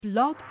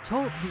Blog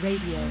Talk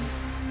Radio.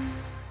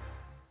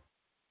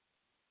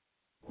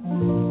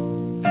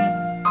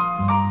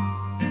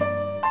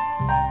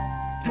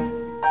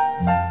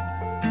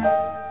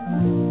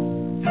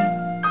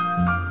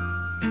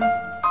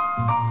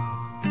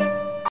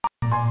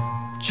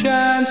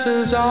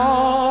 Chances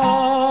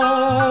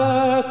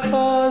are,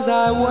 'cause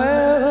I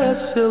wear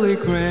a silly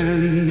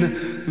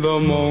grin the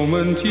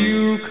moment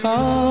you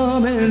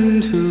come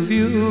into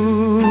view.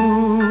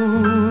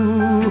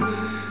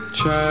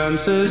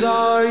 Chances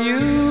are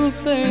you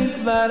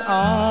think that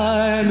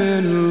I'm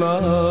in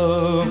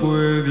love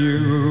with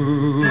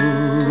you.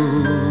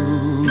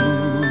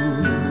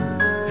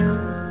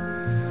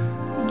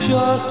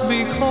 Just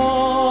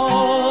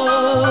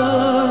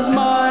because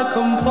my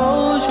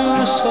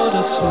composure sort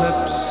of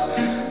slips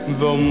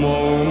the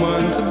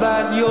moment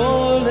that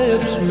your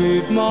lips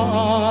meet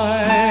mine.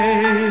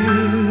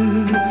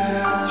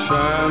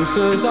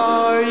 Chances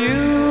are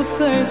you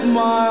think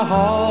my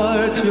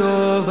heart's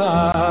your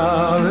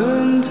valentine.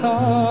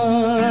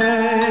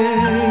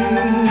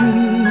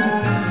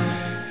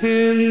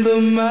 In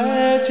the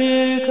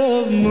magic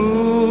of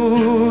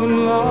moonlight,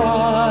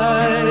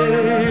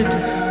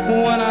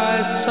 when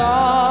I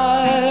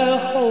sigh,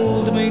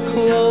 hold me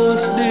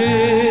close,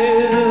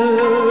 dear.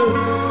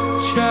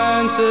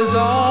 Chances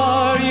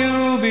are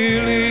you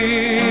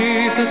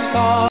believe the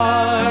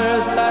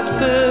stars that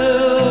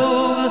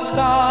fill the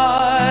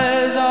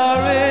skies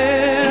are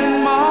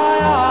in my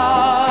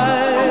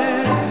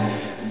eyes.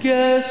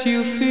 Guess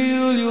you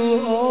feel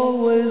you'll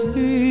always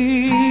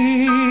be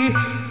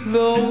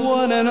the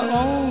one and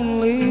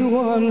only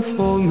one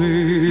for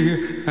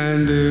me.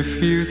 And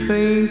if you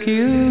think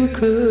you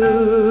could,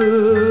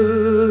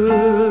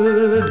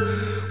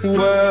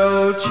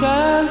 well,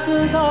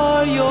 chances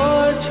are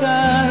your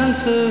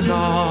chances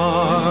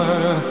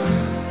are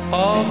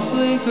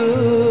awfully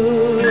good.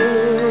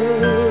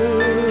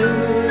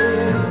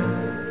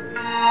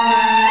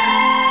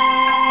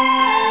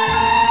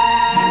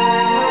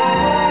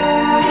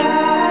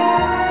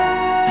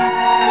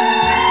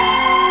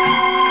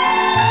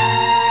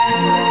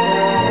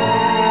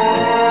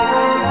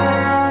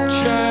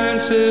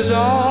 Chances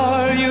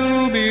are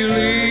you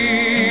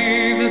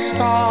believe the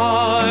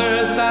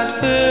stars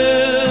that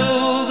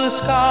fill the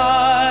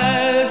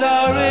skies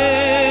are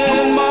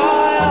in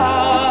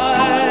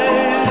my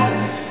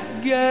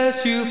eyes.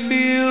 Guess you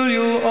feel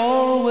you'll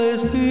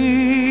always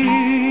be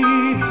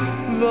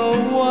the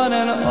one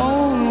and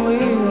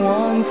only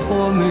one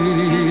for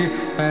me.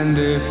 And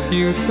if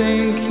you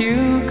think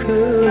you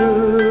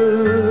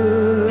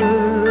could,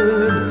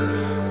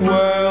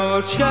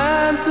 well,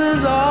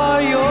 chances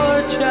are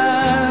your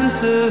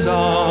chances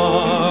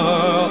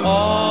are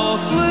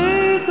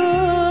awfully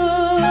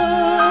good.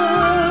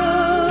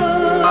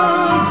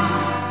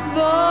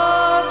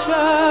 The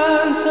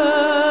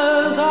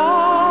chances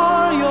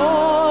are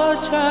your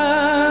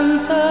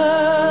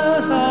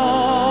chances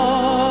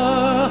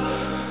are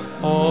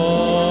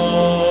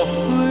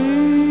awfully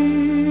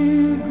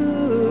good.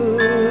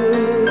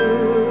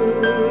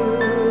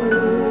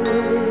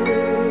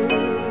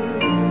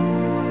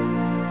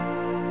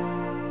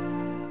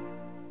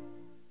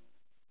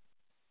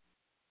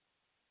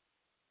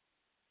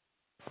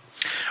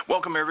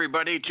 Welcome,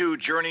 everybody, to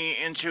Journey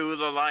into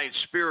the Light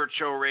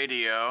Spiritual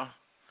Radio.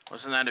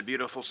 Wasn't that a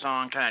beautiful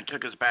song? Kind of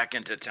took us back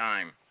into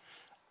time.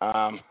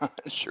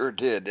 It sure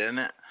did, didn't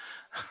it?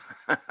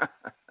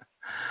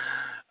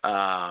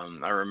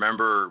 I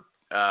remember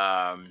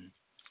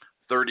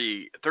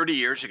 30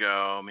 years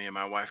ago, me and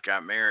my wife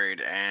got married,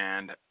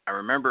 and I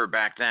remember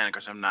back then,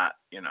 because I'm not,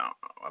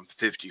 I'm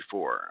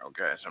 54,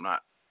 okay, so I'm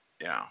not,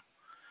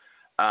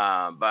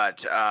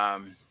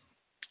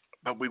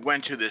 but we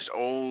went to this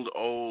old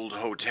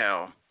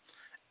hotel,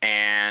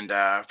 and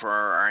for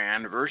our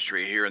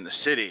anniversary here in the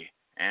city,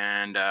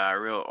 and a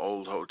real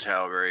old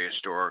hotel, very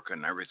historic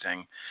and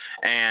everything.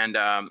 And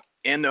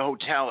in the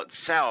hotel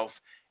itself,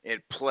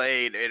 it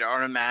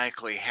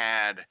automatically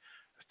had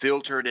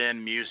filtered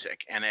in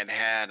music, and it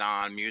had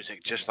on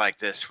music just like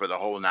this for the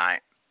whole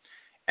night.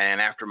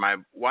 And after my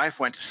wife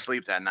went to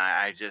sleep that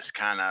night, I just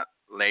kind of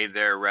laid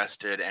there,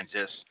 rested, and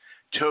just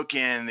took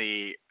in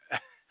the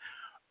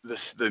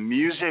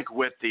music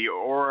with the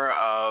aura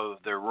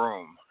of the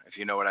room, if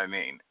you know what I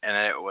mean. And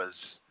it was,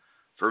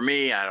 for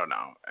me, I don't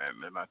know,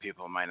 some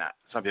people might not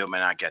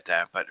get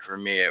that, but for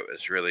me it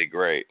was really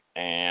great.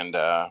 And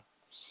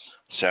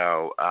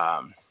so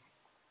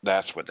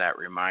that's what that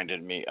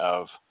reminded me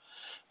of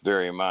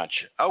very much.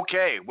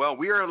 Okay, well,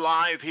 we are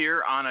live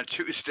here on a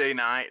Tuesday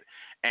night,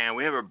 and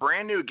we have a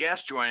brand new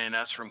guest joining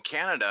us from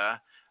Canada.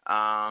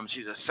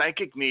 She's a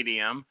psychic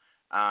medium.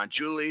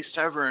 Julie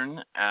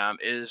Severn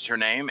is her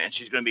name, and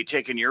she's going to be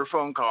taking your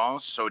phone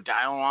calls, so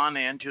dial on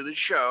in to the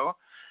show,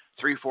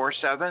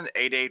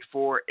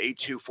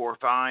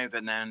 347-884-8245,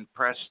 and then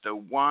press the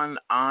 1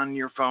 on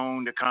your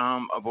phone to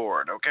come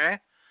aboard, okay?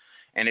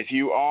 And if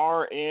you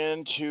are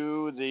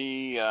into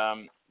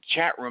the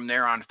chat room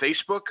there on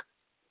Facebook,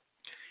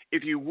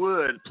 if you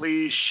would,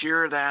 please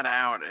share that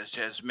out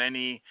as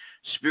many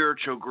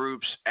spiritual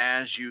groups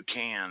as you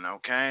can,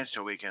 okay?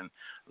 So we can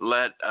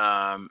let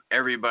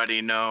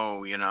everybody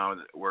know,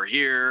 that we're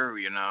here,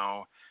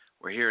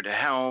 we're here to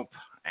help,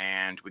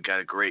 and we got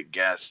a great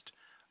guest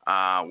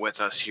with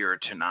us here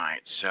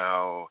tonight.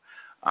 So,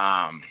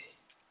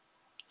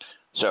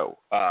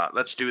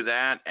 let's do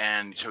that.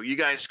 And so you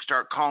guys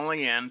start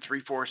calling in.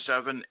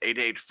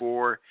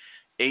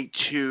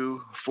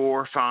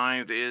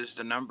 347-884-8245 is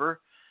the number,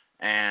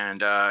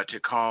 and to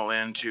call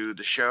into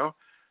the show.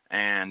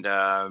 And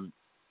I'll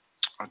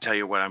tell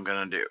you what I'm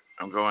going to do.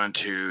 I'm going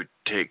to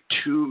take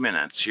 2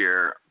 minutes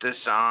here, this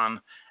on,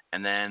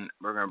 and then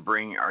we're going to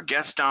bring our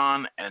guest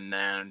on, and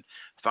then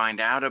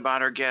find out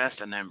about our guest,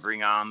 and then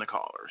bring on the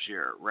callers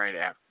here right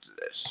after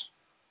this.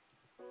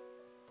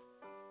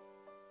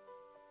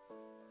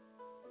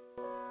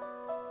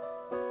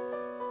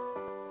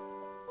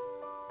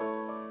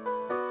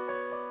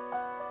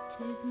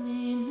 Take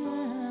me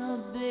now,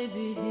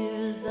 baby,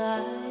 here as I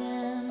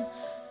am.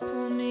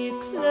 Pull me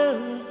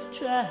close,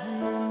 try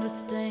and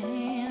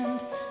understand.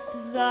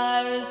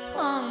 Desire is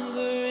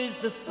hunger, is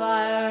the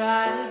fire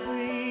I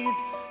breathe.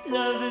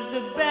 Love is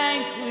the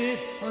banquet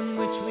on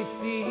which we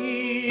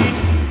feed.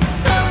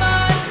 Come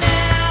on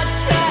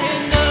now, try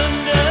and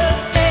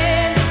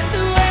understand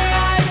the way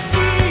I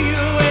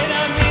feel when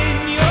I'm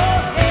in your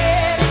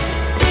head.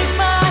 Take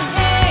my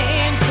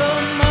hand,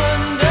 come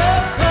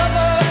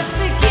undercover.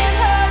 It can't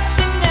hurt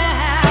you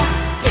now,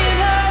 can't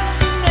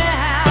hurt you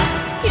now,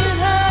 can't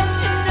hurt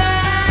you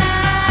now.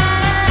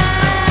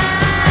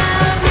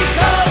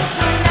 Because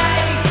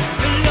tonight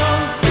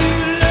belongs to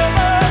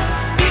lovers.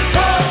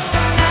 Because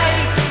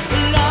tonight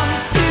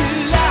belongs to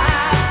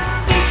life.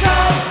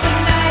 Because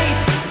tonight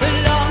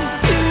belongs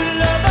to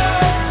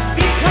lovers.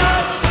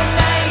 Because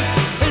tonight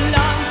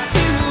belongs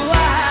to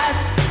us.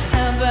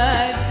 How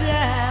about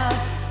doubt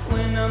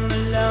when I'm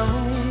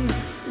alone?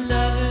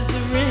 Love is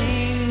the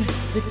ring,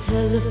 the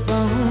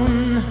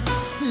telephone.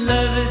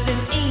 Love is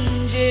an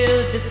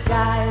angel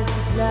disguised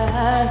as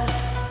lust.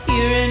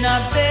 Here in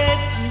our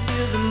beds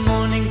until the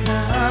morning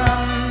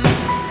comes.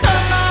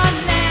 Come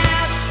on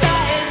now,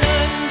 try and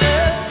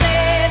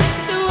understand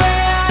the way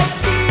I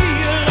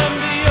feel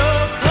under your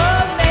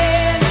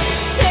command.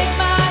 Take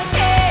my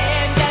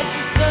hand as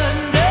the sun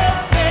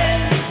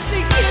descends. We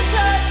can't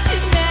touch you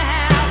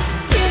now,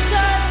 can't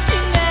touch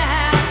you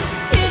now,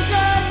 can't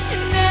touch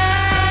you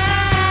now.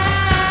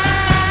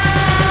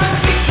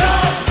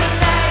 Because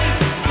tonight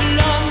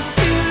belongs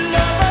to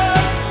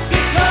lovers.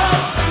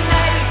 Because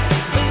tonight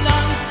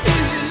belongs to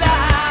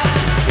life.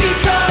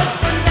 Because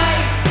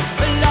tonight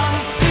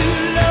belongs to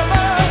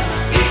lovers.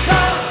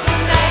 Because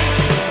tonight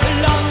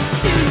belongs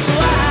to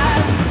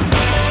us.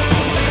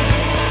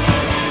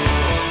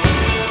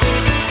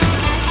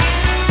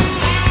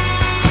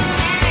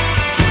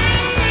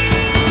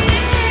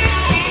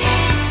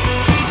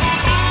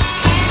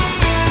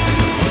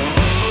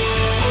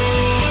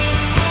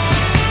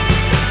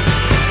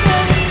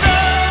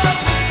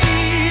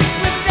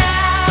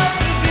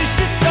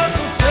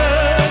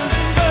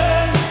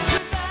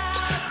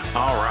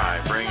 All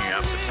right, bringing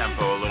up the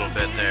tempo a little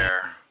bit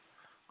there.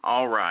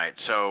 All right,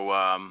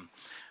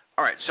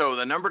 so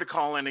the number to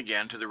call in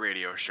again to the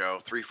radio show,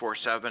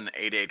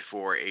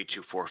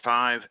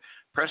 347-884-8245.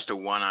 Press the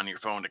 1 on your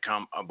phone to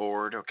come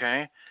aboard,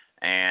 okay?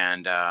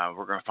 And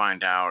we're going to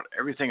find out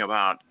everything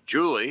about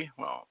Julie,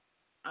 well,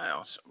 I don't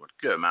know, a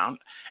good amount.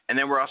 And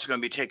then we're also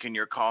going to be taking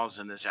your calls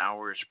in this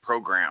hour's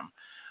program,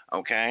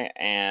 okay?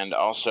 And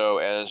also,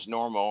 as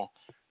normal,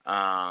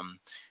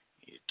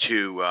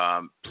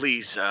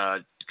 please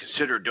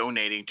consider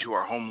donating to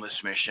our homeless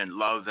mission,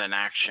 Love in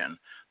Action.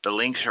 The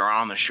links are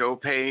on the show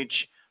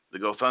page, the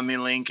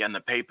GoFundMe link, and the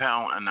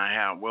PayPal,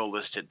 and will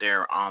list it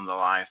there on the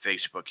live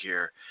Facebook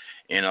here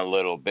in a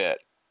little bit.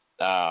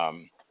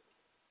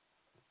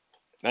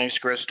 Thanks,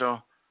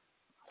 Crystal.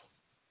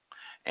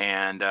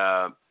 And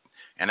I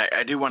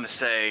do want to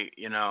say,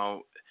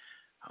 as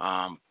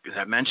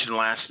I mentioned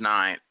last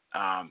night,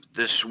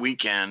 this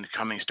weekend,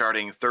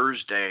 starting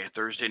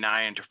Thursday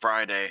night into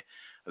Friday,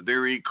 a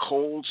very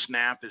cold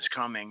snap is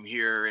coming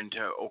here into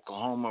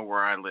Oklahoma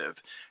where I live.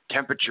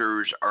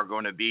 Temperatures are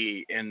going to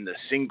be in the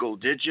single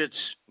digits,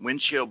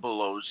 wind chill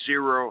below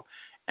zero,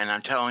 and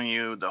I'm telling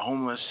you, the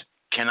homeless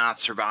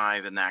cannot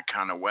survive in that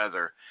kind of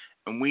weather.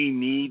 And we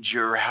need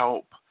your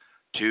help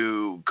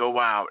to go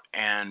out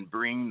and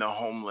bring the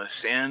homeless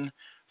in,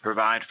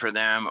 provide for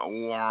them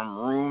warm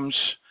rooms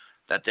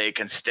that they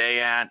can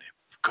stay at,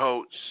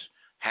 coats,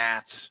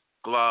 hats,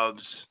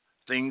 gloves,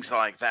 things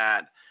like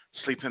that,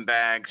 sleeping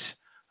bags,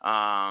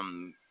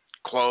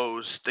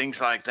 clothes, things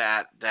like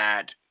that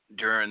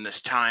during this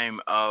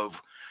time of,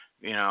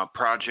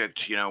 Project,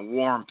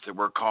 Warmth, that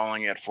we're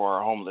calling it for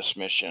our homeless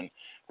mission,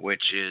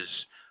 which is,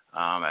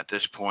 at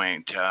this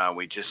point,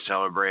 we just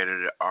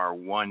celebrated our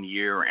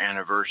 1-year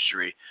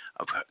anniversary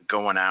of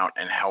going out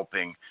and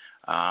helping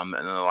in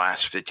the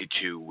last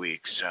 52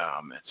 weeks.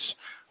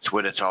 It's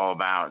what it's all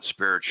about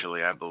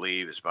spiritually, I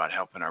believe. It's about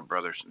helping our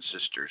brothers and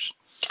sisters.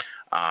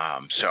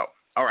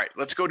 All right,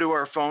 let's go to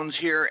our phones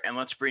here, and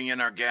let's bring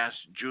in our guest,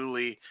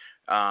 Julie,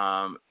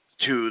 to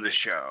the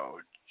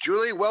show.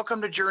 Julie,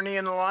 welcome to Journey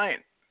in the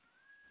Light.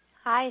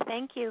 Hi,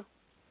 thank you.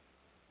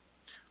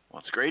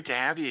 Well, it's great to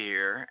have you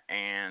here,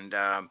 and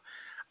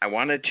I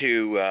wanted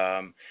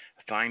to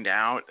find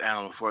out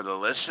for the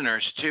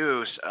listeners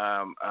too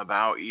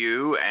about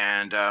you,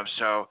 and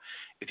so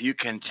if you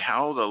can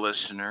tell the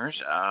listeners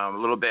a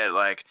little bit,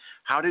 like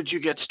how did you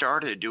get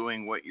started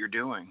doing what you're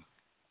doing?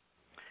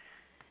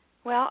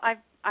 Well,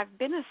 I've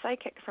been a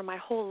psychic for my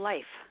whole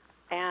life,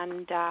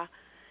 and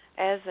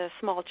as a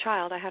small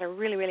child, I had a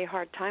really, really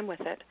hard time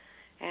with it.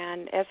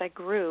 And as I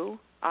grew,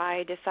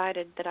 I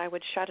decided that I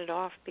would shut it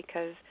off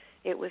because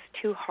it was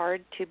too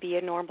hard to be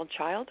a normal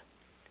child.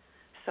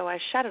 So I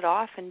shut it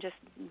off and just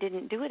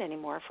didn't do it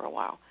anymore for a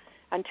while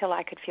until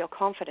I could feel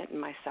confident in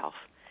myself.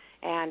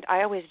 And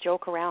I always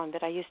joke around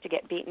that I used to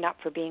get beaten up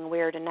for being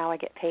weird, and now I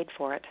get paid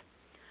for it.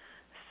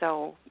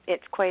 So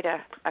it's quite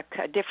a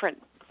different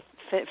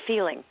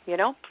feeling, you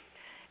know?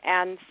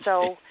 And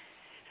so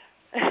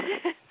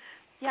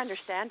you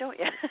understand, don't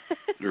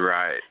you?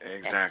 Right,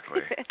 exactly,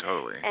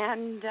 totally.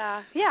 And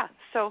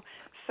so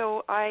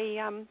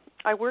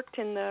I worked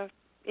in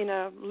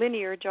a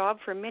linear job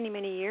for many,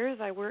 many years.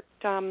 I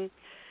worked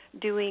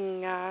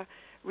doing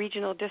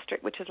regional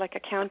district, which is like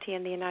a county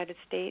in the United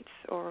States,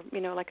 or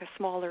like a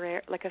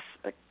smaller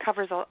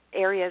covers all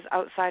areas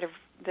outside of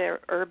the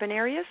urban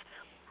areas.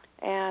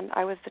 And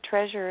I was the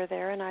treasurer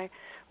there, and I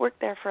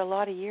worked there for a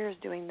lot of years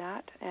doing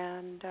that,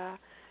 and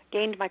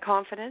gained my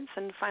confidence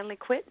and finally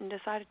quit and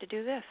decided to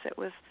do this. It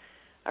was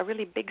a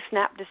really big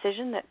snap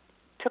decision that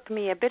took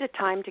me a bit of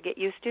time to get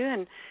used to,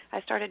 and I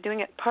started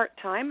doing it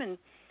part-time, and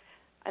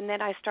then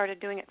I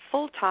started doing it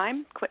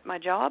full-time, quit my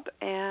job,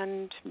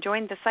 and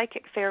joined the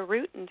psychic fair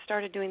route and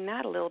started doing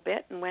that a little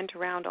bit and went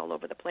around all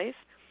over the place.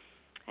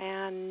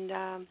 And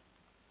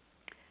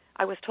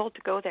I was told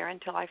to go there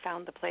until I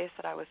found the place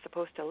that I was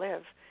supposed to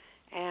live,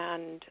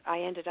 and I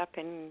ended up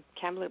in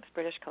Kamloops,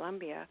 British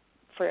Columbia,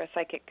 for a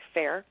psychic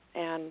fair,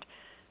 and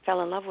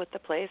fell in love with the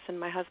place, and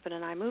my husband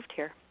and I moved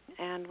here,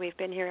 and we've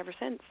been here ever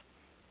since.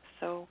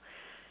 So,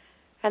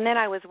 and then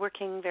I was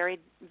working very,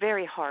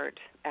 very hard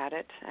at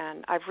it,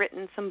 and I've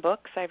written some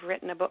books. I've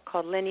written a book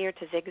called Linear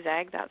to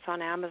Zigzag, that's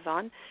on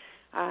Amazon,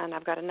 and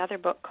I've got another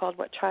book called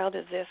What Child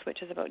Is This,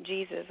 which is about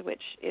Jesus,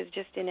 which is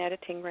just in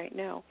editing right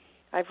now.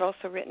 I've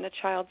also written a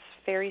child's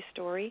fairy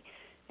story,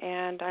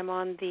 and I'm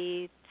on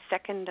the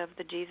second of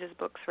the Jesus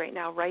books right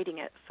now, writing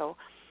it. So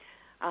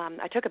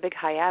I took a big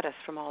hiatus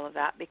from all of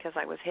that because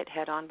I was hit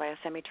head-on by a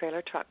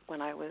semi-trailer truck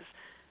when I was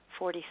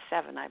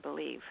 47, I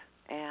believe.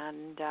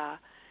 And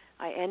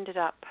I ended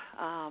up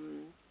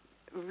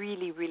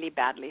really, really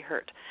badly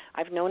hurt.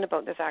 I've known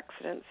about this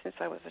accident since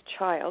I was a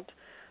child,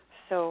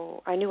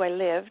 so I knew I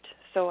lived.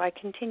 So I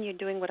continued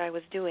doing what I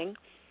was doing,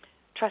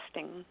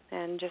 trusting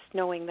and just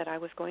knowing that I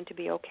was going to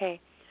be okay.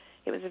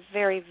 It was a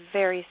very,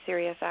 very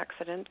serious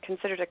accident,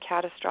 considered a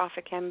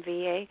catastrophic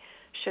MVA,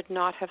 should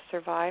not have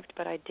survived,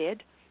 but I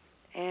did.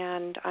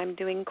 And I'm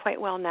doing quite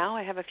well now.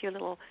 I have a few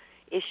little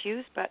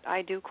issues, but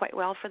I do quite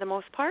well for the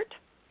most part.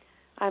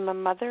 I'm a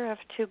mother of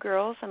 2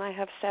 girls, and I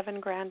have 7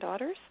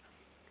 granddaughters.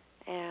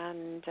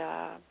 And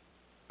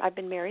I've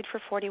been married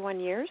for 41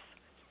 years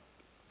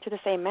to the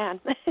same man.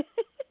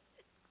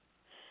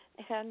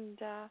 And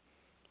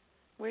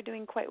we're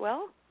doing quite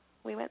well.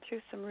 We went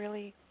through some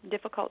really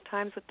difficult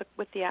times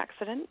with the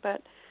accident,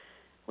 but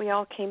we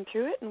all came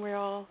through it, and we're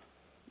all,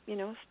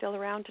 still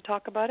around to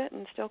talk about it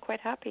and still quite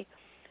happy.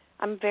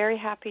 I'm very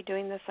happy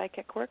doing the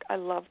psychic work. I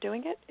love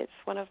doing it. It's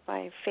one of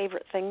my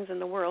favorite things in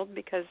the world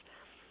because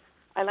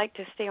I like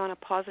to stay on a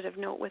positive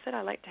note with it.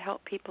 I like to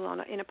help people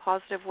in a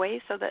positive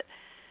way so that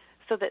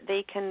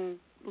they can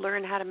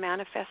learn how to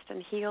manifest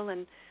and heal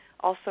and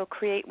also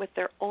create with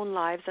their own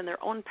lives and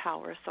their own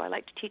power. So I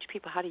like to teach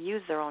people how to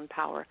use their own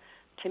power.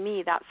 To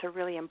me, that's a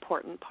really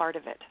important part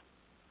of it.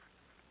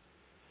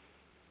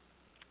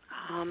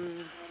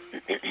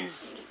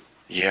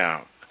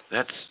 Yeah,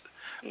 that's.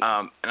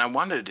 And I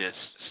wanted to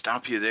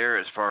stop you there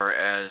as far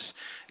as,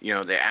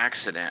 the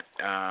accident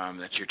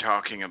that you're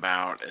talking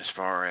about as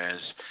far as,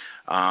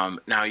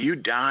 now you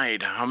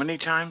died how many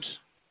times?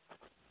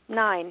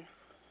 9.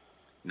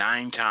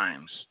 9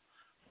 times.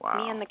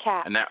 Wow. Me and the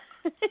cat. And that,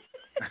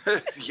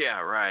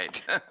 yeah, right.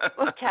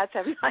 Well, cats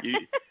have 9.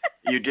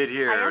 You did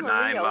hear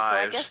 9 Leo,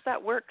 lives. So I guess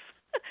that works.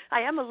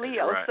 I am a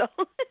Leo, right. so.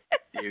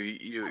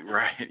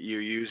 You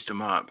used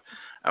them up.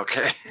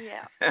 Okay.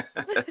 Yeah.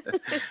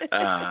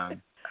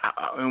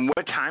 And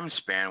what time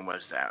span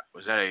was that?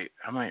 Was that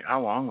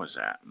how long was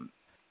that?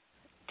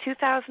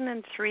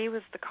 2003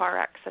 was the car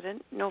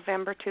accident,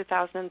 November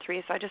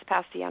 2003, so I just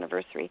passed the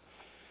anniversary.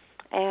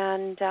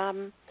 And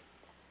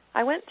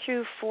I went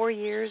through 4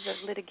 years of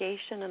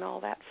litigation and all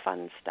that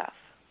fun stuff.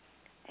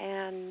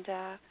 And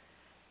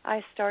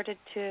I started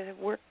to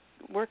work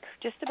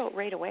just about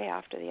right away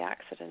after the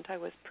accident. I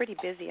was pretty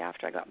busy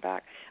after I got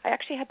back. I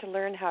actually had to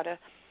learn how to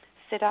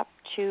sit up,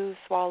 chew,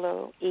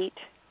 swallow, eat,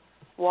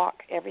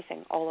 walk,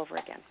 everything all over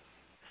again.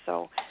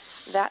 So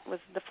that was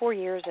the 4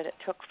 years that it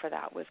took for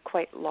that was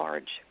quite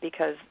large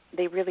because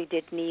they really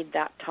did need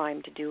that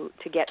time to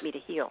get me to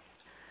heal.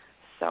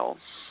 So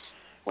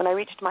when I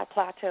reached my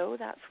plateau,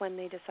 that's when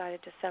they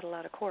decided to settle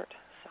out of court.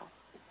 So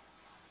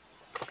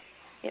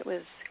It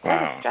was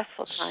quite Wow. a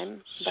stressful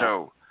time. But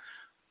So,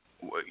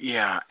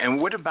 yeah. And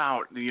what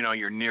about,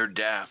 your near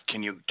death?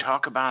 Can you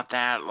talk about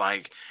that?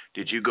 Like,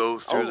 did you go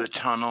through the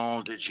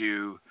tunnel? Did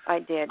you? I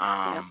did.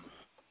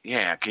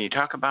 Yeah. Can you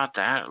talk about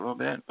that a little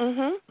bit?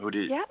 Mm-hmm. Who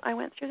did? Yeah,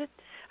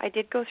 I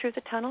did go through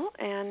the tunnel,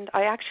 and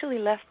I actually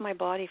left my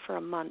body for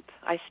a month.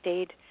 I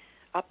stayed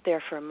up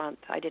there for a month.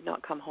 I did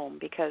not come home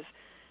because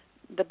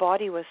the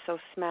body was so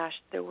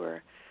smashed. There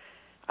were,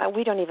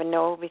 we don't even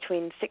know,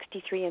 between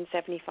 63 and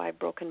 75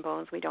 broken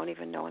bones. We don't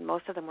even know, and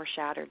most of them were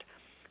shattered.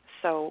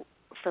 So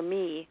for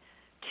me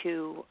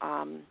to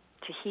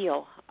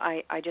heal,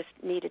 I just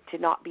needed to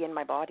not be in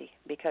my body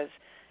because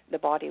the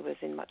body was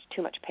in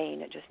too much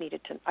pain. I just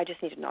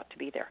needed not to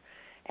be there.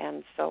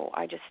 And so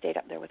I just stayed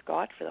up there with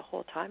God for the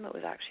whole time. It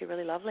was actually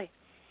really lovely.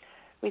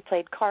 We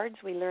played cards.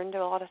 We learned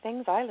a lot of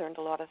things. I learned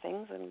a lot of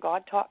things, and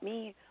God taught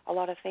me a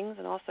lot of things,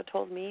 and also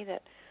told me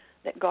that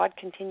God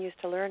continues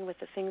to learn with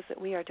the things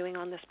that we are doing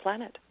on this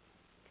planet.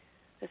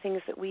 The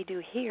things that we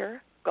do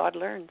here, God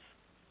learns.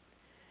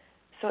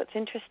 So it's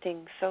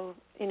interesting. So,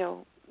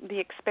 the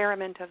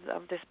experiment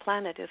of this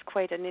planet is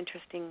quite an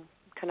interesting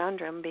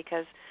conundrum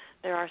because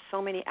there are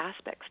so many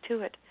aspects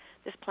to it.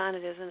 This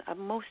planet is a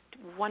most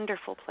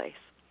wonderful place.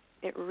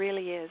 It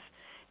really is.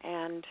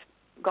 And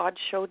God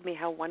showed me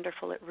how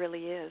wonderful it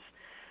really is.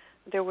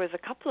 There was a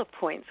couple of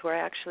points where I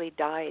actually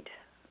died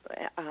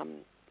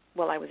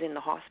while I was in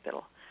the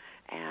hospital.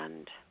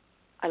 And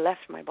I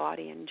left my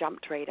body and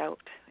jumped right out.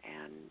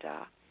 And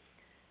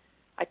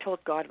I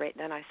told God right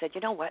then, I said,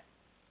 you know what?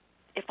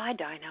 If I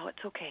die now,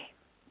 it's okay.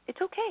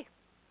 It's okay.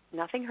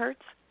 Nothing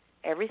hurts.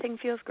 Everything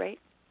feels great.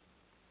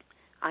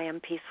 I am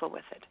peaceful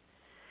with it.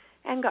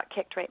 And got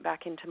kicked right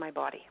back into my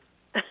body.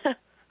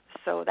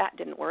 So that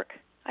didn't work.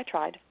 I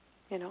tried,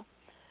 It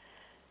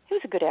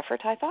was a good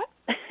effort, I thought.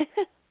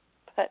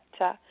 But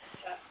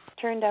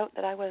turned out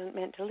that I wasn't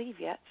meant to leave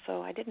yet,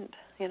 so I didn't,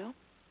 A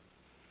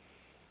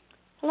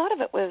lot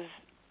of it was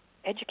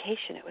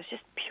education. It was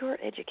just pure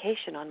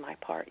education on my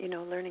part,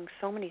 learning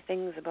so many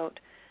things about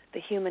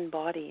the human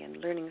body and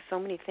learning so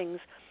many things.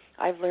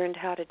 I've learned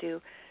how to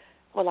do,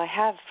 well, I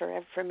have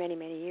for many,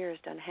 many years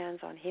done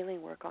hands-on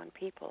healing work on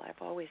people.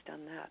 I've always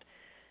done that.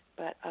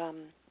 But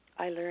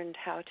I learned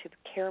how to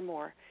care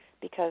more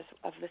because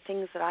of the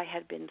things that I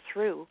had been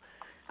through.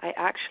 I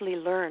actually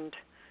learned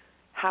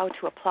how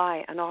to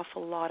apply an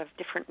awful lot of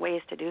different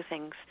ways to do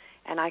things,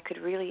 and I could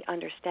really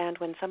understand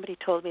when somebody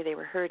told me they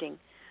were hurting.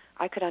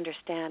 I could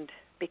understand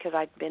because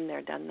I'd been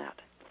there, done that.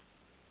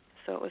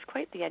 So it was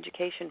quite the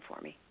education for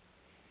me.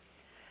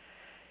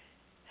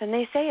 And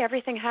they say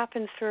everything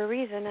happens for a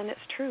reason, and it's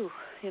true,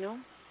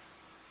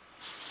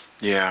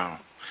 Yeah.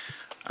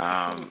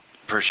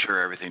 For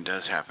sure, everything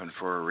does happen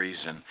for a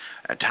reason.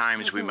 At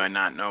times we might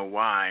not know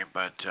why,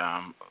 but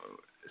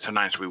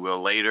sometimes we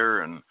will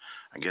later, and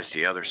I guess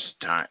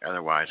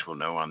otherwise we'll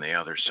know on the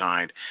other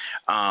side.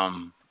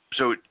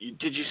 So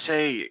did you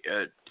say?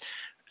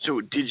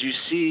 So did you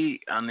see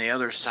on the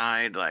other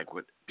side, like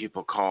what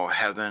people call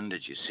heaven?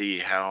 Did you see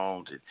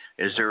hell?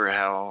 Is there a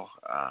hell?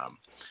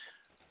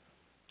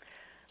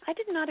 I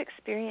did not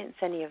experience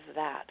any of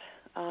that.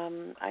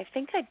 I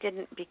think I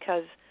didn't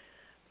because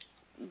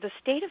the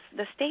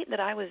state that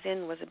I was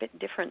in was a bit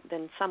different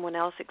than someone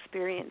else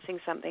experiencing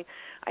something.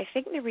 I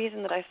think the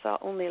reason that I saw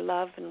only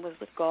love and was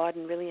with God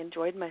and really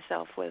enjoyed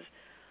myself was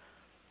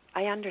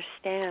I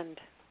understand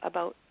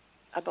about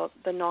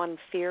the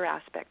non-fear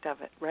aspect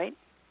of it, right?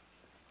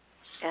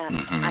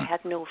 And I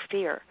had no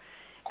fear.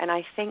 And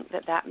I think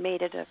that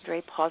made it a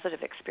very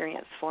positive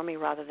experience for me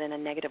rather than a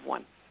negative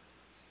one.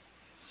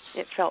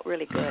 It felt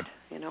really good,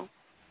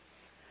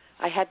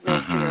 I had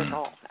no fear at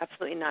all,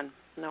 absolutely none,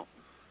 no.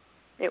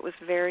 It was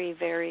very,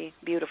 very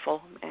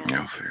beautiful and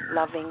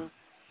loving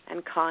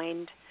and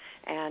kind.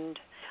 And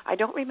I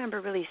don't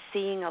remember really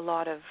seeing a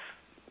lot of,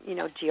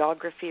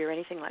 geography or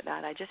anything like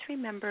that. I just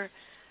remember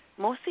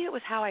mostly it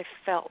was how I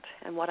felt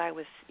and what I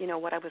was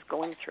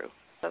going through.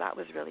 So that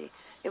was really,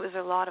 it was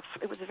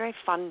very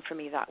fun for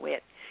me that way.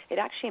 It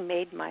actually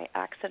made my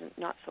accident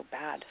not so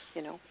bad,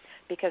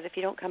 because if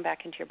you don't come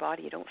back into your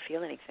body, you don't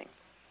feel anything.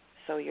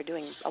 So you're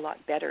doing a lot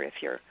better if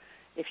you're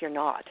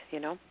not,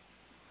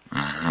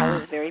 I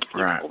was very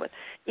peaceful with,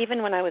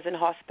 even when I was in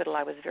hospital,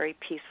 I was very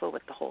peaceful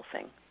with the whole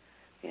thing.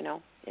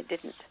 It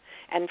didn't.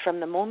 And from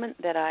the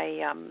moment that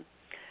I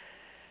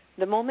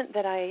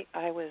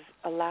was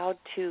allowed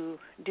to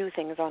do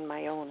things on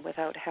my own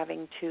without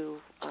having to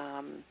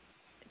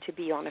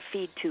be on a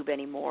feed tube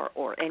anymore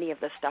or any of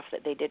the stuff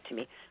that they did to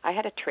me. I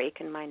had a trach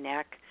in my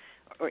neck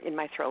or in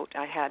my throat.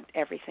 I had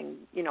everything,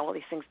 all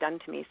these things done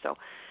to me. So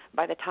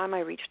by the time I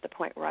reached the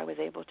point where I was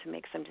able to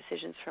make some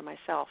decisions for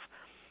myself,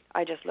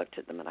 I just looked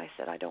at them and I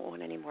said, I don't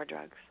want any more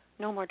drugs.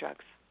 No more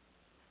drugs.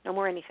 No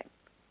more anything.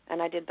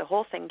 And I did the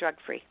whole thing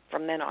drug-free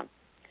from then on.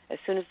 As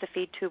soon as the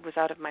feed tube was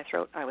out of my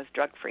throat, I was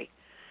drug-free.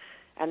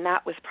 And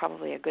that was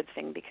probably a good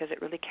thing because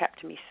it really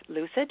kept me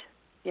lucid,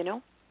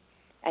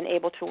 and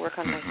able to work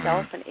on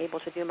myself and able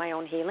to do my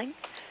own healing.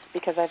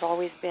 because I've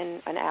always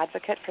been an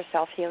advocate for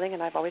self-healing,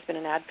 and I've always been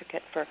an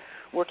advocate for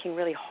working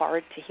really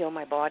hard to heal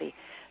my body.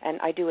 And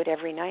I do it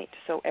every night.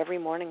 So every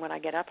morning when I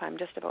get up, I'm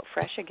just about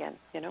fresh again,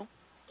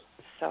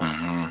 So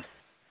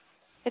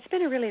it's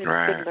been a really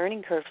good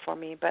learning curve for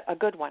me, but a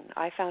good one.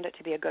 I found it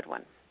to be a good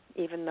one,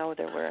 even though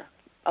there were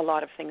a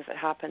lot of things that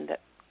happened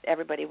that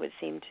everybody would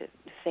seem to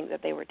think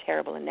that they were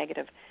terrible and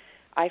negative.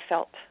 I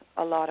felt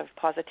a lot of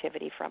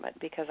positivity from it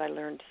because I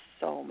learned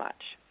so much,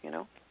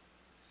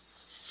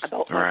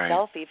 about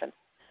myself even.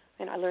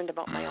 And I learned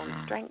about my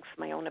own strengths,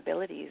 my own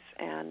abilities.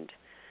 And,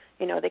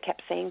 they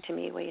kept saying to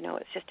me, well,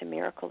 it's just a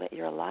miracle that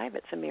you're alive.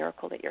 It's a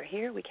miracle that you're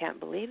here. We can't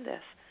believe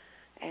this.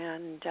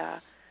 And,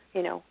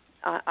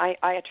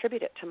 I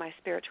attribute it to my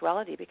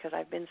spirituality because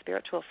I've been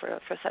spiritual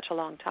for such a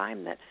long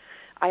time that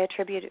I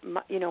attribute,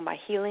 my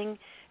healing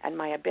and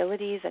my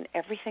abilities and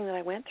everything that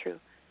I went through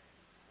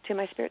to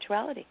my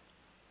spirituality.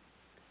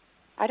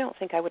 I don't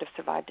think I would have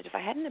survived it if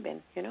I hadn't have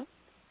been,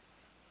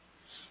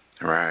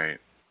 Right.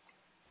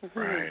 Mm-hmm.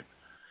 Right.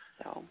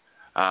 So.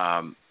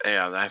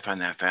 I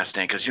find that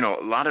fascinating because,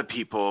 a lot of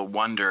people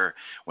wonder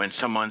when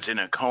someone's in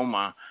a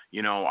coma,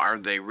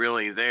 are they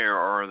really there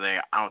or are they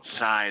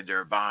outside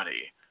their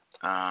body?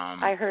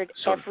 I heard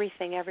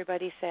everything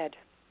everybody said.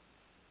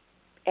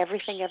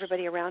 Everything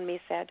everybody around me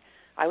said.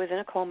 I was in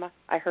a coma.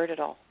 I heard it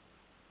all.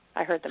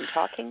 I heard them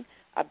talking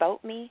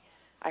about me.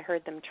 I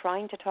heard them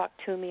trying to talk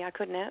to me. I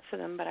couldn't answer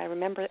them, but I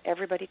remember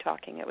everybody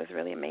talking. It was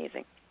really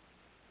amazing.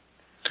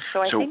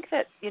 So I think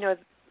that,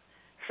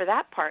 for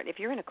that part, if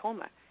you're in a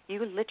coma,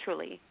 you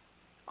literally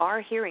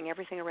are hearing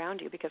everything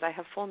around you because I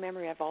have full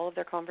memory of all of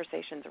their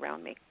conversations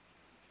around me.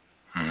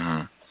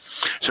 Mm-hmm.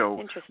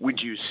 So would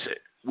you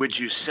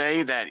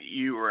say that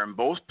you were in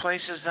both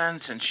places then,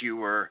 since you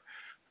were,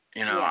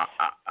 yes.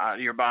 out of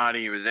your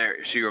body, you were there,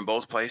 so you were in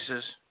both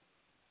places?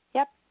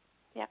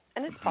 Yep,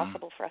 and it's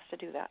possible for us to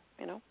do that,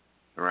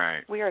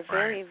 Right. We are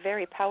very,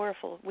 very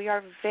powerful. We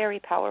are very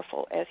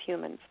powerful as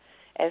humans,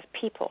 as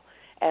people,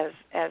 as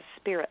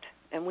spirit.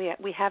 And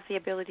we have the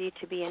ability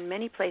to be in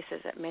many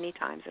places at many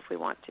times if we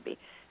want to be.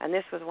 And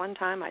this was one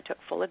time I took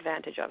full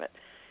advantage of it.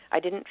 I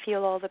didn't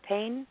feel all the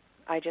pain.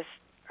 I just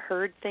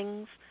heard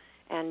things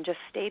and just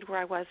stayed where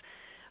I was.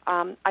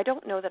 I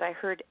don't know that I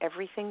heard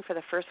everything for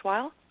the first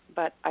while,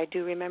 but I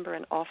do remember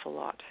an awful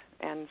lot.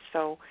 And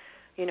so,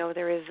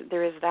 there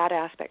is that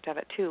aspect of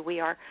it too. We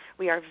are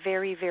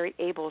very, very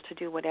able to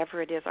do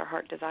whatever it is our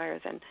heart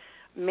desires. And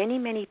many,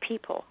 many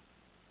people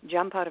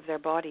jump out of their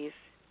bodies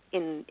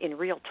in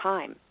real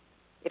time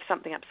if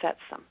something upsets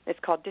them. It's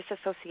called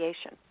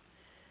disassociation.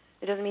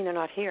 It doesn't mean they're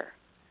not here.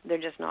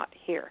 They're just not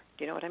here.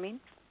 Do you know what I mean?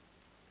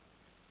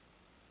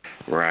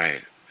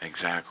 Right.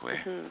 Exactly.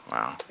 Mm-hmm.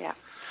 Wow. Yeah.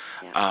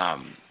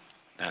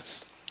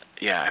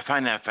 I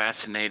find that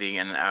fascinating,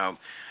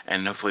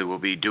 and hopefully we'll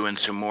be doing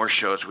some more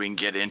shows. We can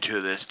get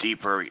into this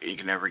deeper. You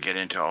can never get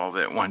into all of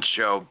it in one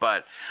show,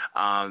 but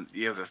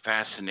you have a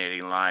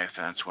fascinating life,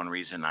 and that's one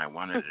reason I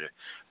wanted to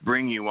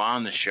bring you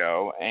on the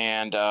show.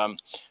 And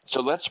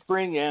so let's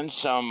bring in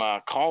some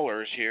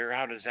callers here.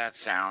 How does that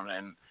sound?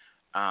 And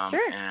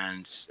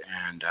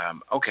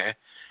sure. Okay.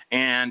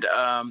 And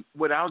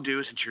what I'll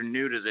do, since you're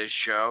new to this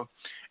show,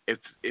 if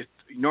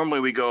normally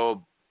we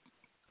go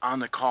on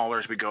the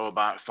callers, we go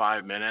about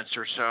 5 minutes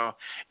or so.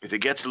 If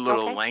it gets a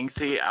little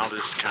lengthy, I'll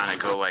just kind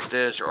of go like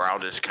this, or I'll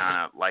just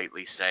kind of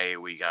lightly say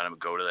we got to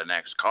go to the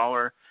next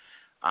caller.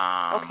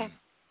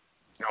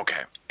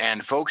 Okay.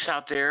 And folks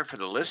out there, for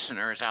the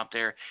listeners out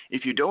there,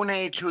 if you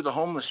donate to the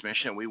Homeless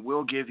Mission, we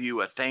will give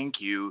you a thank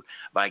you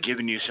by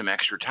giving you some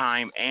extra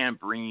time and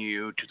bringing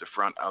you to the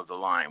front of the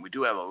line. We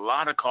do have a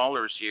lot of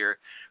callers here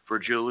for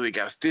Julie. We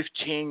got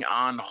 15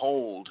 on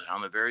hold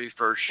on the very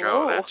first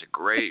show. Whoa. That's a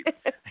great.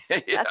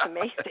 That's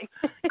amazing.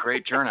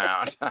 Great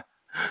turnout. I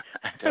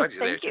told you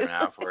there's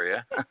turnout for you.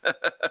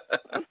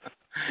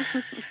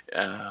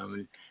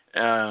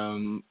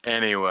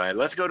 Anyway,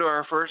 let's go to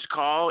our first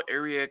call,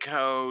 area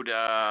code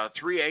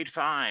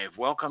 385.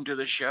 Welcome to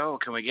the show.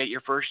 Can we get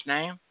your first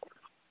name?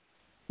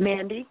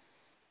 Mandy.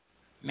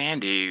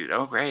 Mandy.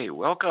 Oh, great.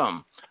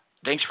 Welcome.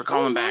 Thanks for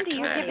calling back Mandy,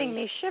 today. You're giving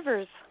me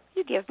shivers.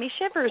 You give me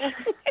shivers.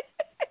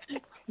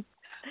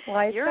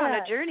 Why is You're that?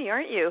 on a journey,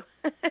 aren't you?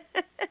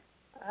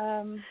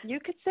 You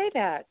could say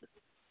that.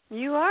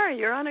 You are.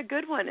 You're on a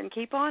good one, and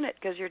keep on it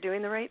because you're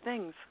doing the right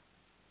things.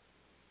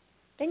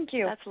 Thank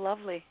you. That's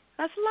lovely.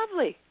 That's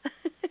lovely.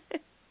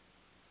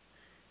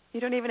 You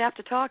don't even have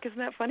to talk. Isn't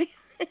that funny?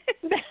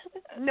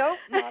 Nope,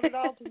 not at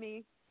all to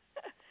me.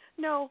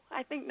 No,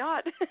 I think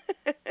not.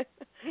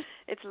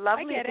 It's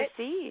lovely I get to it.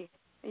 see.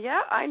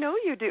 Yeah, I know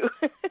you do.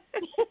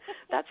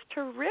 That's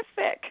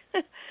terrific.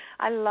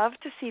 I love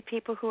to see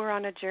people who are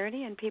on a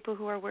journey and people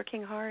who are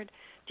working hard.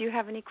 Do you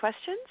have any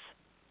questions?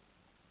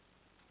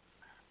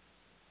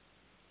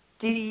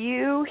 Do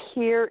you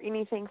hear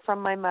anything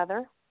from my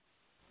mother?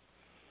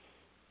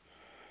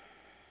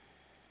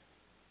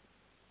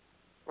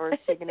 Or is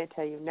she going to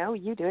tell you, no,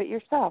 you do it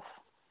yourself?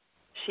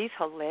 She's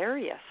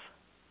hilarious.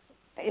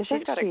 Isn't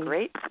She's got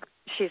she?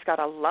 she's got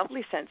a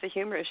lovely sense of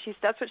humor.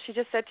 That's what she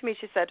just said to me.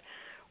 She said,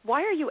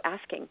 Why are you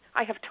asking?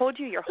 I have told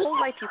you your whole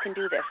life you can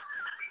do this.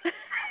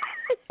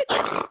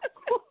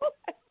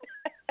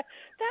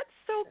 That's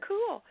so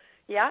cool.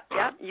 Yeah.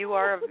 You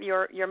are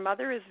your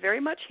mother is very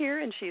much here,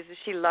 and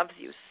she loves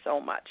you so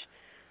much.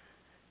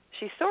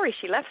 She's sorry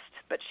she left,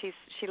 but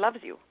she loves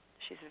you.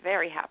 She's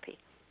very happy,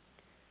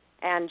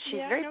 and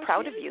she's very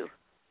proud of you.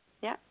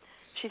 Yeah,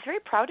 she's very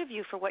proud of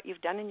you for what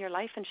you've done in your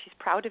life, and she's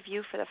proud of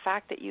you for the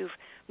fact that you've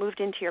moved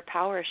into your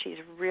power. She's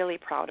really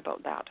proud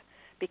about that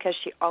because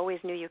she always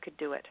knew you could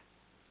do it.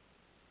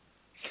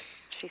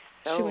 She's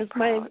so She was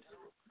proud. my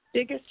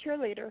biggest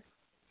cheerleader.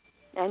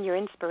 And your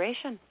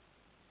inspiration.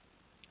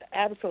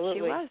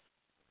 Absolutely.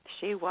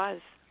 She was.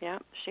 Yeah,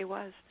 she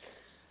was.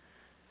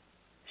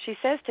 She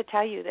says to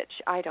tell you that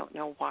I don't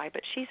know why,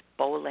 but she's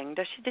bowling.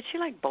 Did she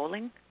like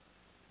bowling?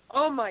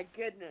 Oh my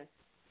goodness.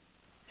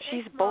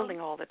 She's Thanks, bowling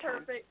Mom. all the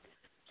time. Perfect.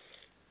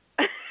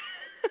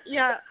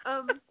 Yeah.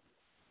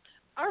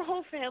 Our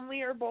whole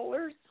family are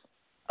bowlers.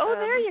 Oh,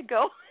 there you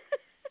go.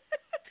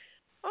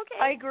 Okay.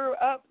 I grew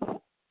up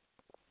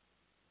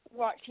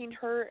watching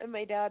her and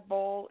my dad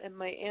bowl and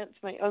my aunts,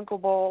 my uncle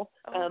bowl.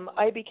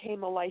 I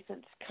became a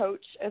licensed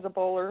coach as a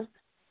bowler.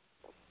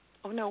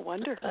 Oh, no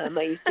wonder. I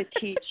used to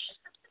teach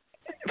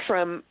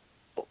from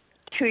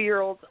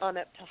 2-year-olds on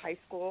up to high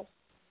school.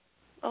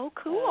 Oh,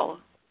 cool.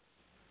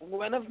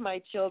 One of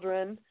my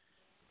children,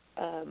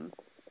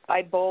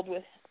 I bowled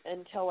with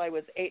until I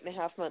was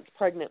 8.5 months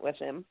pregnant with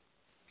him.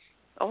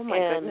 Oh, my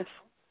goodness.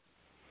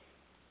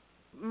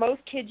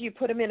 Most kids, you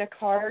put them in a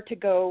car to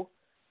go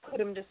put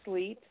them to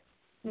sleep.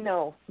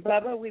 No.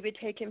 Bubba, we would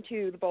take him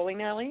to the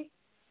bowling alley.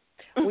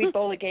 We'd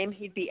bowl a game,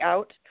 he'd be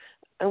out,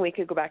 and we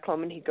could go back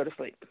home and he'd go to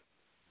sleep.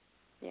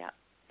 Yeah.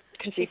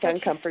 Because he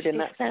found comfort in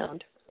that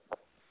sound.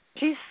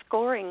 She's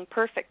scoring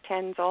perfect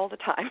 10s all the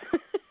time.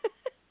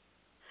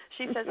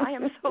 She says, I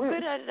am so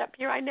good at it up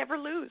here, I never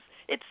lose.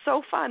 It's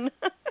so fun.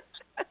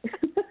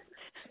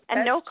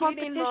 And no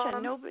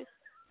competition. Nobody.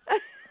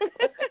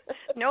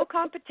 No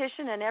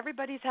competition, and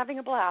everybody's having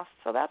a blast.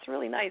 So that's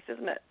really nice,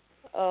 isn't it?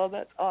 Oh,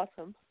 that's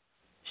awesome.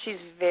 She's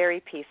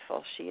very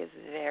peaceful. She is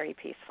very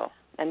peaceful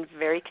and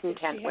very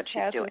content what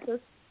she's doing.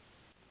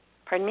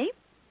 Pardon me?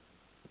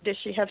 Does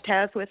she have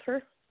Taz with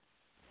her?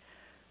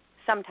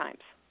 Sometimes.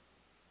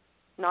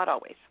 Not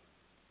always.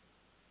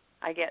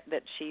 I get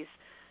that she's,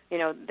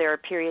 there are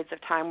periods of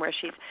time where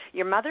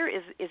your mother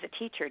is a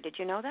teacher. Did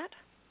you know that?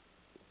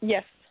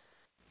 Yes.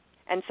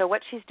 And so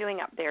what she's doing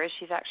up there is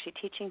she's actually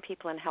teaching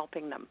people and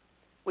helping them,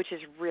 which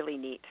is really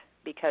neat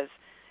because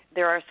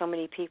there are so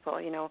many people,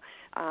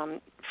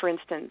 for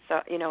instance,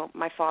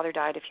 my father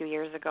died a few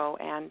years ago,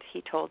 and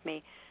he told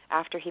me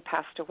after he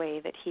passed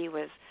away that he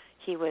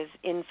was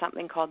in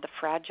something called the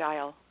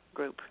Fragile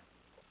group.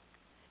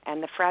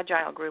 And the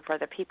Fragile group are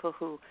the people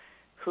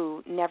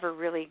who never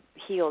really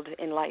healed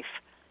in life.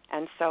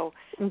 And so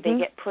they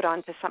get put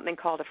onto something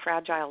called a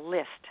Fragile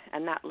list,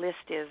 and that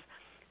list is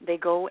they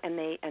go and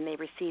they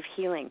receive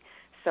healing.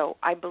 So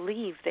I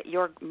believe that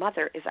your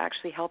mother is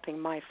actually helping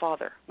my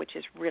father, which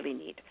is really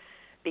neat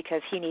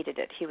because he needed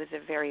it. He was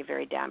a very,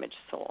 very damaged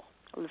soul.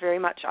 Very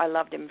much, I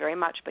loved him very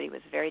much, but he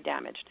was very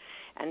damaged.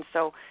 And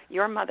so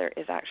your mother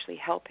is actually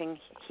helping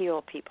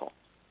heal people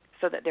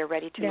so that they're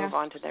ready to move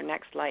on to their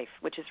next life,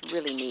 which is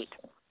really neat.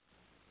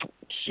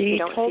 You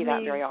don't see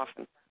that very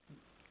often.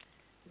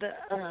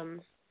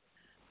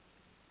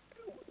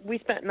 We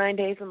spent 9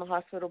 days in the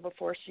hospital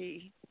before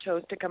she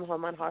chose to come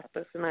home on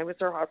hospice, and I was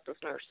her hospice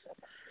nurse.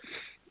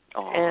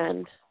 Oh.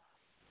 And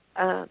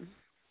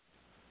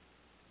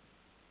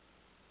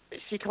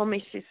she told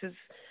me, she says,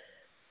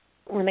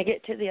 when I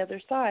get to the other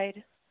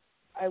side,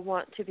 I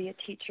want to be a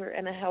teacher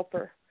and a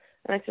helper.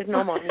 And I said,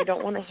 no, Mom, you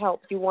don't want to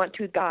help. You want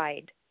to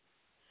guide.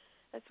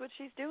 That's what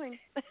she's doing.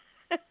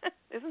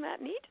 Isn't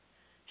that neat?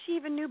 She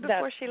even knew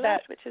before she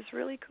left, which is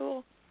really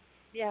cool.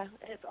 Yeah,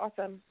 it's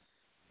awesome.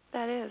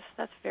 That is.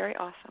 That's very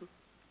awesome.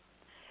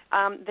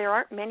 There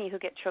aren't many who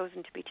get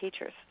chosen to be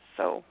teachers,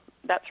 so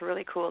that's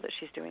really cool that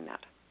she's doing that.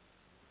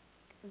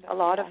 A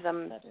lot of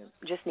them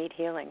just need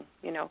healing.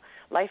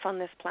 Life on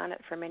this planet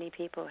for many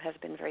people has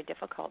been very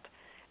difficult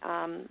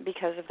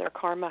because of their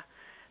karma.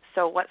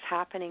 So what's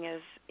happening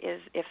is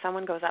if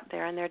someone goes up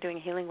there and they're doing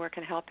healing work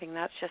and helping,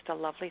 that's just a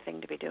lovely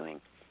thing to be doing.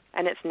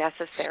 And it's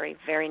necessary,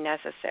 very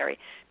necessary,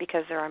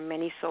 because there are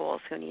many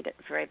souls who need it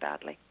very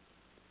badly.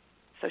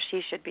 So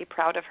she should be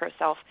proud of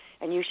herself,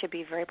 and you should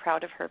be very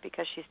proud of her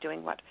because she's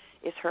doing what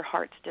is her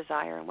heart's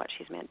desire and what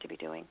she's meant to be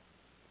doing.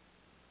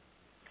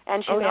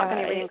 And she's not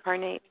going to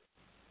reincarnate.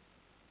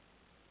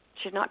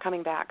 She's not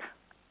coming back.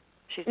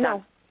 She's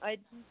done.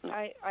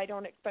 I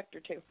don't expect her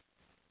to.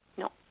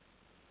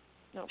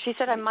 No. She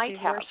said I might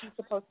have. Where she's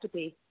supposed to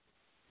be.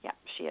 Yeah,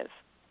 she is.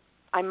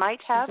 I might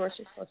have,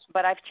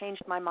 but I've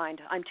changed my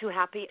mind. I'm too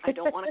happy. I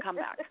don't want to come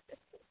back.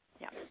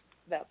 Yeah.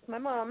 That's my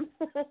mom.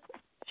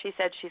 She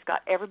said she's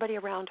got everybody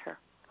around her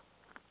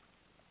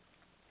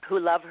who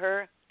love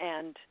her,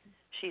 and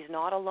she's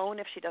not alone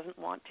if she doesn't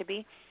want to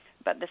be.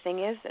 But the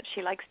thing is that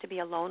she likes to be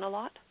alone a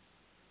lot.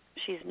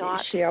 She's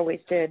not. She always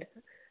did.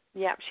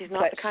 Yeah, she's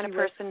not the kind of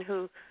person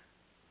who.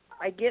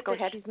 I get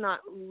that she's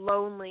not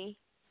lonely,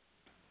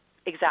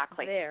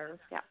 Exactly. there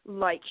Yeah.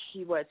 like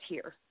she was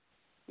here.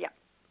 Yeah.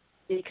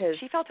 Because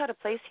She felt out of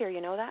place here,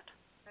 you know that?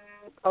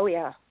 oh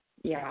yeah.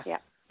 Yeah. Yeah,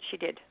 she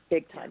did.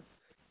 Big time.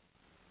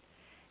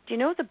 Do you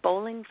know the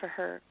bowling for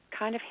her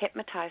kind of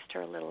hypnotized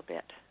her a little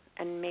bit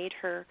and made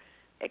her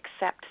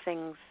accept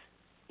things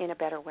in a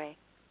better way?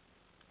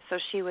 So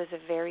she was a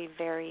very,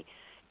 very,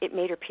 it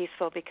made her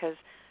peaceful because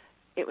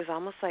it was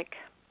almost like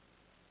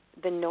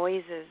the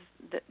noises,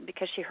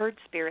 because she heard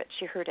spirit,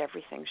 she heard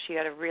everything. She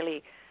had a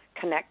really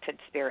connected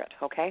spirit,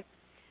 okay?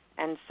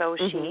 And so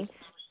she,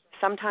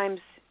 sometimes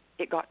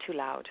it got too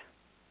loud.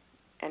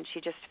 And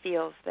she just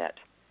feels that,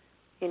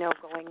 you know,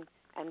 going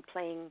and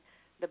playing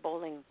the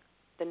bowling,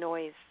 the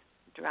noise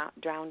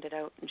drowned it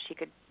out, and she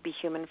could be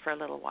human for a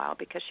little while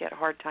because she had a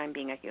hard time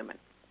being a human,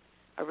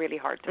 a really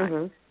hard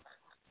time.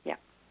 Yeah.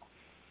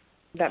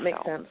 That makes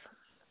sense.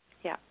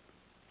 Yeah.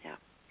 Yeah.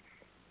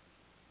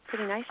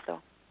 Pretty nice,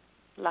 though.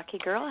 Lucky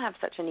girl, have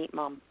such a neat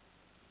mom.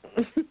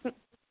 That's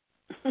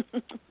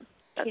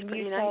Can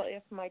pretty you nice. tell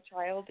if my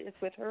child is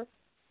with her?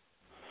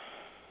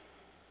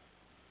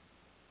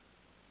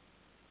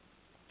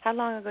 How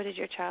long ago did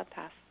your child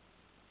pass?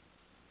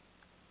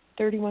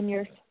 31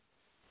 years.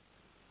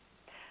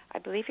 I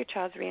believe your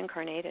child's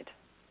reincarnated.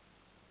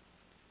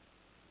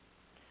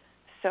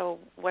 So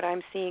what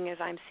I'm seeing is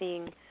I'm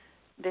seeing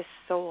this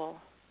soul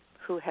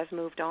who has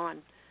moved on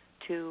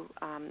to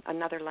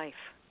another life,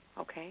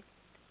 okay?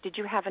 Did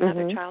you have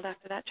another child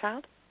after that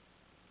child?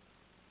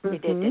 You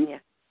did, didn't you?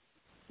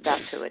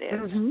 That's who it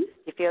is.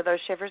 You feel those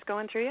shivers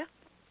going through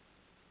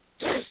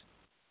you?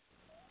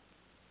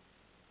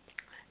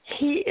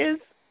 He is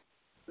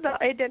the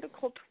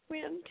identical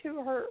twin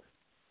to her.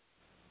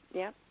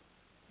 Yep.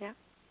 Yep.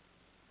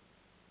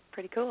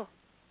 Pretty cool.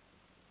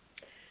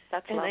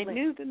 That's and lovely. I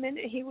knew the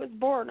minute he was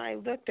born, I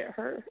looked at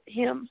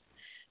him,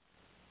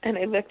 and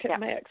I looked at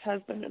my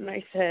ex-husband, and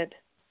I said,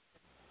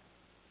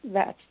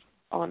 that's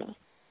Anna.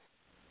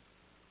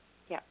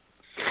 Yeah.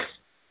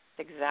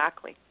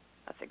 Exactly.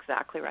 That's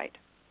exactly right.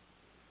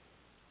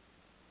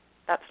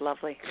 That's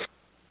lovely.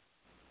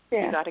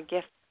 Yeah. You got a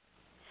gift.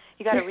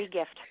 You got a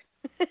re-gift.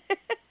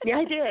 Yeah,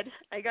 I did.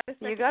 I got a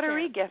second You got a chance.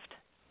 re-gift.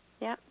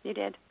 Yeah, you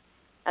did.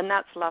 And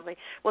that's lovely.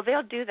 Well,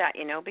 they'll do that,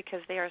 you know,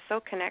 because they are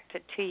so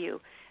connected to you,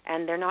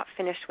 and they're not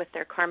finished with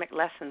their karmic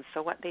lessons.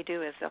 So what they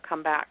do is they'll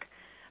come back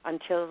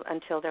until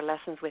their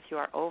lessons with you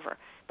are over.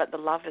 But the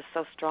love is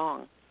so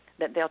strong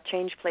that they'll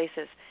change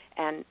places.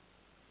 And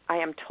I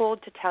am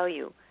told to tell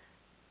you,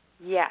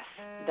 yes,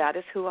 that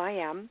is who I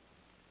am,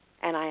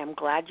 and I am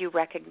glad you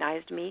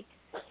recognized me.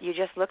 You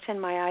just looked in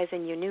my eyes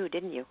and you knew,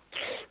 didn't you?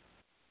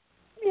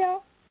 Yeah.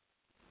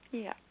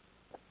 Yeah.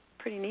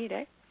 Pretty neat,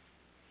 eh?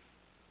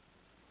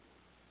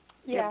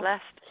 Yeah. You're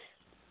blessed.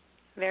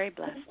 Very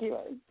blessed. Thank you.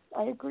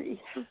 I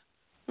agree.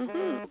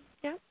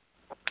 Yeah.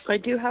 I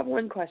do have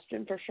one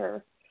question for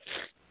sure.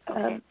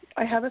 Okay.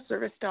 I have a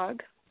service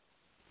dog,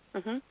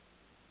 Mhm.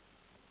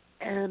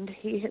 and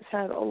he has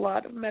had a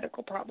lot of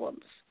medical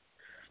problems.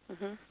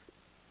 Mhm.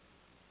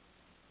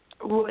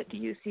 What do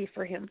you see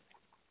for him?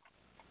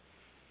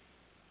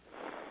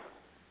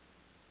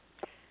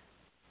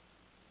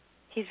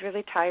 He's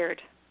really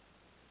tired,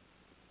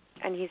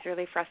 and he's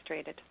really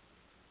frustrated.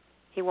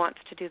 He wants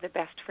to do the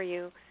best for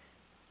you,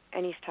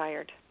 and he's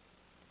tired.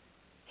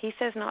 He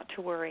says not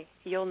to worry.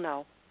 You'll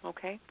know,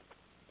 okay?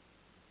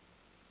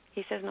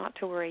 He says not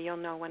to worry. You'll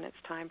know when it's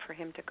time for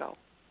him to go.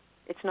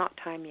 It's not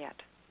time yet,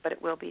 but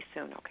it will be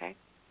soon, okay?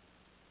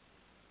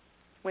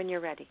 When you're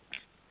ready.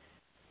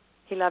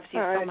 He loves you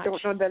so much. I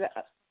don't know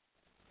that.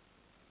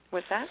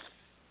 What's that?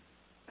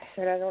 I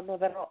said I don't know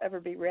that I'll ever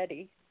be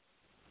ready.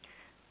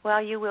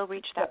 Well, you will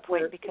reach that But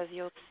point we're- because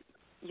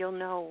you'll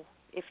know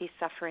if he's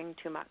suffering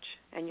too much,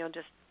 and you'll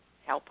just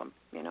help him,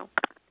 you know,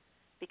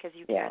 because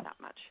you care that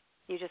much.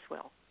 You just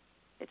will.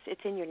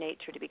 It's in your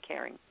nature to be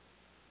caring.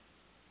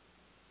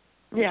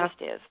 It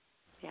just is.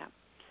 Yeah.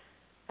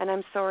 And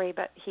I'm sorry,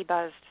 but he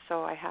buzzed,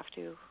 so I have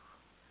to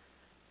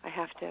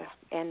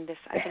end this.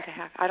 I think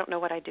I don't know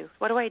what I do.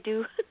 What do I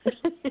do?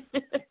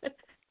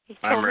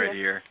 I'm right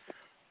here.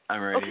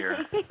 I'm right here.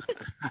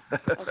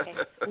 Okay.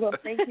 Well,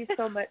 thank you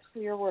so much for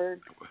your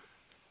words.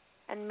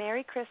 And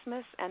Merry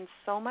Christmas and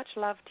so much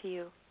love to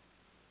you.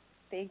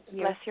 Thank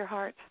you. Bless your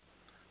heart.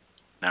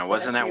 Now,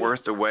 wasn't that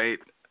worth the wait?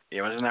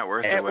 Yeah, wasn't that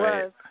worth the wait?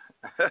 Was.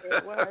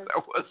 It was.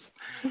 That was.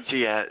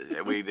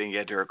 We didn't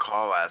get to her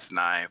call last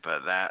night,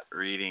 but that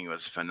reading was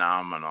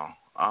phenomenal.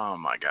 Oh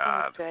my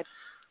God. Good.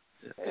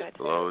 It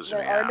blows me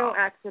There are out. no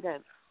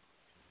accidents.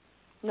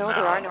 No,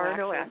 there are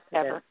no accidents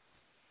ever.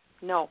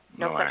 No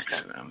such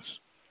accidents.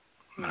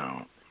 thing.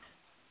 No.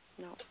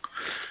 No.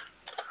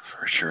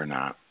 For sure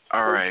not.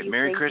 All right.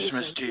 Merry Thank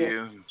Christmas you. to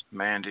you,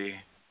 Mandy.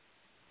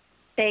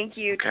 Thank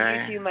you.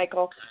 Okay. To you too,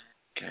 Michael.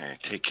 Okay.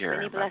 Take care.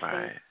 Many Bye-bye.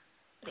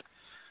 blessings.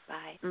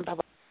 Bye.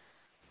 Bye-bye.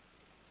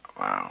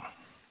 Wow.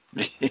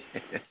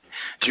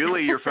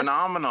 Julie, you're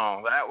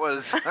phenomenal. That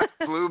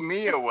blew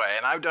me away.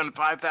 And I've done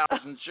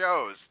 5,000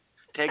 shows.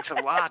 Takes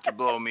a lot to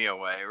blow me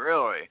away,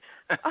 really.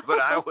 But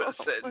I was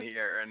sitting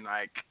here and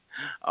like,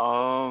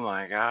 oh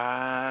my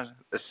God.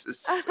 This is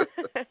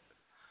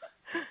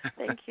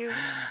Thank you.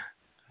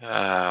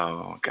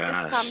 Oh, It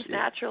gosh. just comes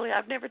naturally.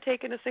 I've never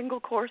taken a single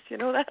course, you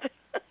know that?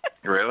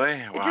 Really?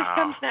 It Wow. just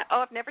comes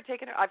I've never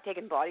taken it. I've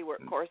taken body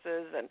work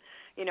courses and,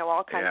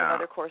 all kinds of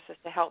other courses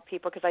to help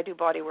people because I do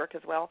body work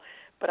as well.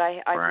 But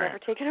I've never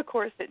taken a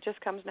course. It just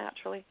comes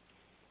naturally.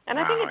 And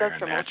I think it does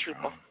for most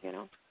people,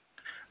 No,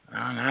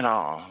 not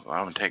all.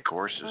 I would take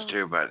courses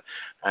too, but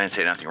I didn't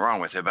say nothing wrong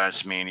with it. But I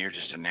just mean you're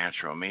just a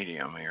natural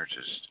medium. You're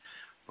just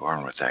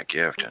born with that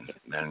gift. And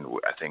then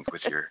I think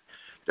with your,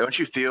 don't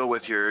you feel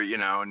with your,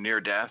 near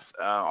death,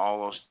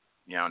 all those,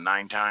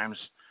 9 times,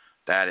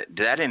 did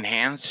that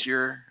enhance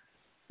your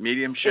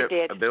mediumship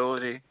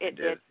ability? It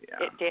did.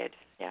 Yeah. It did.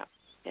 Yeah,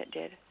 it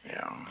did.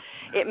 Yeah.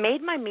 It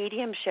made my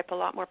mediumship a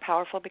lot more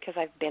powerful because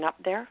I've been up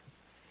there,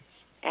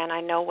 and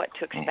I know what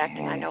to expect,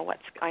 and I know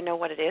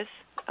what it is.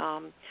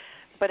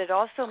 But it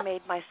also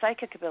made my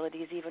psychic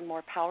abilities even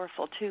more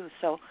powerful too.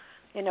 So,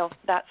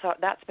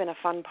 that's been a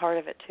fun part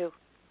of it too.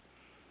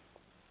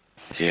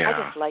 Yeah. I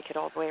just like it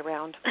all the way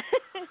around.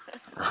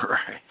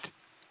 Right.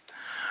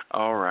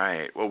 All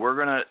right. Well, we're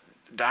gonna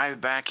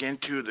dive back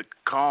into the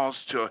calls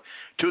to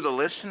the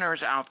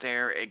listeners out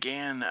there.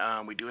 Again,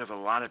 we do have a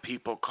lot of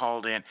people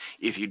called in.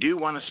 If you do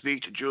want to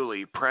speak to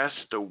Julie, press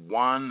the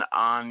 1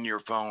 on your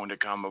phone to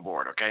come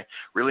aboard, okay?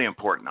 Really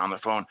important on the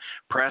phone.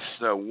 Press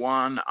the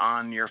 1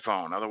 on your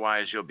phone.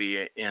 Otherwise, you'll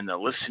be in the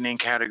listening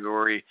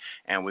category,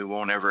 and we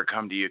won't ever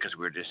come to you because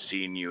we're just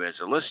seeing you as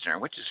a listener,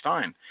 which is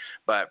fine.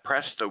 But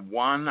press the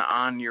 1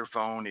 on your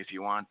phone if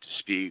you want to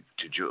speak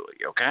to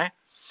Julie, okay?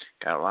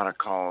 Got a lot of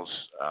calls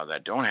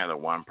that don't have the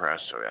 1 press,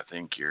 so I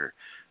think you're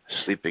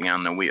sleeping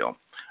on the wheel.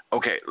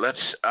 Okay, let's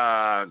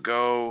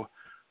go.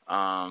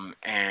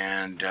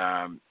 And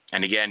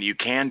again, you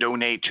can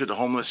donate to the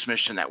homeless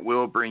mission. That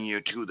will bring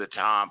you to the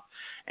top.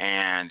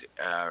 And,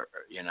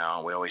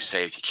 we always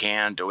say if you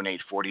can,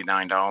 donate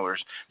 $49.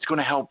 It's going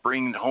to help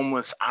bring the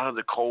homeless out of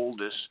the cold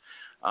this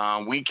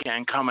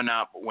weekend coming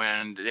up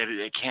when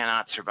they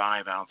cannot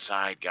survive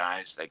outside,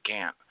 guys. They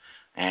can't.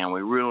 And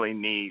we really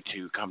need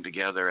to come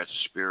together as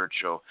a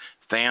spiritual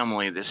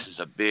family. This is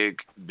a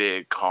big,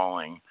 big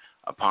calling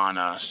upon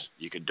us.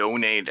 You could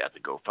donate at the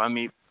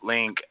GoFundMe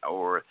link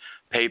or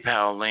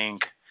PayPal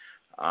link.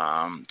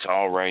 It's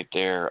all right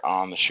there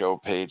on the show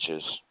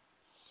pages.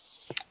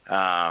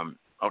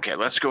 Okay,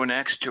 let's go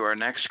next to our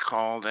next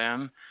call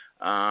then.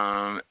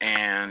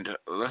 And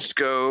let's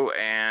go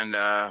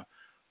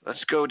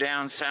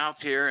down south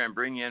here and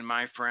bring in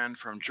my friend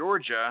from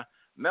Georgia,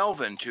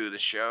 Melvin, to the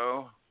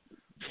show.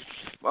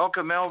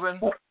 Welcome, Melvin.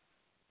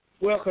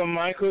 Welcome,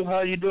 Michael.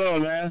 How you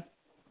doing, man?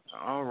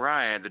 All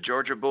right. The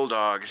Georgia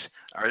Bulldogs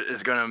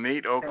is going to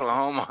meet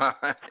Oklahoma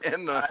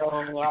in the.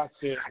 I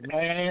said,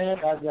 man,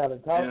 I got to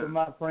talk to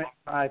my friend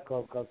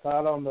Michael because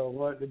I don't know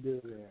what to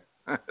do there.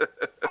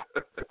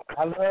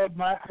 I love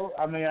Michael.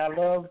 I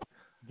love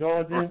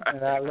Georgia,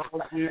 and I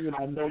love you, and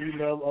I know you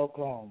love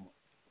Oklahoma.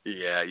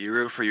 Yeah, you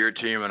root for your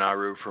team, and I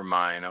root for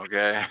mine.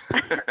 Okay.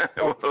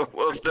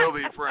 we'll still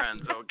be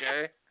friends.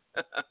 Okay.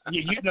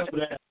 Yeah, you know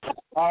that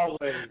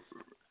always.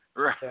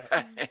 Right.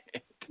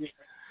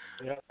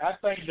 Yeah. I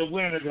think the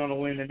winner's going to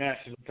win the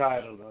national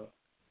title, though.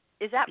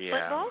 Is that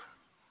football?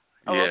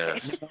 Oh, yes.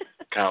 Okay.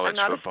 College I'm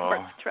not football.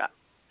 A sports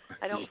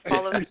I don't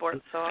follow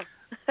sports, so I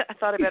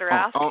thought I better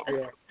ask.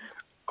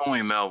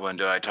 Only Melvin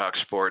do I talk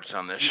sports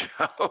on this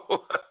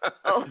show.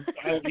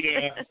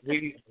 Yeah,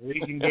 we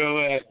can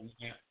go at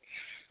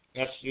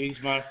it. He's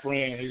my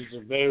friend. He's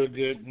a very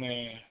good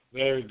man.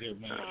 Very good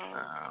man.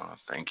 Oh,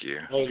 thank you.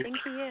 I think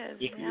he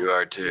is. Yeah. You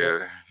are too.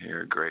 Yeah.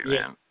 You're a great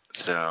man.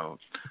 So,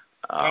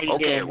 okay,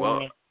 doing,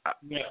 well.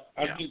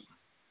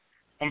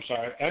 I'm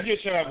sorry. I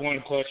just have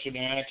one question to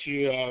ask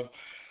you.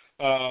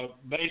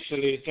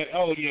 Basically,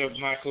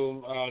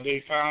 Michael, I've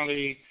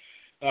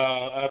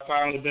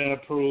finally been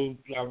approved.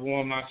 I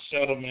won my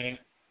settlement,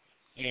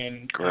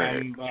 and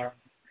great.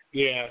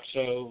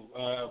 So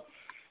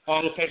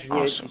all the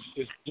paperwork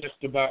is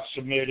just about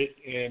submitted,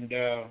 and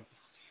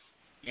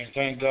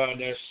thank God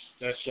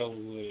that's over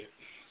with.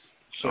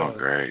 So,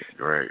 great.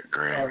 Praise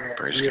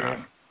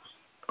God.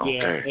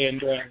 Okay. Yeah,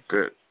 and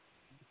good.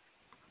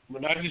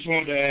 But I just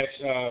wanted to ask,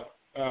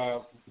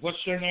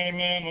 what's your name,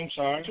 ma'am? I'm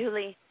sorry.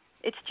 Julie.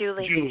 It's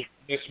Julie. Julie.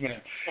 Yes,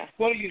 ma'am. Yeah.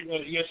 What are you?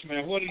 Yes,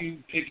 ma'am. What are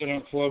you picking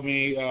up for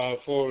me?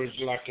 For is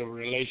like a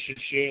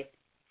relationship,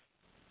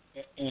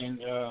 and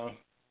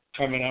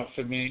coming up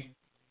for me.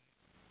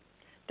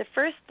 The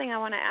first thing I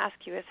want to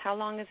ask you is how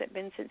long has it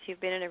been since you've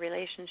been in a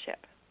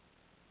relationship?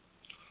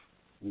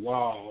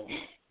 Wow,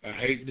 I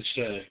hate to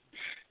say.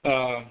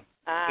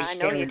 I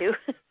know you do.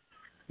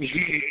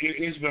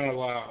 It's been a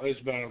while. It's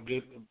been a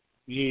good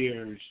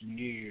years and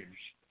years.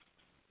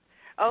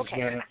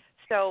 Okay.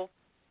 So,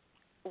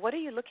 what are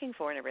you looking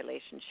for in a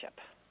relationship?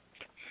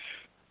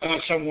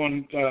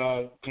 Someone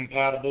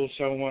compatible,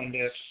 someone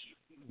that's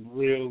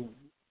real,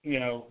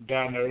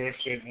 down to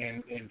earth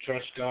and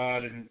trust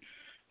God and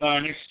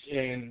honest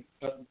and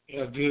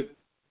a good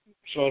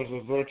sort of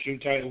a virtue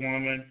type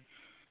woman,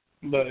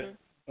 but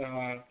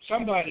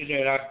somebody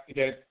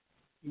that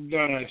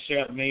gonna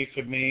accept me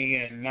for me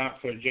and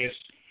not for just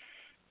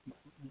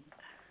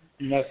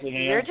Nothing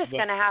You're else. just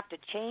going to have to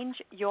change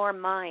your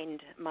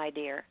mind, my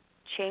dear.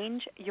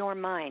 Change your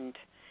mind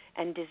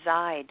and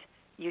decide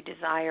you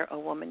desire a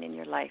woman in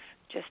your life.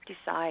 Just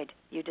decide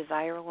you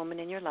desire a woman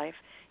in your life,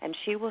 and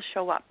she will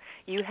show up.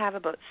 You have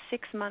about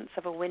 6 months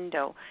of a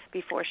window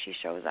before she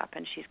shows up,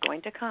 and she's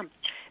going to come.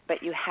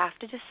 But you have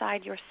to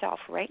decide yourself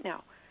right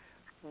now,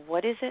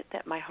 what is it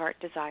that my heart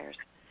desires?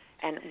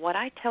 And what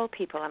I tell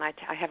people, and I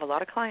have a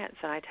lot of clients,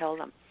 and I tell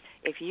them,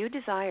 if you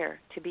desire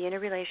to be in a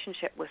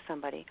relationship with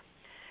somebody,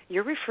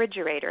 your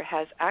refrigerator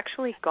has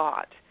actually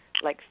got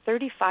like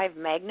 35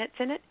 magnets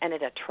in it, and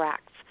it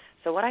attracts.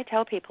 So what I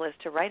tell people is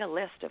to write a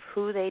list of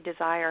who they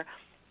desire,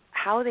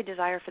 how they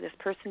desire for this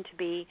person to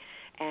be,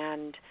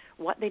 and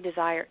what they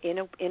desire in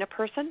a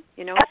person.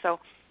 You know, so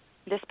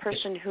this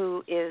person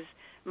who is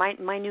my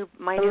new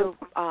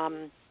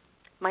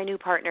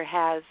partner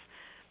has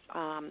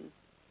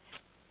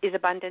is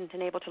abundant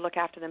and able to look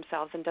after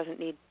themselves and doesn't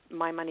need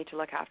my money to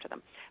look after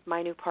them.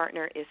 My new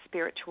partner is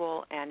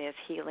spiritual and is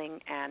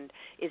healing and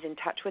is in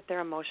touch with their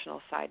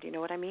emotional side. Do you know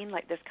what I mean?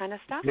 Like this kind of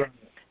stuff. Right.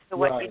 So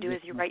what you do is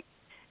you write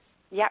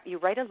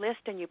a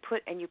list and you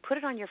put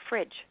it on your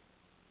fridge,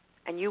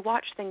 and you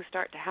watch things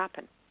start to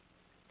happen.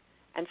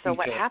 And so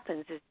what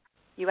happens is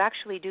you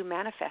actually do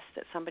manifest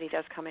that somebody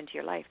does come into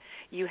your life.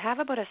 You have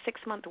about a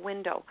 6-month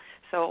window.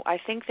 So I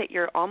think that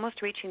you're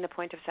almost reaching the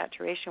point of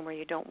saturation where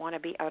you don't want to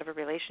be out of a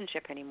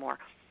relationship anymore.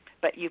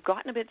 But you've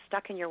gotten a bit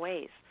stuck in your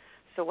ways.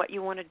 So what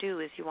you want to do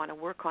is you want to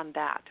work on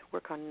that,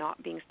 work on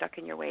not being stuck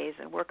in your ways,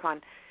 and work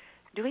on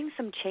doing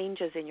some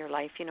changes in your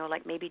life, you know,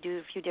 like maybe do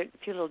a few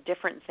little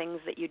different things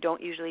that you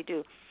don't usually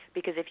do.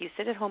 Because if you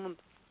sit at home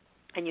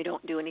and you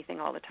don't do anything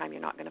all the time,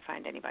 you're not going to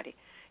find anybody.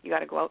 You got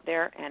to go out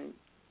there and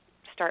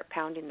start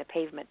pounding the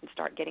pavement and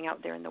start getting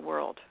out there in the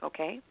world,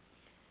 okay?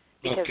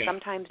 Because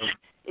sometimes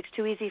it's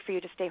too easy for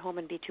you to stay home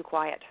and be too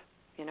quiet,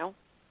 you know?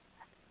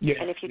 Yeah.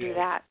 And if you do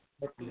that,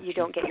 you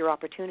don't get your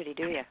opportunity,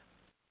 do you?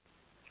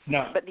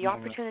 No. But the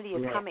opportunity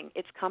is coming.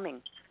 It's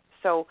coming.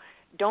 So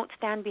don't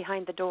stand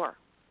behind the door,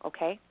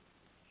 okay?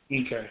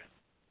 Okay.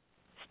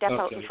 Step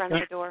out in front of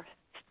the door.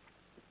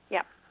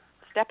 Yeah.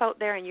 Step out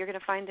there, and you're going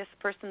to find this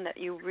person that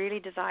you really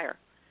desire,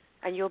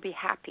 and you'll be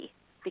happy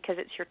because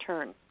it's your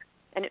turn.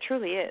 And it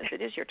truly is.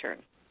 It is your turn.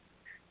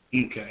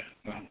 Okay.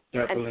 And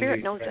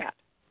Spirit knows that.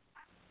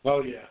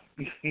 Oh, yeah.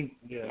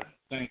 Yeah.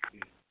 Thank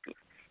you.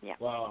 Yeah.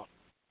 Wow.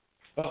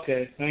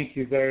 Okay. Thank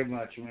you very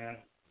much, man.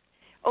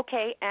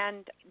 Okay.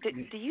 And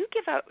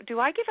do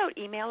I give out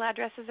email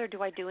addresses, or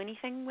do I do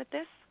anything with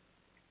this?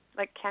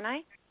 Like, can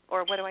I?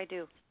 Or what do I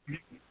do? Do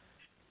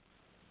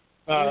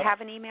you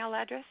have an email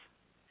address?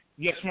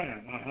 Yes,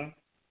 ma'am.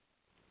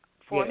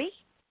 For me?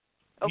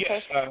 Okay.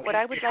 Yes, what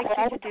I would like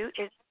you to do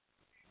is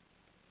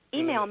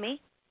email me,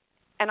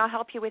 and I'll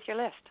help you with your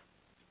list.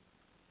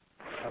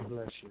 God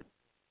bless you.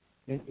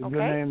 And Okay. your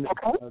name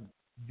is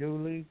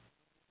Julie?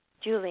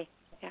 Julie,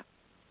 yeah.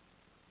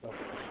 Okay.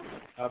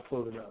 I'll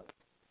pull it up.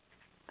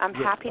 I'm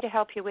happy to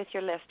help you with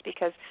your list,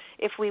 because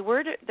if we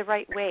word it the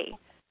right way,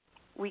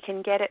 we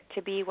can get it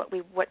to be what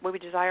we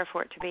desire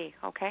for it to be,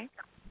 okay?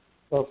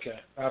 Okay.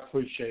 I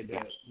appreciate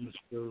that, Miss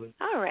Julie.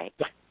 All right.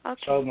 Thank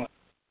Okay. you so much.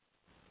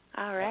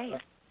 All right.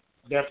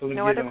 Definitely.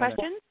 No other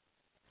questions?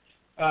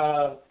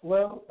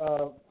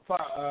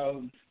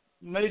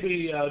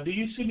 Maybe, do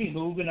you see me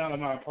moving out of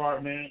my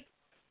apartment?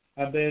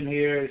 I've been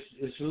here.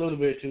 It's a little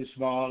bit too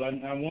small.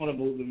 I want to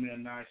move in a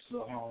nice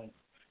little home.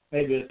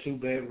 Maybe a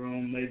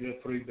 2-bedroom, maybe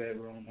a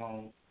 3-bedroom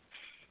home.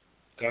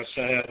 Because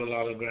I have a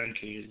lot of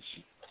grandkids.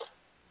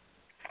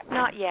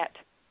 Not yet.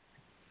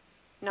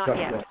 Not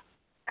yet.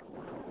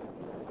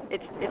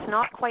 It's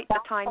not quite the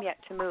time yet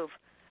to move,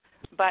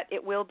 but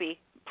it will be.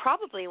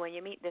 Probably when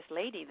you meet this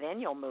lady, then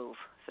you'll move.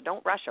 So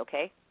don't rush,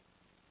 okay?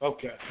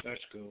 Okay,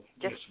 that's cool.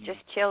 Just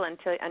chill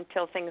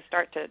until things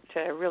start to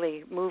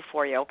really move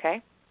for you,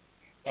 okay?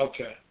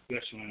 Okay,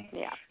 yes, ma'am.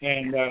 Yeah.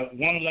 And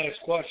one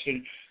last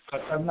question,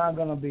 because I'm not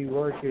going to be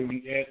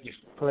working at this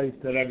place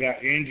that I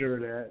got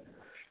injured at,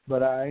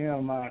 but I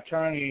am my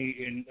attorney,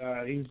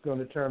 and he's going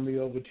to turn me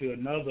over to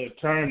another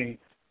attorney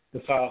to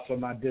file for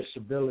my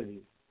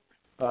disability.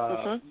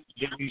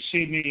 Did you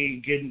see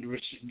me getting?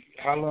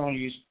 How long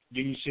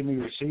do you see me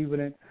receiving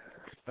it?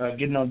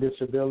 Getting on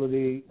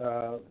disability,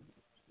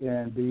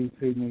 and do you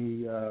see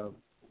me?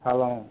 How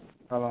long?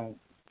 How long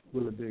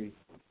will it be?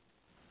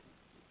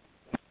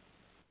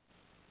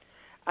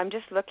 I'm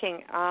just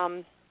looking.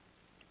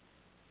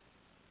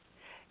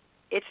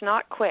 It's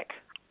not quick.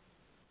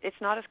 It's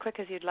not as quick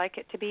as you'd like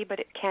it to be, but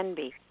it can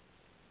be.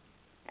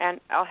 And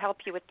I'll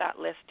help you with that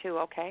list too,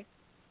 okay?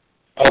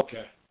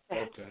 Okay.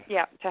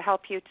 Yeah, to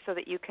help you so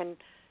that you can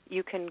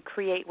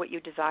create what you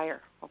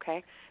desire,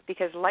 okay?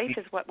 Because life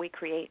is what we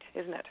create,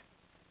 isn't it?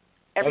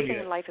 Everything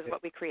in life is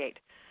what we create.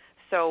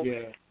 So,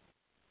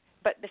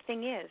 but the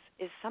thing is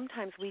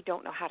sometimes we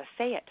don't know how to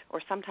say it,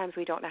 or sometimes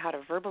we don't know how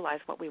to verbalize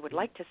what we would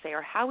like to say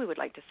or how we would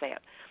like to say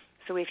it.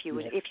 So if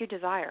you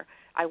desire,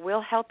 I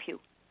will help you.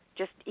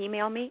 Just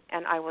email me,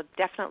 and I will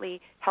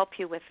definitely help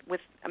you with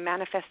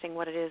manifesting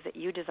what it is that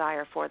you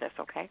desire for this,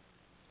 okay?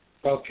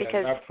 Okay.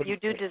 Because you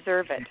do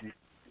deserve it.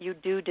 You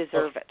do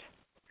deserve it.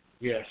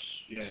 Yes,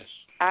 yes.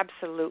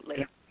 Absolutely.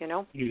 Yeah. You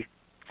know. Yes,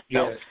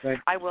 So thank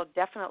I will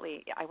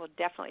definitely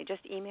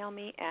just email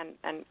me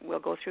and we'll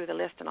go through the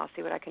list and I'll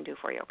see what I can do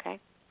for you. Okay.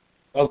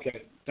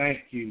 Okay, thank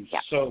you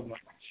so much.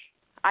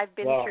 I've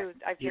been Wow. through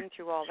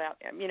all that.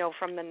 You know,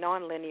 from the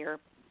non-linear,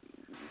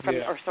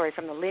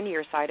 from the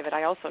linear side of it.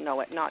 I also know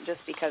it, not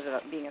just because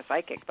of being a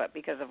psychic, but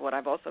because of what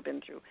I've also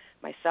been through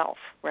myself.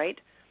 Right.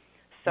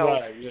 So,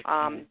 right. Yes,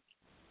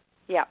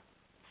 yeah.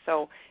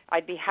 So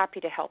I'd be happy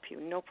to help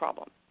you. No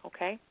problem.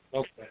 Okay.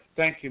 Okay.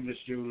 Thank you, Miss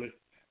Julie.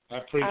 I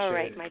appreciate it. All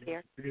right, my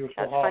dear. Beautiful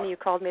That's heart. funny you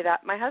called me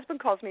that. My husband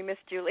calls me Miss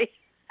Julie.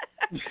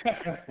 I'm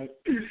sorry.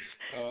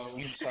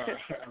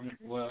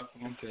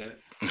 Okay.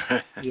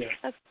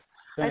 Yeah.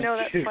 I know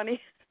that's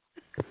funny.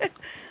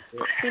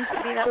 Seems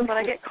to be that's what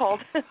I get called.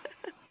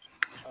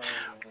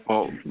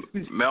 Well,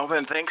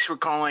 Melvin, thanks for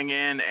calling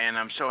in, and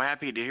I'm so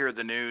happy to hear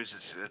the news.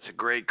 It's a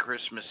great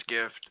Christmas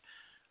gift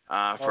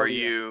for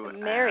you.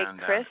 Merry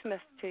Christmas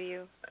to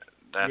you.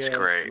 That's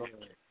great.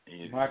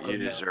 You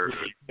deserve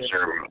it.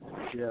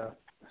 Yeah.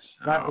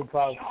 Michael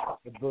probably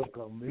the book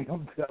on me,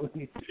 I'm telling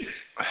you.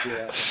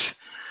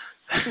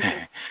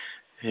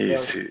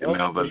 Yeah.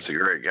 Melvin's a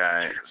great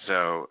guy.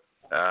 So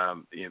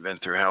you've been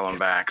through hell and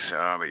back,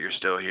 but you're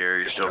still here.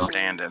 You're still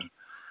standing.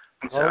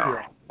 So,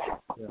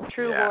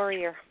 True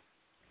warrior.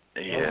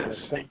 He is.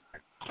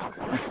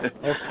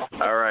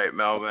 All right,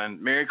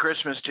 Melvin. Merry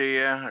Christmas to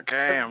you,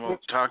 okay? And we'll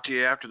talk to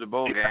you after the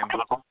bowl game.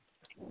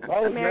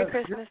 Merry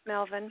Christmas,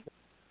 Melvin.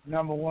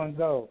 Number one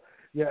goal.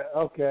 Yeah,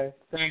 okay.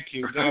 Thank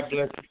you. God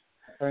bless you.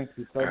 Thank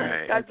you so much.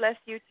 Right. God bless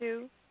you,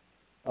 too.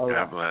 All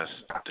right. God bless.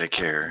 Take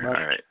care. All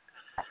right.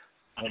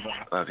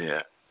 Bye-bye. Love you.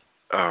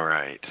 All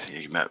right.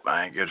 You met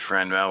my good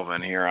friend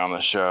Melvin here on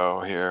the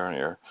show, here on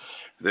your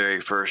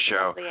very first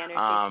show. Lovely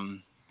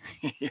energy.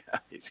 Yeah,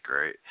 he's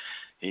great.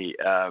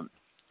 And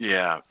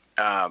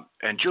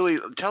Julie,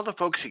 tell the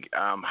folks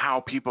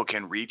how people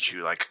can reach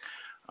you. Like,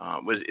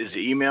 is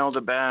email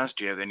the best?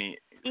 Do you have any?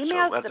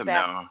 Email's let the them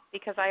best know.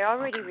 because I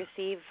already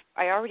receive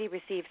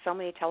so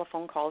many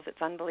telephone calls.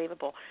 It's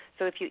unbelievable.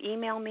 So if you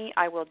email me,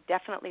 I will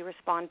definitely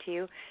respond to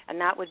you,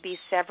 and that would be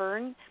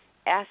Severn,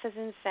 S as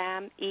in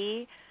Sam,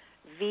 E,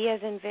 V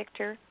as in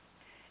Victor,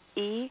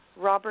 E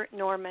Robert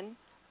Norman,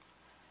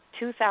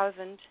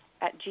 2000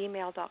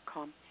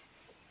 @gmail.com.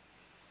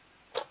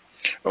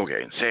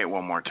 Okay, and say it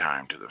one more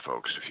time to the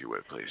folks, if you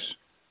would, please.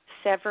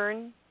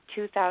 Severn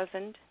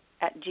 2000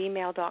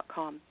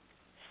 @gmail.com.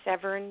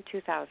 Severn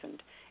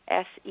 2000.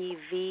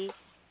 SEVERN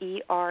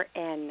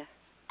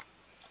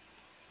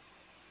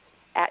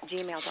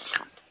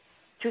 @gmail.com.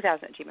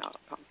 2000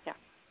 @gmail.com. Yeah.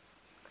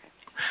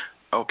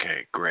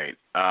 Okay, great.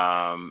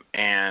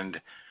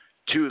 And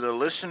to the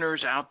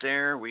listeners out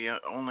there,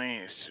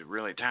 it's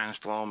really time's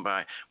flown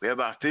by. We have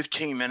about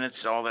 15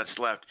 minutes, all that's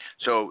left.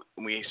 So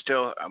we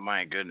still,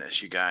 my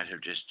goodness, you guys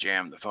have just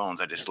jammed the phones.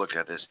 I just looked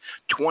at this.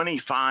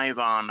 25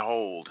 on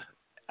hold.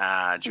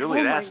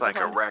 Julie, that's like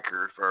a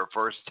record for a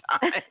first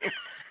time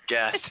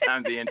guest.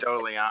 I'm being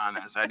totally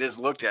honest. I just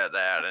looked at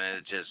that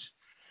and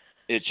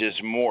it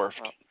just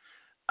morphed.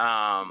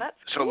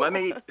 So cool. let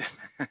me.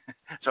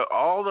 So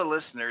all the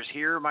listeners,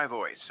 hear my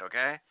voice,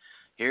 okay?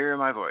 Hear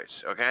my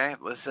voice, okay?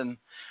 Listen.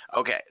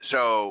 Okay,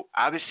 so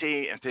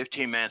obviously in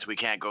 15 minutes we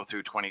can't go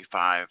through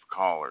 25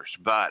 callers,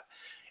 but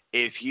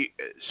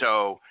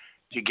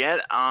to get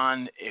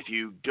on, if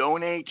you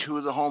donate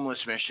to the homeless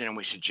mission, and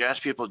we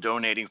suggest people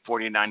donating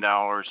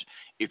 $49,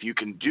 if you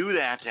can do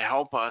that to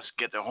help us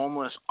get the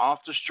homeless off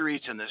the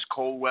streets in this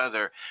cold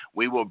weather,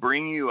 we will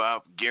bring you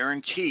up,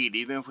 guaranteed,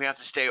 even if we have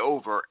to stay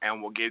over,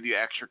 and we'll give you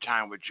extra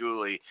time with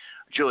Julie.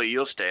 Julie,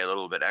 you'll stay a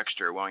little bit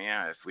extra, won't you,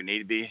 if we need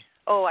to be?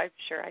 Oh, I'm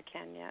sure I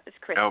can, yeah. It's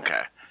Christmas.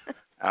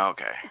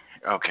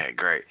 Okay,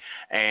 great.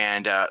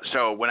 And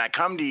so when I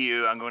come to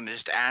you, I'm going to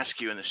just ask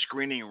you in the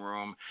screening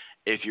room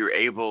if you're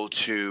able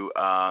to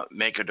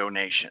make a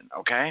donation,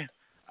 okay?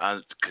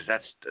 Because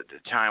that's the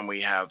time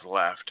we have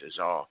left is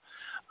all.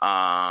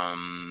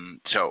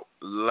 So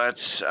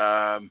let's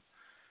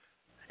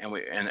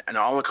and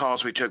all the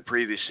calls we took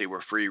previously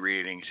were free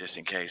readings, just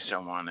in case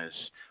someone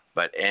is.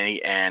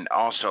 And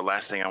also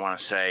last thing I want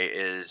to say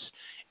is,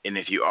 and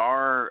if you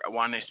are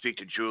wanting to speak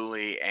to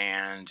Julie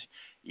and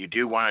you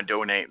do want to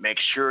donate, make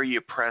sure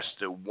you press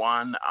the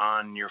 1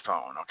 on your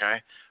phone,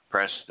 okay?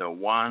 Press the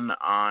 1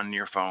 on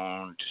your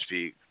phone to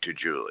speak to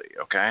Julie,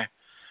 okay?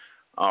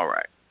 All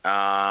right.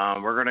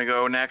 We're going to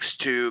go next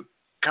to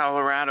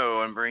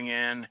Colorado and bring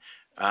in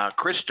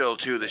Crystal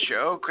to the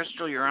show.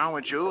 Crystal, you're on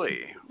with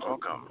Julie.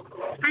 Welcome.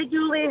 Hi,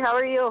 Julie. How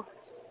are you?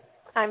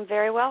 I'm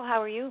very well.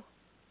 How are you?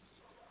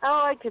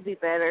 Oh, I could be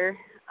better.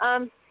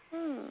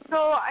 So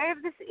I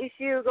have this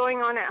issue going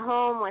on at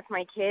home with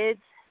my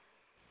kids.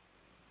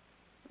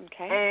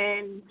 Okay.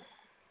 And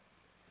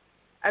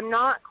I'm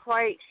not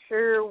quite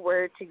sure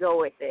where to go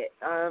with it,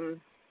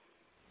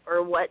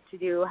 or what to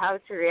do, how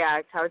to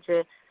react,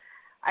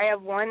 I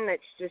have one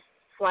that's just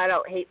flat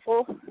out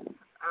hateful,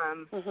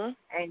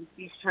 and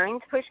she's trying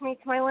to push me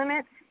to my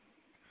limits,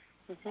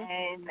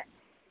 and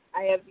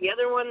I have the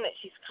other one that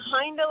she's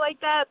kind of like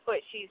that,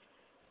 but she's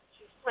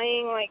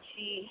playing like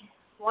she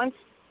wants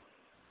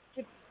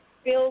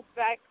build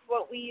back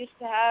what we used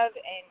to have,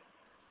 and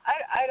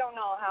I don't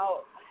know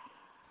how.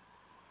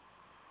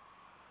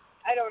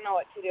 I don't know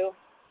what to do.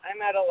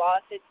 I'm at a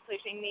loss. It's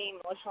pushing me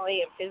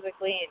emotionally and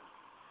physically in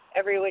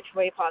every which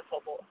way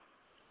possible.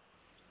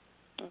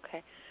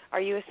 Okay.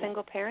 Are you a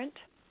single parent?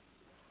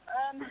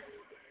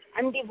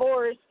 I'm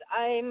divorced.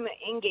 I'm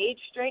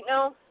engaged right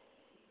now.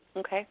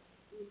 Okay.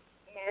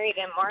 Married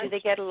in March. Do they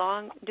get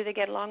along? Do they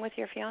get along with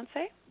your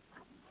fiance?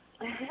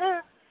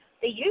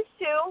 They used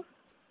to.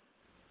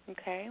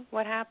 Okay.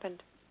 What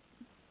happened?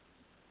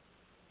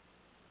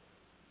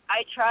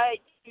 I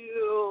tried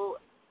to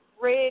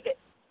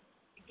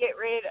get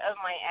rid of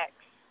my ex.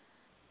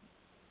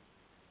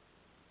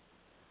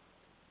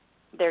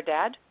 Their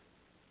dad?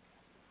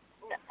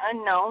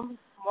 No.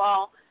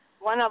 Well,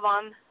 one of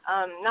them,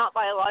 not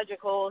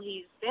biological.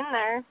 He's been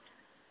there,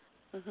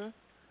 Mhm.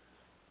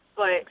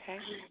 but Okay.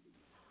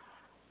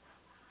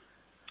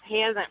 he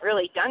hasn't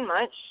really done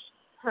much.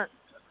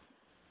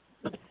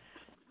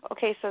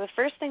 Okay, so the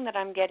first thing that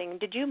I'm getting,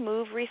 did you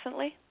move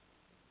recently?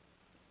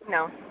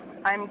 No,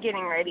 I'm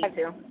getting ready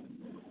to.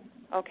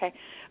 Okay.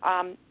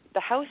 The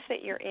house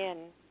that you're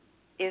in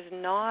is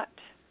not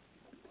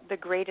the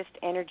greatest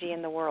energy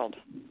in the world.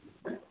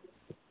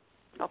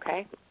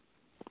 Okay?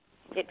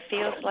 It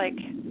feels like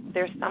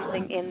there's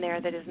something in there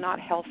that is not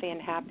healthy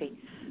and happy.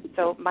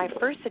 So my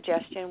first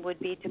suggestion would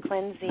be to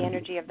cleanse the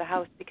energy of the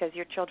house because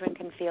your children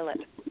can feel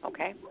it.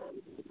 Okay?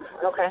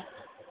 Okay.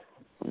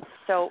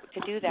 So to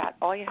do that,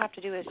 all you have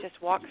to do is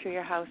just walk through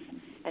your house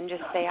and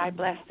just say, I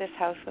bless this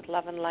house with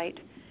love and light,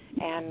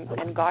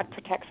 and God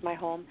protects my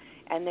home,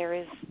 and there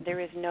is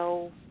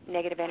no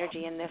negative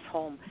energy in this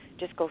home.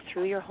 Just go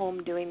through your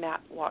home doing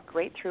that, walk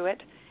right through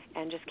it,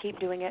 and just keep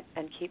doing it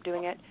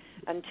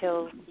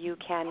until you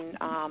can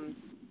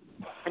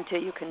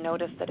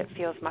notice that it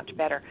feels much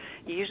better.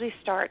 You usually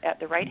start at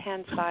the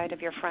right-hand side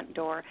of your front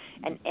door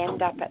and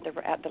end up at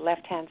the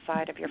left-hand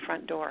side of your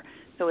front door.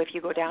 So if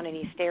you go down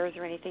any stairs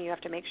or anything, you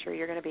have to make sure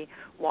you're going to be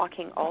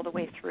walking all the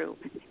way through.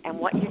 And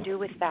what you do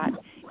with that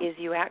is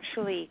you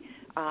actually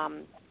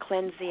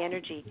cleanse the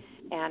energy,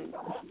 and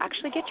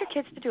actually get your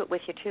kids to do it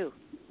with you too.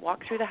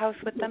 Walk through the house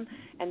with them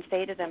and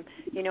say to them,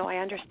 I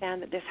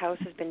understand that this house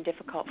has been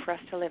difficult for us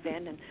to live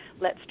in, and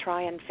let's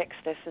try and fix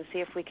this and see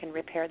if we can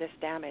repair this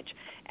damage,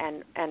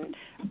 and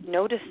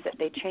notice that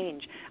they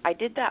change. I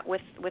did that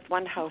with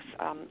one house.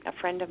 A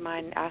friend of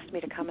mine asked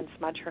me to come and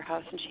smudge her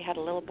house, and she had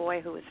a little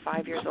boy who was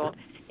 5 years old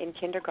in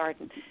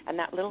kindergarten, and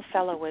that little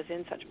fellow was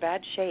in such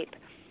bad shape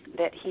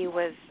that he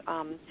was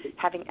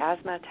having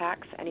asthma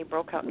attacks, and he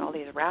broke out in all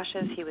these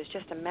rashes. He was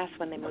just a mess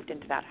when they moved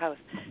into that house.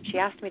 She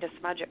asked me to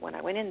smudge it. When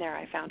I went in there,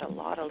 I found a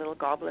lot of little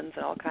goblins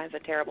and all kinds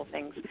of terrible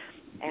things.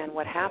 And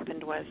what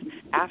happened was,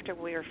 after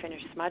we were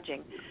finished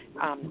smudging,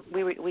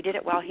 we did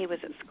it while he was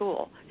at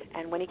school.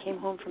 And when he came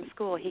home from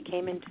school, he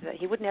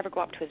would never go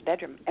up to his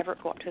bedroom,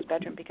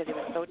 because he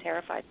was so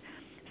terrified.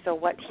 So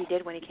what he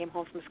did when he came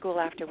home from school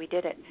after we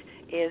did it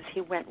is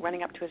he went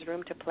running up to his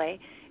room to play,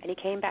 and he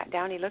came back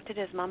down. He looked at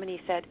his mom and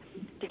he said,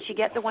 "Did she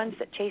get the ones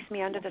that chased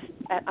me under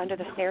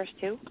the stairs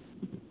too?"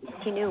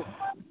 He knew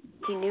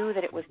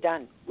that it was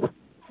done.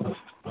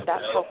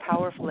 That's how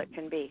powerful it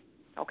can be.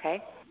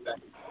 Okay.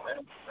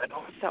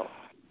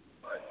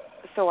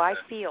 So I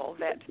feel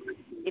that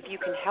if you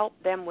can help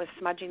them with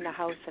smudging the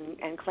house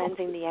and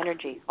cleansing the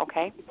energy,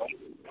 okay?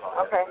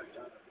 Okay.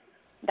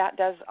 That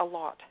does a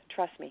lot.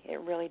 Trust me, it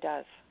really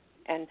does.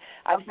 And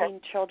I've seen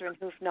children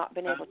who've not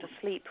been able to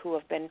sleep, who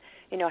have been,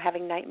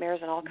 having nightmares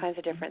and all kinds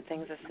of different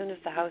things. As soon as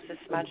the house is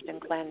smudged and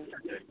cleansed,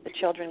 the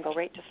children go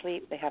right to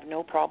sleep. They have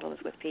no problems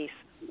with peace.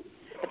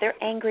 But they're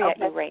angry at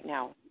you right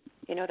now.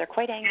 They're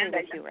quite angry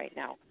with you right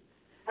now.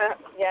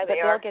 Yeah, but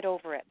are. They'll get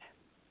over it.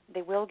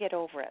 They will get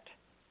over it.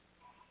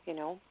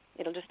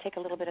 It'll just take a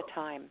little bit of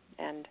time.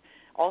 And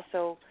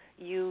also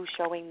you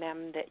showing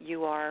them that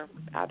you are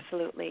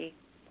absolutely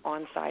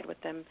on side with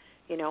them,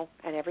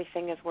 and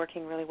everything is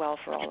working really well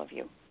for all of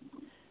you.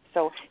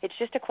 So it's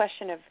just a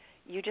question of,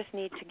 you just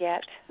need to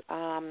get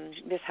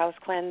this house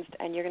cleansed,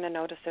 and you're going to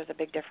notice there's a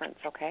big difference,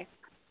 okay?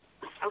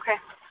 Okay.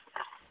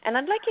 And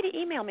I'd like you to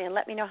email me and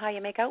let me know how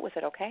you make out with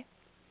it, okay?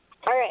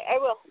 All right, I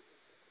will.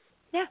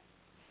 Yeah,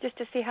 just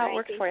to see how it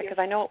works for you, because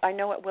I know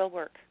it will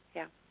work.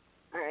 Yeah.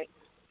 All right.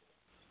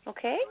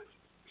 Okay?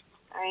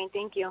 All right,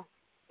 thank you.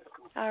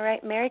 All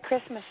right, Merry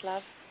Christmas,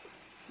 love.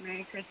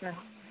 Merry Christmas.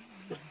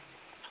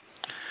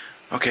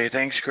 Okay,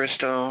 thanks,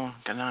 Crystal.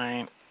 Good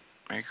night.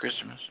 Merry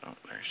Christmas. Oh,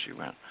 there she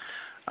went.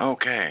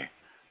 Okay.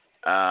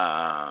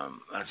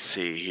 Let's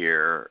see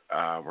here.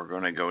 We're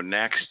going to go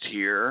next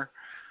here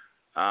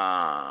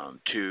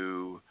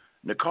to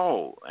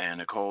Nicole. And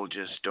Nicole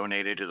just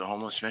donated to the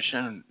Homeless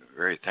Mission.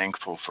 Very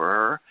thankful for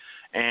her.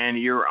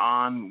 And you're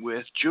on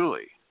with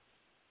Julie.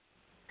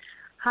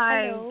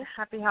 Hi. Hello.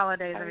 Happy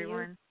holidays, How are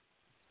everyone.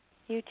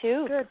 You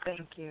too. Good,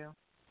 thank you.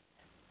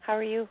 How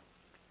are you?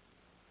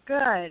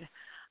 Good.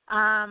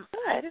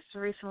 I just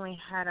recently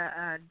had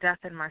a death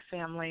in my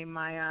family.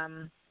 My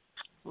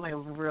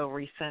real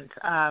recent.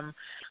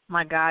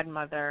 My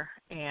godmother,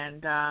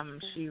 and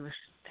she was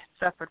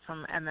suffered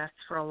from MS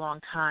for a long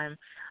time.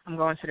 I'm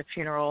going to the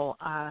funeral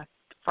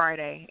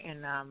Friday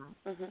in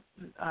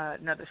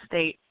another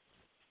state,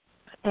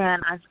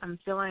 and I'm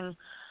feeling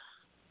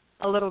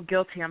a little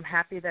guilty. I'm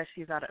happy that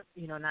she's out of,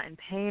 not in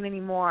pain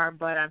anymore,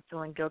 but I'm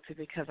feeling guilty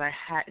because I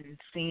hadn't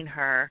seen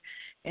her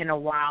in a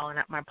while, and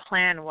my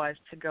plan was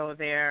to go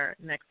there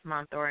next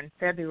month or in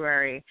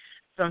February.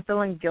 So I'm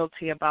feeling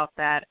guilty about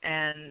that,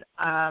 and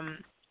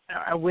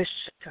I wish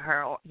to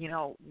her,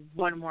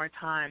 one more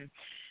time,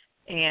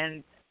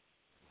 and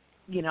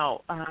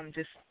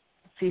just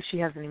see if she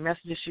has any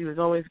messages. She was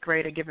always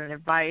great at giving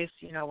advice,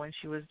 when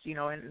she was,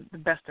 in the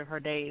best of her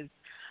days.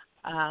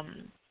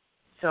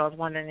 So I was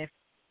wondering if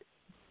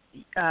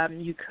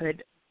you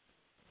could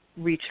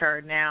reach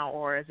her now,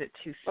 or is it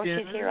too soon? Oh,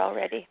 she's here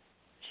already.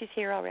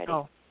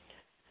 Oh,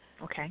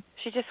 okay.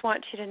 She just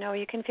wants you to know.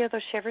 You can feel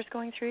those shivers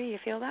going through you. You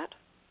feel that?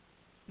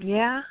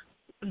 Yeah.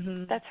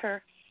 Mm-hmm. That's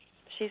her.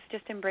 She's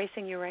just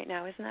embracing you right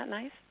now. Isn't that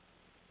nice?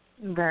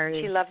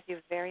 Very. She loves you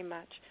very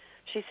much.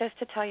 She says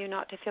to tell you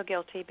not to feel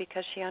guilty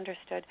because she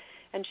understood.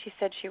 And she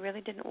said she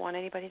really didn't want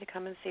anybody to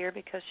come and see her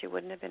because she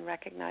wouldn't have been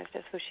recognized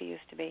as who she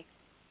used to be.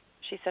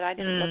 She said, I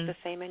didn't look the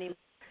same anymore.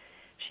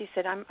 She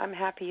said, I'm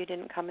happy you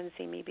didn't come and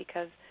see me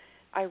because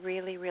I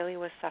really, really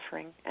was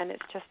suffering. And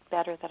it's just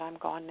better that I'm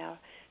gone now.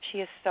 She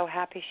is so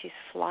happy. She's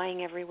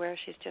flying everywhere.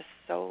 She's just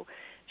so,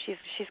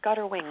 she's got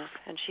her wings,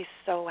 and she's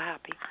so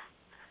happy.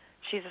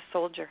 She's a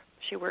soldier.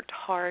 She worked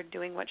hard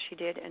doing what she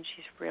did, and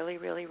she's really,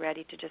 really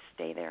ready to just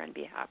stay there and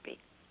be happy.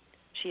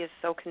 She is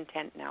so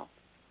content now.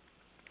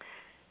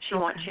 She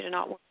wants you to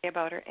not worry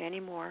about her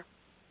anymore.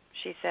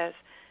 She says,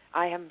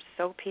 I am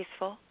so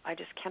peaceful. I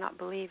just cannot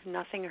believe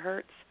nothing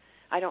hurts.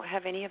 I don't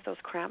have any of those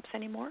cramps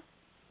anymore.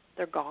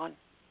 They're gone.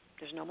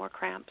 There's no more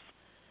cramps.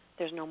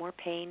 There's no more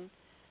pain.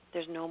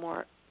 There's no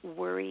more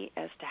worry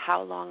as to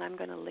how long I'm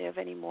going to live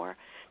anymore.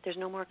 There's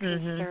no more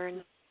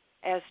concern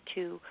as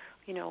to,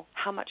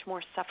 how much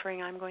more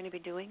suffering I'm going to be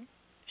doing.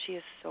 She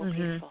is so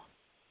peaceful.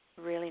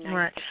 Really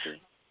nice to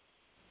see.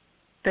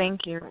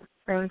 Thank you.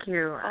 Thank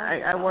you.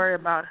 I worry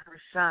about her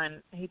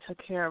son. He took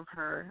care of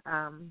her,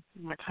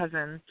 my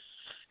cousin.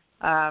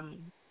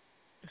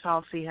 So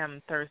I'll see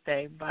him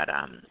Thursday, but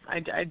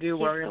I do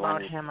worry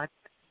about him.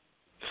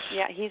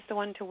 Yeah, he's the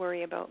one to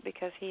worry about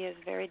because he is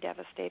very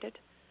devastated,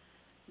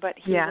 but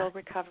he will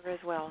recover as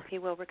well. He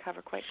will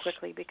recover quite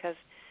quickly because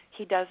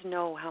he does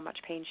know how much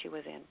pain she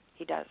was in.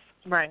 He does.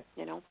 Right.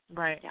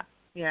 Right. Yeah.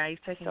 Yeah, he's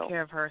taken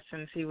care of her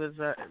since he was,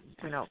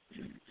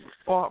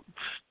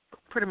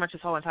 pretty much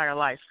his whole entire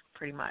life,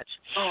 pretty much.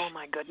 Oh,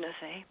 my goodness,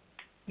 eh?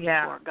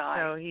 Yeah. Poor guy.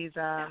 So he's,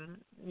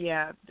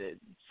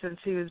 since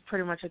he was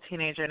pretty much a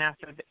teenager and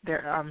after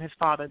his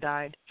father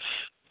died.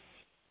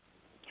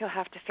 He'll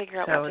have to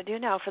figure out what to do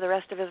now for the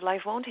rest of his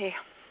life, won't he?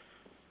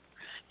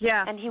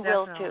 Yeah, and he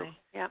will too.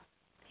 Yeah,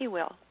 he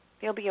will.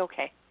 He'll be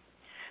okay.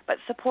 But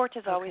support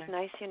is always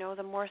nice,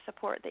 the more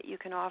support that you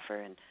can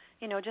offer, and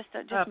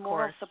just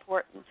moral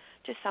support, and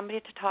just somebody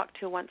to talk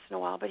to once in a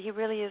while. But he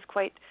really is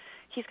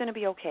he's going to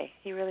be okay.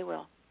 He really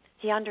will.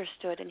 He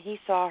understood, and he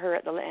saw her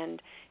at the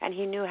end, and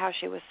he knew how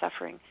she was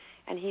suffering,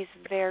 and he's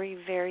very,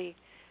 very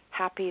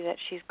happy that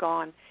she's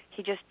gone.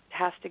 He just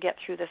has to get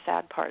through the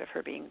sad part of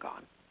her being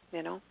gone,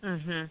 And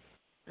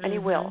he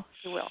will.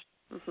 He will.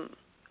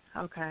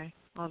 Okay.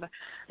 Well,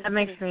 that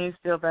makes me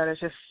feel better.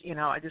 It's just,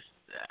 I just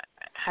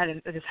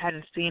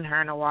hadn't seen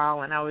her in a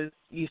while, and I was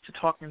used to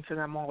talking to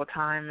them all the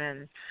time,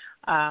 and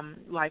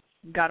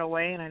got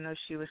away, and I know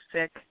she was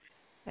sick,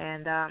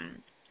 and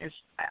it's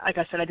like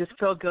I said, I just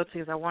feel guilty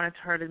because I wanted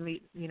her to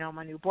meet,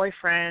 my new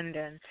boyfriend,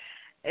 and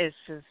it's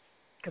just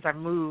because I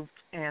moved,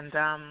 and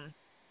so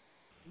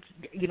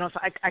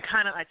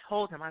I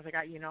told him, I was like,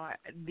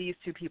 these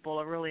two people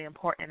are really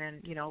important,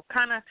 and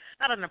kind of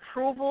not an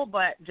approval,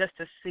 but just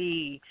to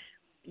see,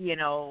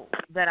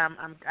 that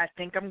I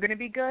think I'm going to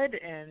be good,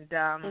 and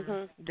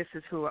this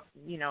is who,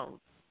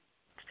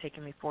 it's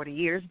taken me 40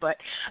 years, but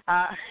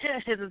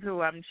this is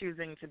who I'm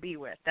choosing to be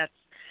with. That's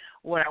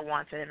what I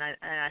wanted, and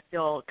I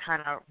feel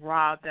kind of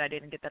robbed that I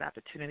didn't get that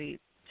opportunity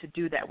to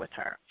do that with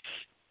her.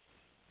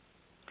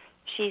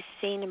 She's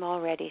seen him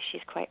already.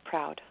 She's quite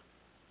proud.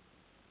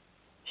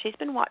 She's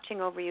been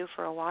watching over you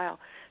for a while.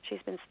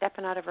 She's been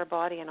stepping out of her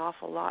body an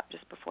awful lot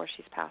just before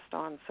she's passed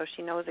on, so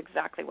she knows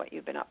exactly what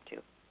you've been up to.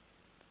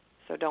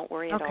 So don't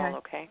worry at all,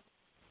 okay?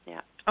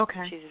 Yeah.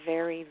 Okay. She's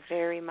very,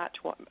 very much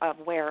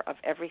aware of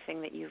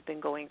everything that you've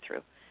been going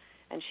through,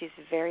 and she's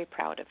very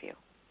proud of you.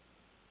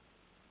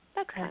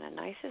 That's kind of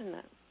nice, isn't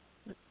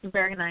it?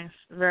 Very nice.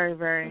 Very,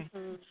 very.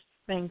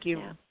 Thank you.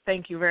 Yeah.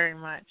 Thank you very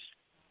much.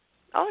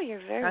 Oh,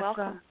 you're very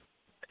welcome.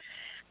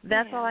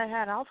 That's all I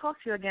had. I'll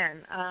talk to you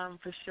again,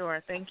 for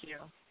sure. Thank you.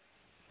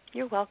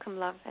 You're welcome,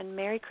 love, and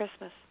Merry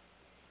Christmas.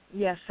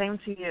 Yes, same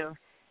to you.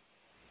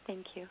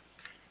 Thank you.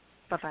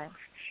 Bye-bye.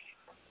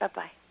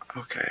 Bye-bye.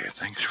 Okay,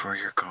 thanks for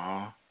your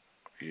call.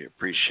 We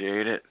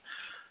appreciate it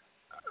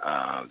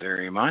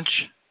very much.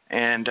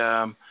 And,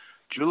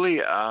 Julie,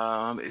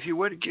 if you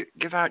would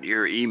give out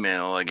your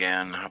email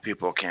again, how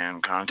people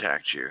can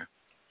contact you.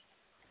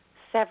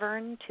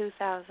 Severn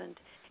 2000,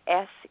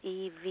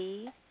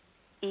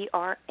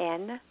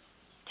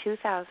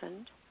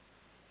 SEVERN2000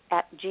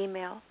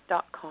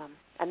 @gmail.com.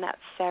 And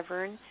that's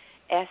Severn,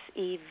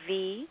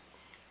 SEV.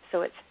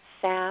 So it's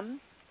Sam,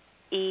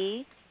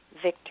 E,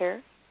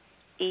 Victor,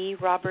 E,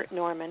 Robert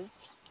Norman,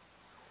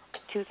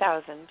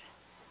 2000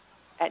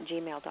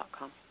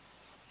 @gmail.com.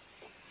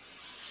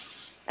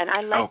 And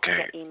I like to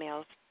get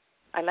emails.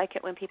 I like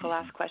it when people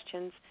ask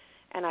questions,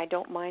 and I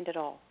don't mind at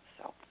all.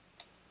 So.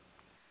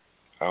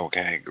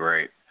 Okay,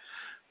 great.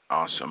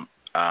 Awesome.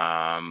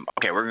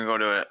 Okay, we're going to go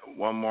to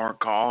one more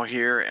call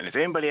here. And if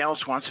anybody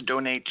else wants to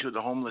donate to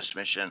the homeless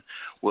mission,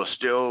 we'll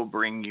still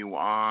bring you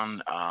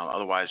on.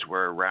 Otherwise,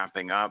 we're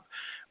wrapping up.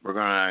 We're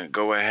going to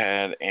go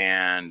ahead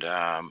and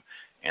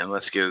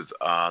let's give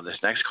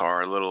this next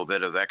caller a little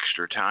bit of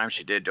extra time.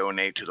 She did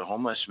donate to the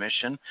homeless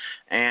mission,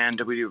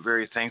 and we are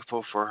very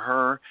thankful for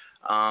her.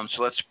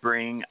 So let's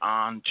bring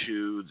on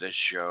to the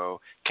show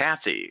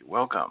Kathy.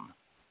 Welcome.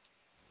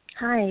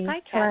 Hi. Hi,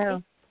 Kathy.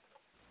 Hello.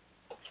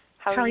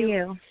 How are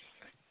you?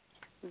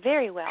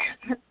 Very well.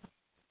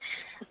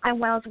 I'm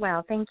well as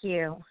well. Thank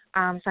you.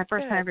 It's my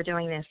first time ever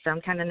doing this, so I'm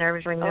kind of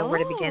nervous. I don't know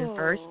where to begin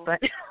first, but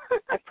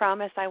I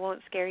promise I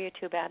won't scare you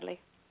too badly.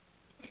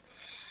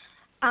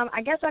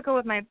 I guess I'll go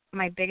with my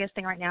biggest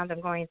thing right now that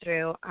I'm going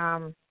through.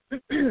 I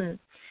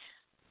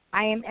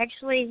am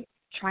actually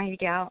trying to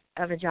get out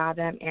of a job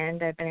that I'm in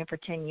that I've been in for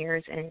 10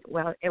 years, and,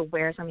 well, it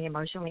wears on me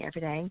emotionally every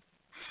day.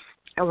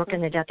 I work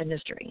in the death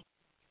industry.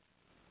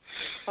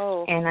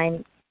 Oh. And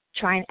I'm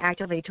trying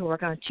actively to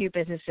work on 2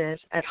 businesses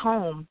at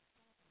home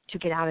to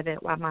get out of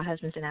it while my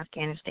husband's in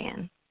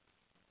Afghanistan.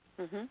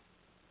 Mhm.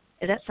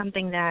 Is that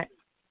something that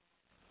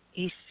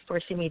you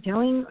foresee me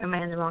doing? Am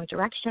I in the wrong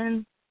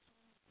direction?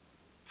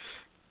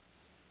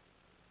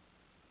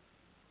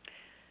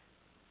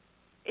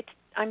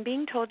 I'm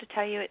being told to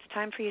tell you it's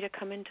time for you to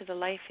come into the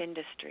life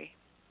industry.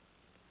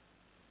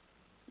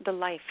 The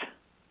life.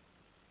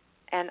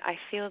 And I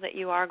feel that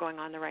you are going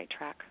on the right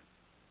track.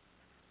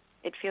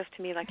 It feels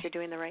to me like you're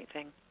doing the right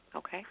thing,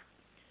 okay?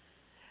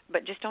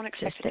 But just don't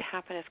expect it to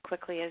happen as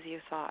quickly as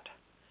you thought,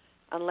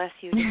 unless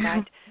you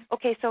decide.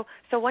 Okay, so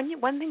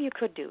one thing you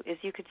could do is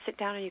you could sit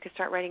down and you could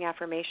start writing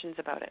affirmations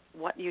about it,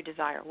 what you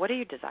desire. What do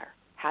you desire?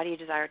 How do you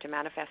desire to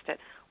manifest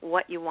it?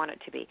 What you want it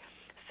to be.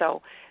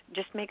 So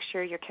just make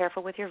sure you're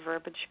careful with your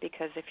verbiage,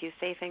 because if you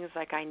say things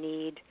like I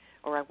need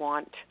or I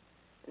want,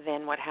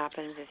 then what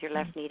happens is you're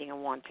left needing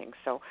and wanting.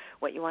 So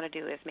what you want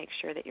to do is make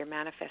sure that you're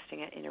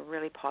manifesting it in a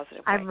really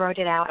positive way. I wrote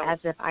it out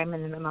as if I'm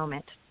in the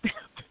moment.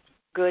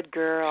 Good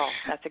girl.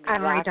 That's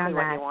exactly what that.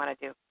 you want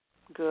to do.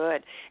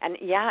 Good. And,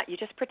 yeah, you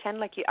just pretend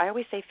like I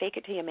always say fake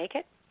it till you make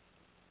it,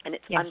 and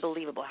it's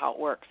unbelievable how it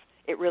works.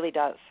 It really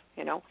does,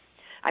 you know.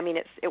 I mean,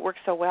 it works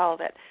so well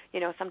that, you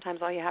know,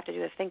 sometimes all you have to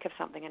do is think of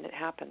something and it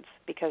happens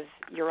because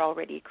you're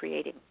already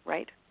creating,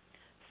 right?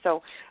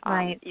 So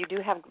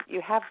you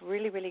have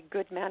really, really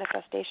good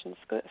manifestation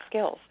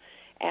skills.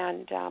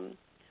 And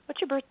what's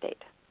your birth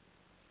date?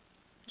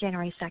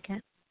 January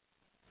 2nd.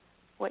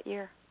 What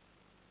year?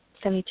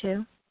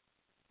 72.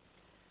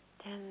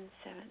 10, 17,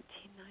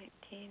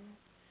 19,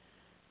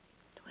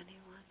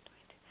 21,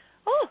 22.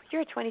 Oh,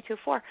 you're a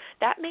 22-4.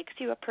 That makes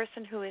you a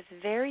person who is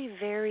very,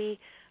 very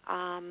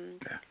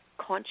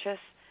conscious,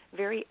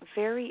 very,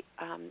 very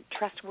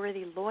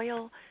trustworthy,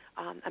 loyal,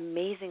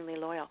 amazingly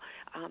loyal.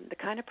 The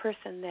kind of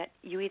person that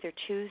you either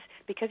choose,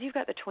 because you've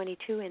got the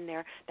 22 in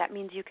there, that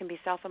means you can be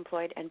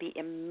self-employed and be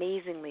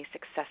amazingly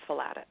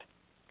successful at it.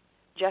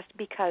 Just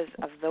because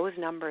of those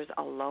numbers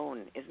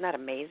alone. Isn't that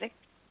amazing?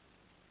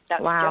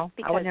 That's wow,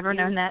 just I would never have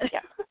known that. Yeah.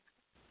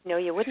 No,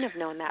 you wouldn't have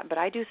known that, but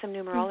I do some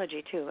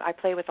numerology too. I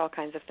play with all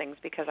kinds of things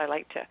because I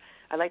like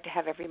to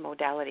have every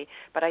modality,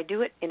 but I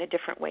do it in a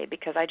different way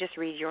because I just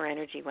read your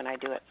energy when I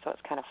do it. So it's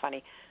kind of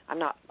funny. I'm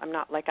not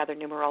like other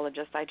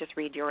numerologists. I just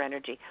read your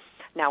energy.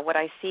 Now, what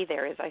I see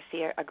there is I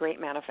see a great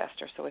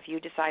manifester. So if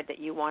you decide that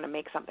you want to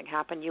make something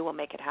happen, you will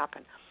make it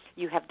happen.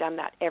 You have done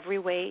that every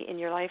way in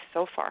your life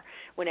so far.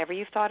 Whenever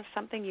you've thought of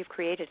something, you've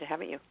created it,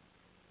 haven't you?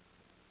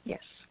 Yes.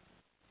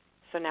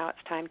 So now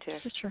it's time to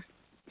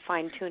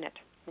fine-tune it,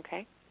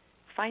 okay?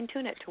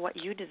 Fine-tune it to what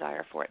you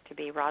desire for it to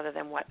be rather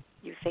than what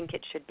you think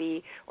it should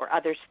be or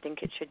others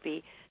think it should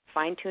be.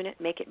 Fine-tune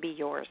it, make it be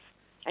yours,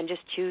 and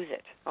just choose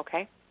it,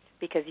 okay?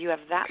 Because you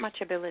have that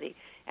much ability.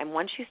 And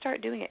once you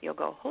start doing it, you'll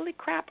go, holy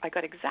crap, I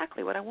got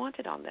exactly what I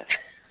wanted on this.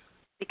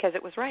 Because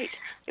it was right.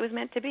 It was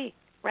meant to be,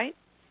 right?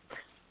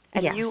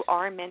 And you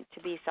are meant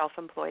to be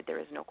self-employed. There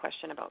is no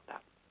question about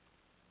that.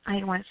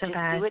 I want it so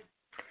bad. Do it.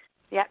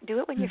 Yeah, do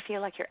it when you feel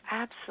like you're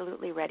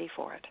absolutely ready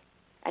for it.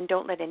 And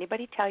don't let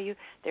anybody tell you.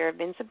 There have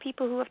been some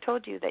people who have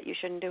told you that you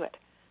shouldn't do it.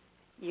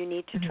 You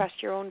need to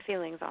trust your own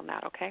feelings on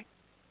that, okay?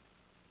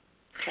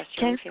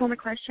 Can I ask one more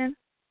question?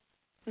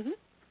 Mm-hmm.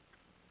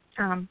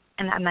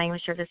 And I'm not even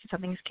sure this is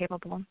something that's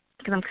capable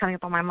because I'm coming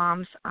up on my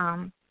mom's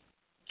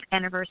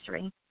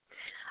anniversary.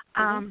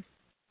 Is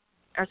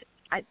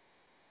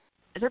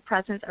her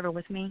presence ever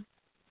with me?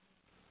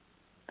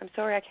 I'm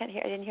sorry, I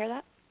didn't hear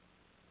that.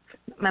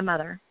 My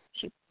mother.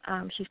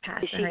 She's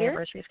passed. Is she and her here?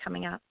 anniversary is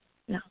coming up.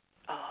 No.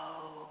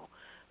 Oh,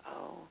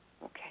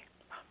 okay.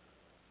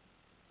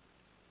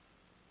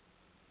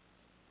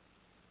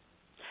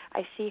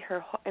 I see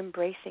her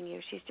embracing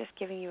you. She's just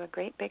giving you a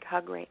great big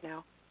hug right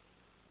now.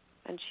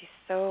 And she's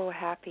so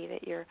happy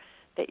that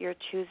you're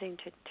choosing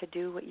to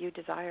do what you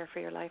desire for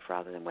your life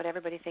rather than what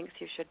everybody thinks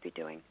you should be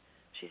doing.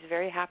 She's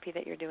very happy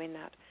that you're doing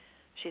that.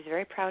 She's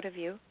very proud of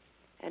you,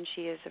 and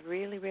she is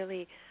really,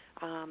 really,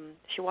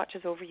 she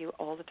watches over you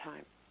all the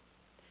time.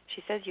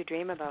 She says you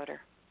dream about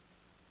her.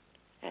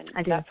 And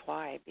I do. That's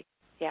why.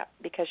 Yeah,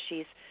 because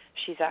she's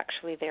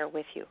actually there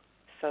with you.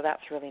 So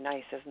that's really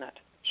nice, isn't it?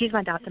 She's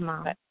my adopted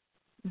mom. But,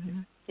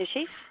 is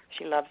she?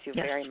 She loves you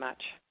Yes. very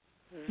much.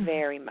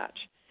 Very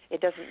much.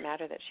 It doesn't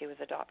matter that she was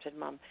adopted,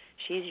 Mom.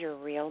 She's your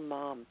real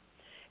mom.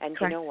 And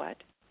Correct. You know what?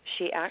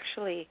 She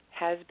actually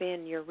has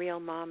been your real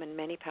mom in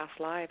many past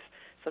lives.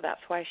 So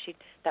that's why she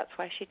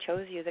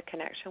chose you. The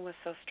connection was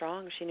so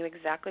strong. She knew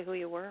exactly who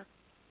you were.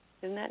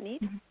 Isn't that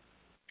neat?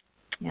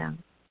 Yeah.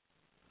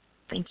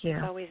 Thank you.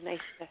 It's always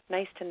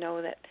nice to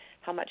know that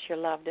how much you're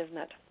loved, isn't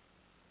it?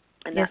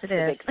 And Yes, that's it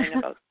the is. big thing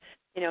about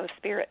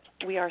spirit.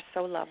 We are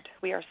so loved.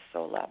 We are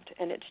so loved,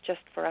 and it's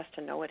just for us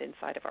to know it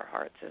inside of our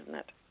hearts, isn't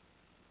it?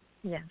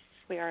 Yes.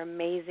 We are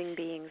amazing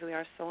beings. We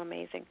are so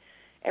amazing,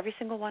 every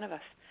single one of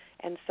us.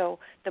 And so,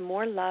 the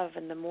more love,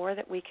 and the more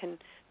that we can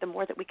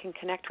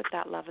connect with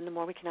that love, and the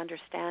more we can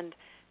understand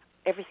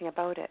everything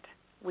about it,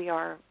 we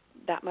are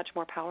that much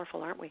more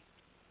powerful, aren't we?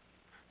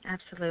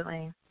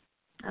 Absolutely.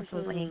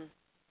 Absolutely. Mm-hmm.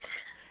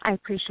 I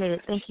appreciate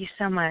it. Thank you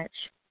so much.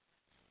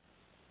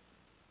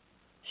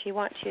 She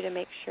wants you to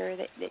make sure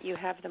that you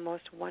have the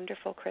most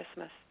wonderful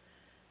Christmas.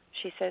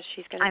 She says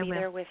she's going to be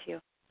there with you.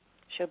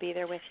 She'll be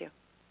there with you.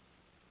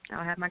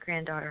 I'll have my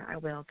granddaughter. I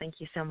will. Thank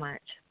you so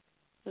much.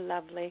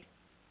 Lovely.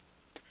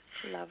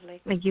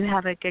 Lovely. May you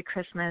have a good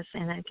Christmas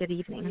and a good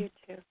evening. You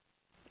too.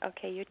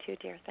 Okay, you too,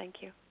 dear. Thank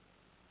you.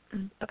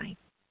 Bye-bye.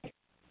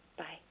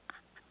 Bye.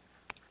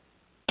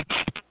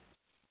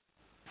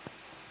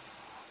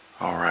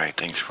 All right.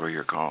 Thanks for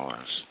your call.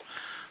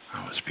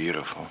 That was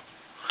beautiful.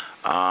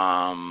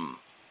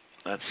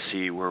 Let's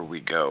see where we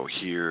go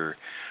here.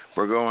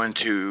 We're going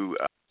to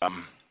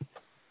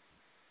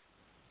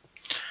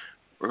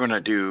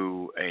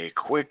do a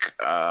quick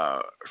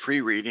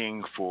free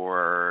reading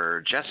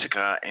for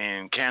Jessica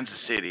in Kansas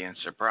City and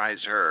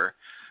surprise her.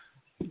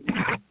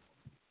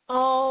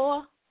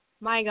 Oh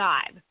my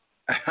God!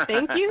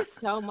 Thank you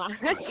so much.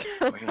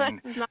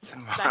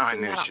 I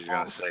knew she was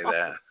going to say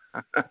that.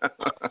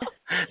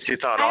 She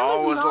thought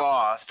all was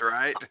lost,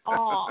 right?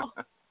 All.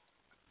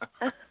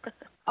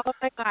 Oh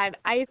my God!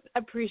 I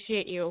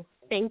appreciate you.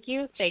 Thank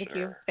you. Thank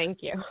you.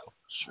 Thank you.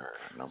 Sure,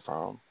 no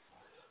problem.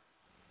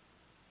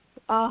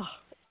 Oh.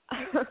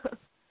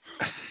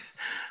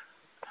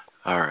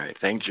 All right.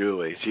 Thank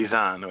Julie. She's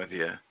on with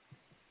you.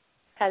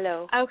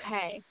 Hello.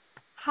 Okay.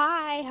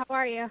 Hi. How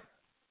are you?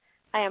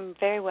 I am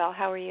very well.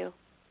 How are you?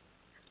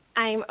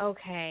 I'm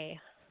okay.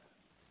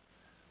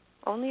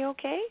 Only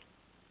okay?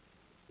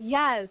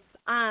 Yes.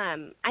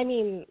 I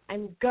mean,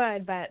 I'm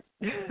good, but.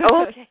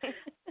 Oh, okay.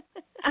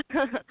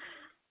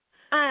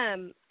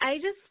 I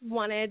just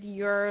wanted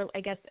your,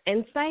 I guess,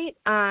 insight.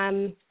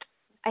 I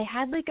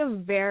had like a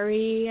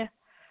very,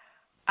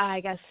 I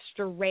guess,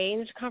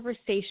 strange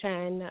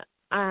conversation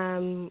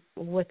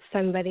with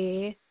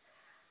somebody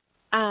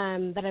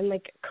that I'm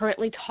like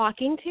currently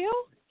talking to,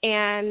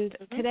 and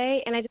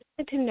today, and I just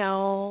wanted to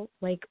know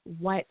like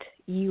what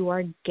you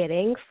are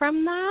getting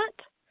from that.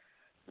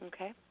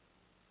 Okay.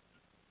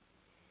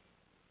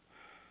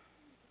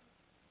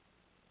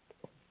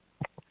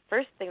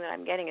 First thing that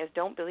I'm getting is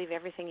don't believe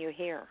everything you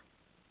hear.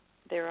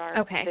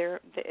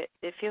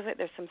 It feels like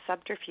there's some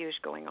subterfuge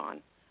going on.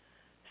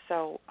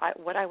 So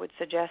what I would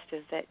suggest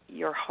is that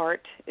your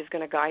heart is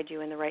going to guide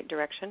you in the right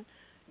direction.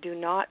 Do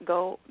not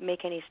go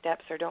make any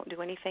steps or don't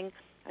do anything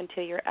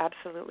until you're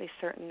absolutely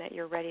certain that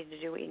you're ready to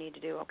do what you need to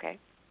do, okay?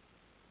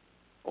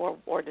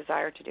 Or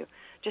desire to do.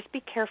 Just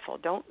be careful.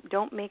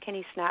 Don't make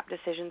any snap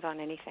decisions on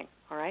anything,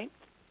 all right?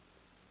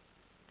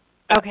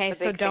 Okay,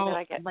 so don't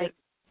like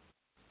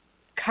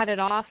cut it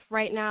off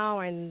right now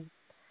and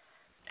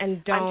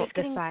don't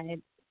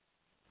decide.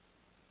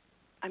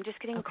 I'm just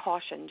getting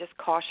caution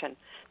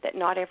that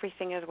not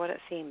everything is what it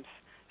seems.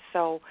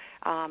 So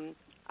I'm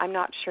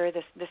not sure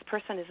this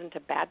person isn't a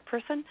bad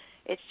person.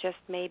 It's just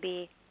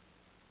maybe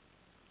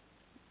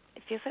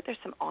it feels like there's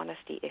some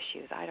honesty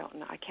issues. I don't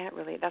know. I can't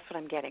really. That's what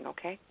I'm getting.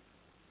 Okay.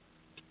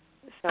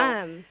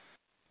 So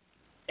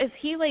is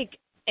he like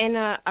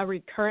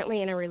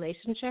currently in a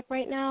relationship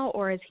right now,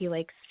 or is he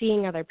like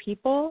seeing other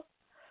people?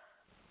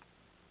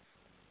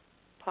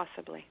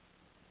 Possibly.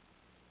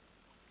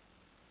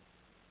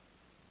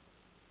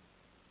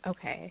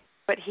 Okay.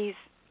 But he's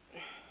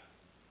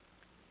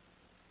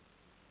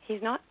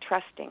not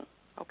trusting,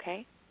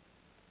 okay?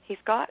 He's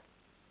got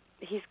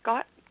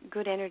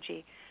good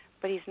energy,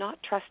 but he's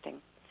not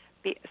trusting.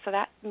 So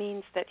that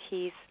means that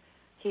he's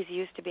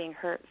used to being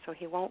hurt, so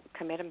he won't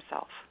commit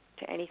himself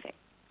to anything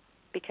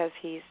because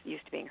he's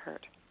used to being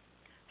hurt.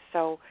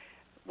 So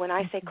when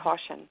I say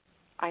caution,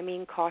 I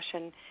mean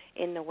caution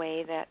in the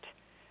way that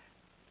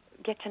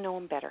get to know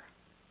him better.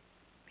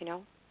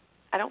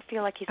 I don't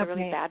feel like he's a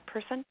really bad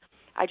person.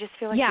 I just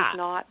feel like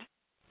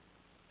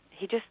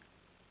he just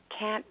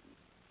can't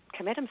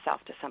commit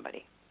himself to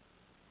somebody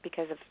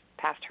because of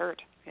past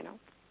hurt, you know.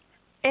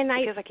 And It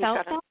I feels like he's felt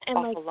got an that, and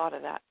awful lot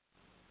of that.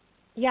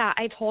 yeah,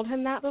 I told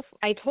him that before.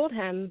 I told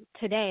him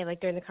today, like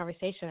during the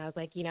conversation, I was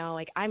like,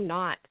 I'm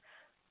not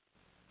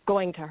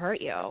going to hurt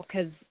you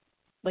because,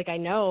 like, I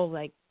know,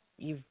 like,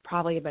 you've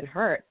probably been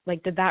hurt.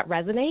 Like, did that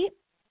resonate?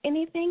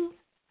 Anything?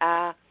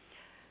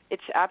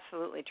 It's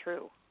absolutely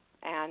true,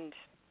 and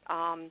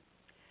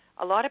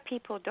a lot of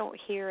people don't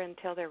hear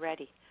until they're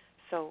ready.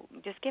 So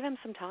just give him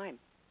some time.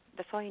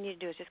 That's all you need to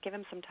do is just give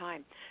him some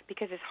time,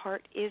 because his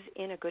heart is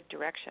in a good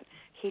direction.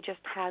 He just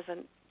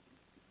hasn't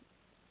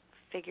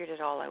figured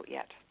it all out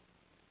yet.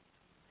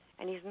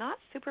 And he's not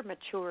super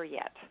mature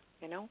yet,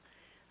 you know.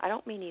 I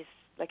don't mean he's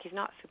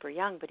not super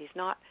young, but he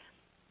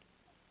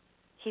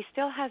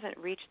still hasn't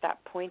reached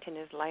that point in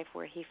his life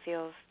where he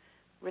feels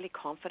really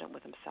confident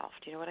with himself.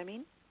 Do you know what I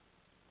mean?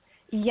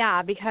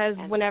 Yeah, because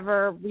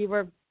whenever we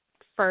were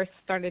first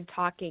started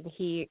talking,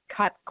 he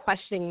kept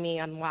questioning me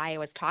on why I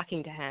was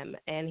talking to him,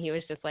 and he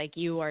was just like,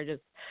 you are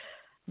just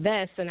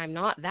this and I'm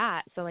not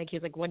that. So, like, he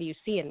was like, what do you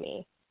see in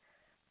me?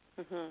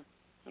 Mhm.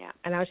 Yeah.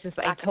 And I was just,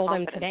 I told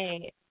him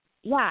today,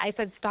 I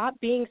said, stop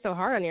being so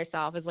hard on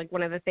yourself is like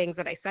one of the things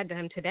that I said to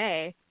him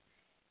today.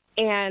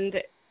 And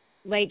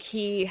like,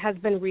 he has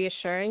been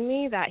reassuring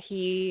me that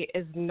he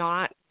is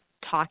not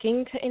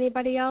talking to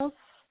anybody else,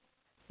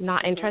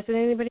 not interested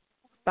in anybody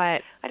else,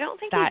 but I don't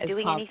think that he's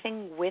doing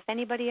anything with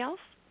anybody else.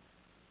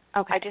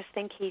 Okay. I just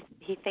think he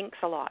thinks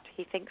a lot.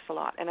 He thinks a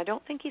lot. And I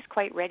don't think he's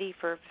quite ready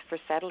for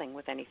settling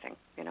with anything,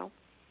 you know.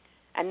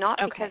 And not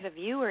because of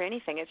you or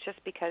anything. It's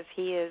just because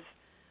he's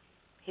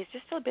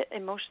just a bit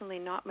emotionally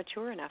not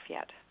mature enough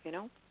yet, you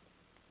know?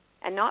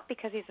 And not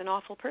because he's an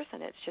awful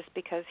person. It's just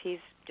because he's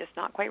just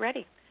not quite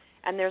ready.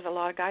 And there's a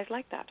lot of guys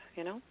like that,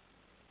 you know?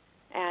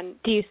 And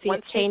do you see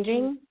it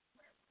changing?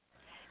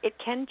 It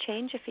can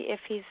change if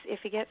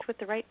he gets with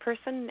the right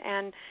person,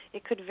 and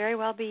it could very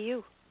well be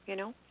you, you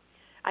know?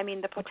 I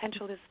mean, the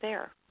potential is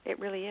there. It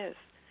really is.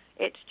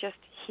 It's just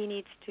he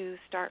needs to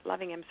start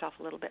loving himself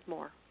a little bit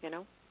more, you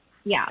know?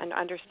 Yeah. And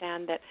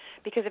understand that,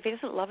 because if he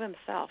doesn't love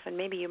himself, and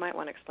maybe you might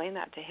want to explain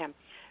that to him,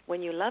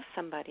 when you love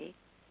somebody,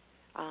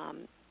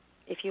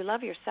 if you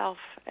love yourself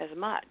as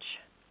much,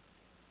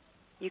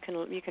 you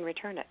can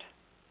return it.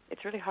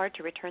 It's really hard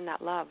to return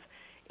that love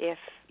if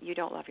you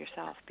don't love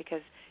yourself,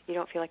 because you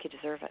don't feel like you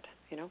deserve it,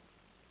 you know?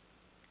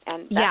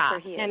 And that's where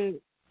he is.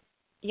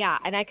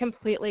 And I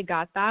completely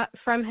got that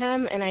from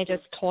him, and I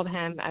just told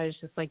him, I was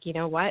just like, you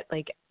know what,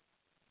 like,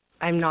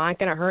 I'm not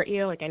going to hurt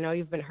you. Like, I know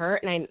you've been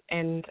hurt.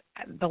 And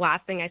the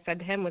last thing I said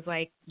to him was,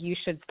 like, you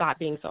should stop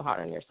being so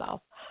hard on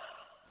yourself.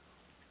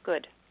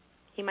 Good.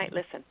 He might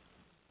listen.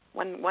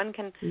 One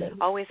can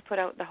always put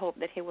out the hope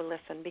that he will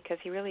listen, because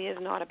he really is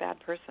not a bad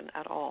person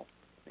at all,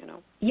 you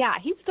know. Yeah,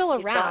 he's still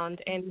around,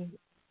 and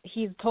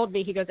he's told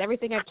me, he goes,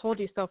 everything I've told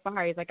you so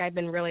far, he's like, I've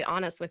been really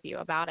honest with you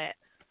about it.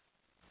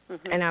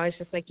 Mm-hmm. And I was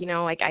just like, you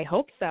know, like, I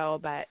hope so,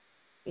 but,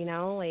 you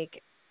know,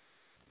 like,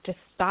 just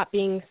stop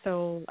being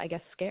so, I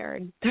guess,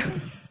 scared.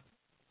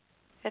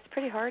 It's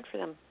pretty hard for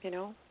them, you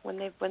know, when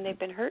they've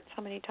been hurt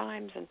so many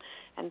times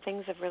and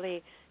things have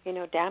really, you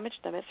know, damaged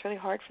them. It's really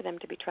hard for them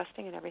to be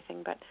trusting and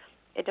everything, but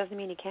it doesn't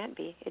mean he can't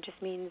be. It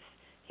just means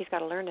he's got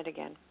to learn it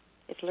again.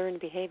 It's learned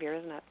behavior,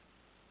 isn't it?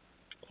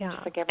 Yeah.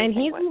 Just like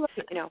everything,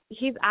 and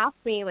he's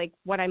asked me, like,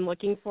 what I'm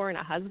looking for in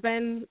a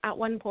husband at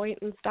one point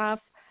and stuff,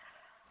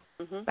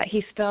 but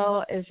he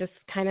still is just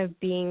kind of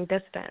being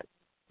distant.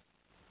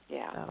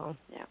 Yeah. So.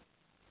 Yeah.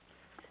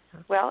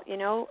 Well, you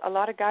know, a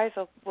lot of guys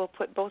will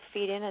put both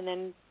feet in and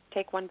then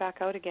take one back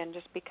out again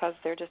just because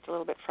they're just a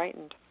little bit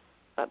frightened.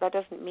 But that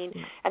doesn't mean.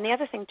 And the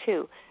other thing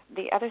too,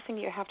 the other thing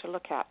you have to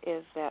look at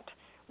is that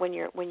when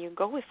you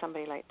go with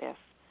somebody like this,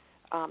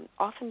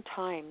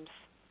 oftentimes,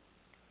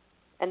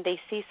 and they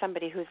see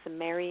somebody who's the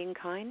marrying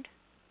kind,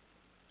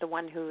 the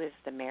one who is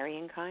the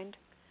marrying kind,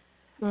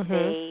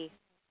 they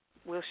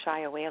will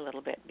shy away a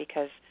little bit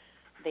because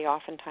they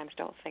oftentimes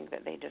don't think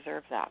that they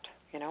deserve that,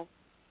 you know,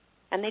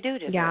 and they do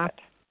deserve it.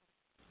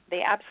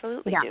 They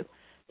absolutely do.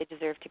 They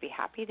deserve to be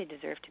happy. They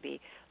deserve to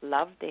be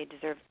loved. They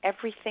deserve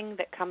everything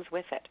that comes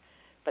with it.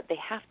 But they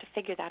have to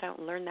figure that out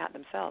and learn that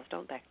themselves,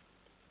 don't they?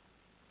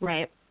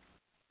 Right.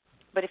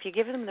 But if you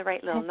give them the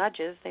right little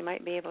nudges, they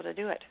might be able to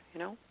do it, you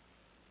know?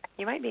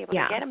 You might be able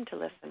to get them to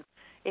listen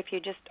if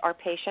you just are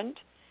patient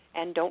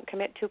and don't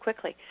commit too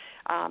quickly.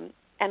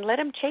 And let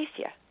him chase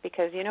you,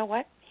 because you know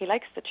what? He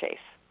likes the chase.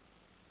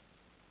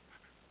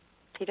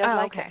 He does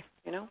like it,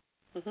 you know?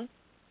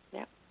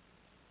 Yeah.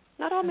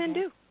 Not all men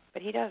do.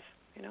 But he does,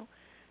 you know.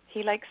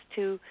 He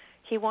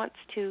wants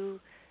to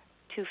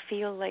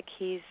feel like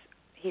he's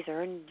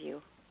earned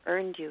you.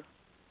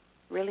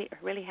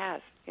 Really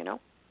has, you know.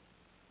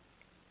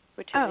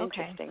 Which is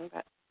interesting,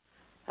 but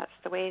that's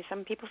the way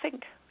some people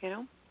think, you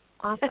know.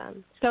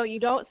 Awesome. So you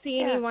don't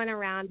see anyone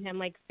around him,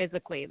 like,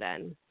 physically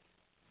then?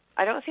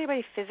 I don't see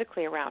anybody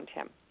physically around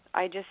him.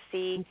 I just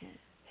see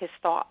his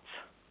thoughts,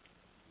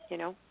 you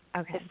know.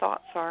 Okay. His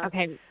thoughts are...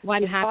 Okay. Well,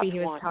 I'm happy he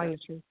was telling the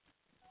truth.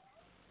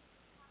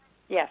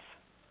 Yes.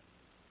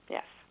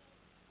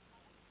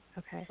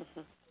 Okay.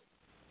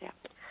 Yeah.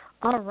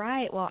 All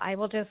right. Well, I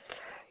will just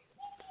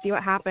see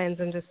what happens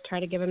and just try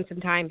to give him some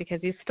time because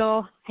he's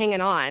still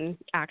hanging on,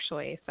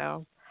 actually.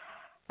 So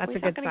that's Well, a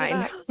good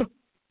sign.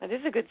 That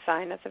is a good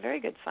sign. That's a very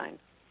good sign.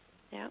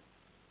 Yeah.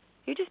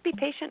 You just be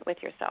patient with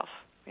yourself,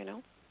 you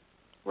know.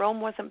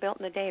 Rome wasn't built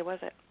in a day, was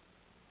it?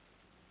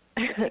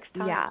 It takes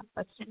time. Yeah.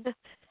 That's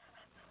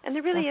and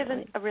there really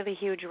definitely. isn't a really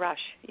huge rush.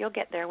 You'll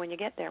get there when you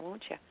get there,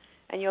 won't you?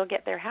 And you'll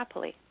get there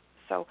happily.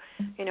 So,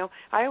 you know,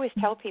 I always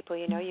tell people,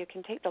 you know, you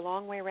can take the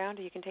long way around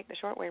or you can take the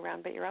short way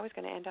around, but you're always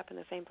going to end up in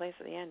the same place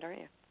at the end, aren't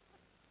you?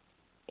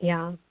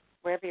 Yeah.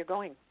 Wherever you're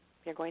going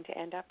to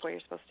end up where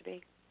you're supposed to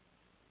be.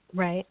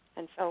 Right.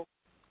 And so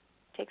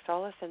take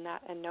solace in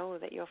that and know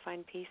that you'll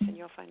find peace and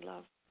you'll find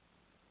love.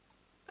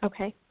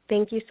 Okay.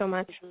 Thank you so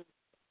much. Mm-hmm.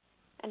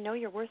 And know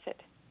you're worth it.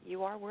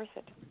 You are worth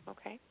it,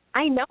 okay?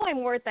 I know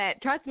I'm worth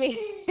it. Trust me.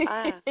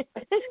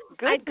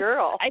 Good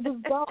girl. I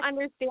just don't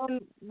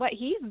understand what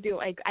he's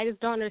doing. I just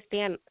don't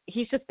understand.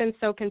 He's just been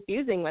so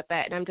confusing with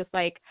it. And I'm just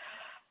like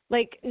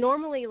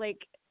normally, like,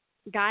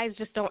 guys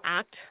just don't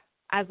act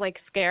as, like,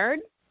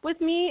 scared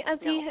with me as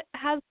he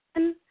has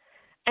been.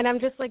 And I'm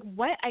just like,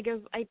 what? I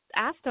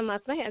asked him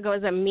last night. I go,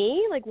 is it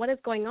me? Like, what is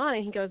going on?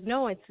 And he goes,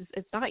 no, it's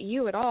not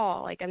you at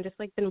all. Like, I'm just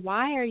like, then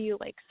why are you,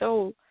 like,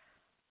 so,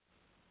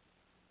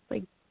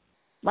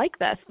 like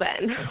this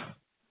then?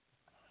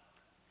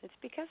 It's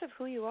because of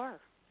who you are.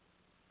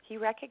 He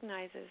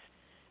recognizes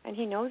and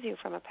he knows you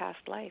from a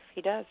past life.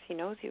 He does. He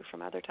knows you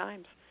from other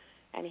times.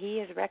 And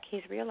he's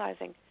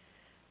realizing,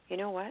 you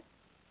know what?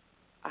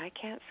 I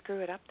can't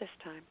screw it up this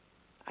time.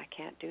 I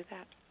can't do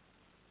that.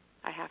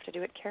 I have to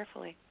do it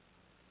carefully.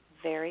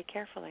 Very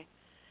carefully.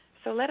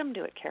 So let him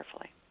do it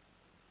carefully.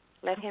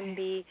 Let him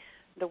be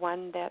the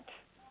one that,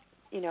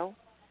 you know,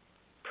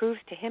 proves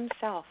to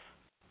himself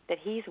that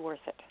he's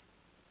worth it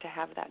to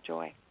have that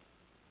joy.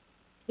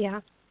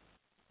 Yeah.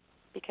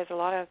 Because a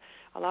lot of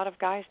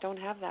guys don't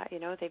have that, you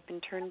know. They've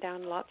been turned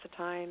down lots of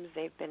times.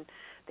 They've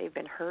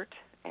been hurt,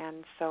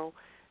 and so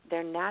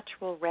their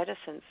natural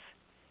reticence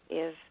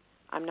is,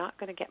 I'm not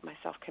going to get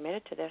myself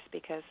committed to this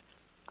because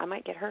I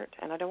might get hurt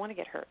and I don't want to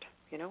get hurt,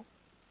 you know.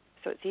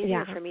 So it's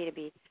easier for me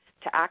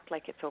to act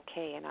like it's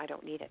okay and I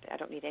don't need it. I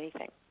don't need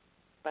anything,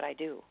 but I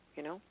do,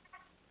 you know.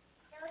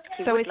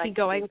 So is he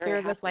going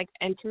through this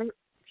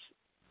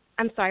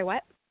I'm sorry,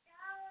 what?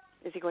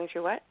 Is he going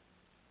through what?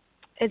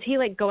 Is he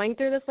going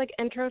through this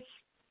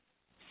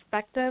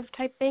introspective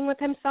type thing with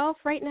himself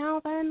right now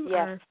then?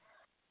 Yes. Or?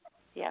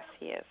 Yes,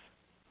 he is.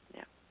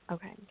 Yeah.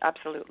 Okay.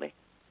 Absolutely.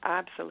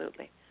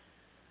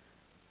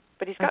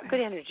 But he's got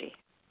good energy.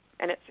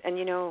 And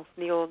you know,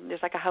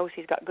 there's like a house,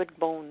 he's got good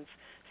bones.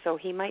 So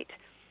he might,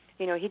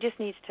 you know, he just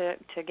needs to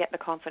get the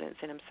confidence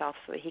in himself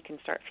so that he can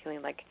start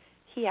feeling like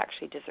he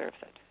actually deserves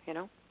it, you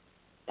know?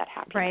 That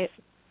happiness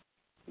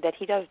that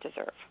he does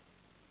deserve.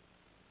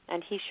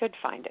 And he should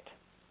find it.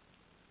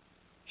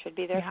 Should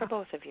be there for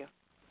both of you.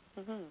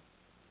 Mm-hmm.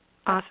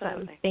 Awesome.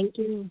 Absolutely. Thank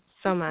you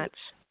so much.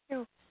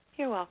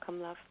 You're welcome,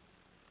 love.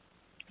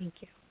 Thank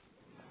you.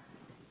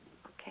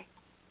 Okay.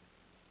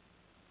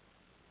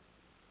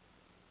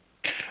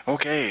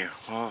 Okay,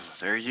 well,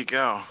 there you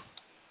go.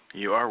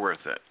 You are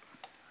worth it,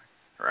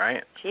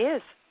 right? She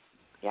is.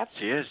 Yep.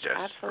 She is, Jess.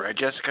 Absolutely. Right,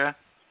 Jessica?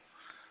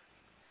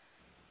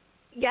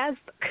 Yes.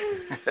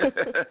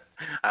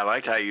 I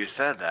liked how you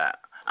said that.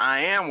 I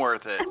am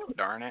worth it,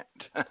 darn it.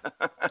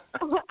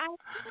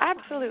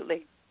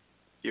 Absolutely.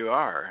 You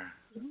are.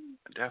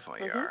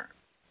 Definitely you are.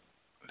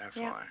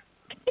 Definitely.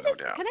 Yeah. No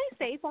doubt. Can I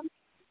say something?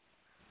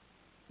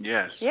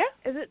 Yes. Yeah.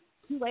 Is it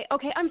too late?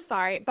 Okay, I'm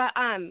sorry, but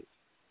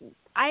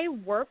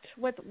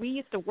we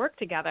used to work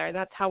together, and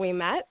that's how we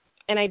met.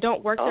 And I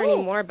don't work there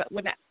anymore, but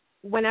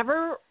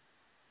whenever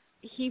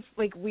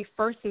we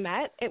first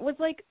met, it was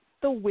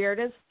the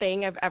weirdest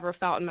thing I've ever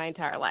felt in my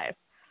entire life.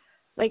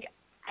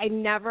 I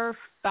never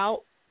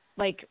felt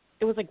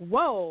it was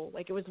whoa,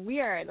 it was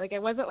weird. I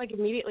wasn't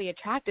immediately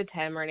attracted to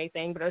him or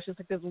anything, but it was just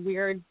this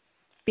weird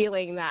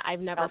feeling that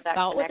I've never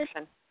felt with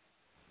it.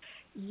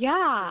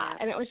 Yeah,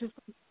 and it was just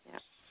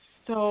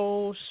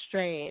so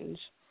strange.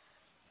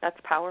 That's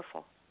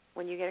powerful.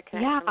 When you get a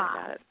connection like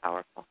that, it's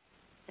powerful.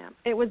 Yeah.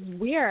 It was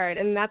weird,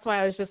 and that's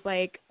why I was just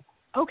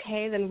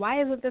okay, then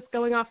why isn't this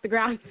going off the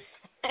ground?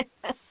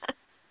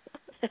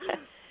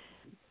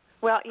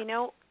 Well, you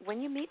know, when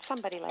you meet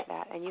somebody like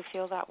that and you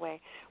feel that way,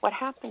 what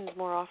happens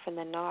more often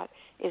than not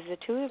is the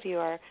two of you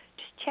are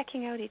just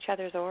checking out each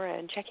other's aura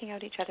and checking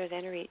out each other's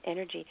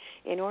energy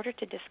in order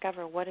to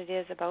discover what it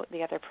is about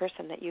the other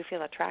person that you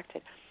feel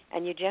attracted.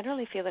 And you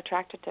generally feel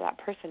attracted to that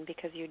person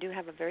because you do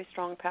have a very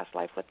strong past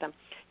life with them.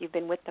 You've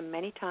been with them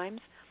many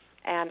times,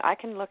 and I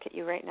can look at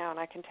you right now and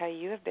I can tell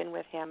you have been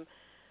with him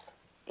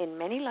in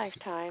many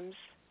lifetimes,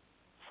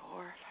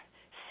 4,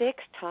 5,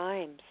 6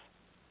 times.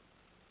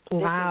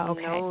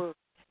 Wow,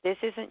 this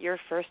isn't your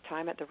first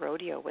time at the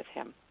rodeo with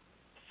him.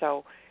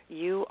 So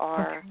you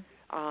are,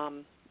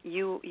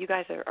 you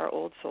guys are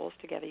old souls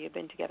together. You've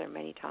been together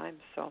many times.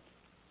 So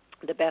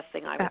the best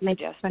thing I would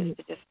suggest is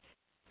to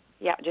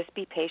just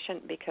be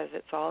patient because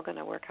it's all going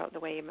to work out the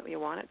way you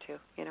want it to,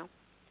 you know.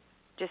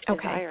 Just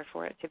Okay. desire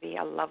for it to be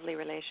a lovely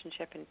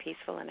relationship and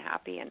peaceful and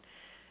happy, and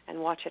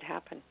watch it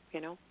happen,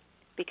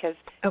 because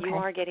Okay. you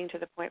are getting to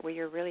the point where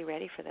you're really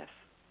ready for this,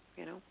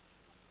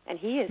 And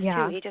he is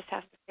Yeah. too. He just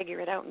has to figure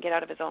it out and get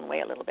out of his own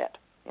way a little bit,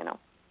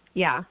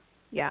 Yeah.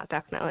 Yeah,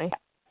 definitely.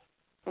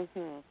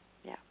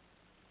 Yeah.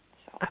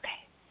 So.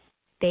 Okay.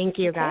 Thank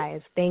you, Okay.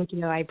 guys. Thank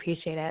you. I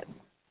appreciate it.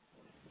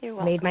 You're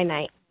welcome. Made my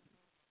night.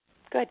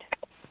 Good.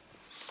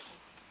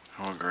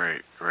 Oh,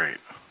 great.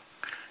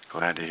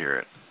 Glad to hear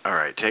it. All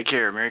right, take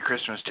care. Merry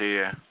Christmas to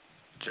you,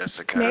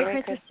 Jessica.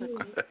 Merry Christmas to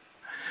you.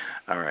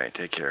 All right,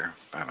 take care.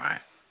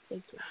 Bye-bye.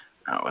 Thank you.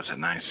 That was a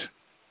nice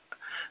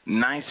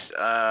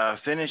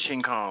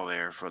finishing call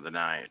there for the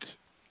night.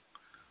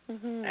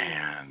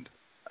 And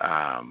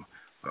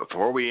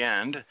before we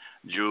end,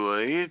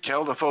 Julie,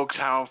 tell the folks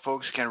how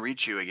folks can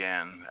reach you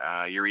again,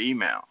 your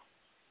email.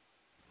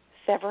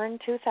 Severn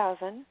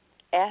 2000,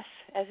 S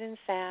as in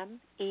Sam,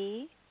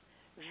 E,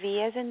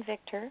 V as in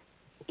Victor,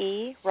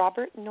 E,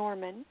 Robert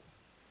Norman,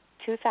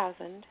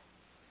 2000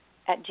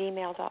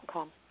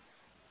 @gmail.com.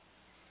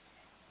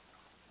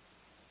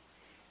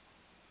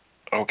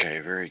 Okay,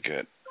 very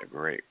good.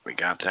 Great. We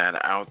got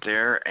that out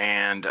there.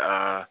 And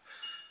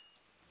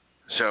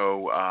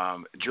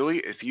so,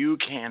 Julie, if you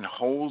can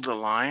hold the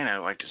line, I'd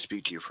like to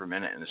speak to you for a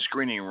minute in the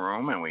screening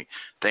room, and we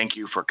thank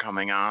you for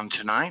coming on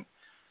tonight.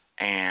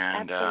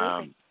 And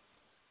Absolutely.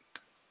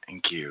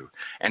 thank you.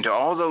 And to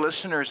all the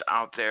listeners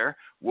out there,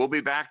 we'll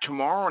be back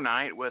tomorrow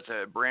night with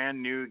a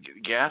brand new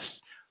guest,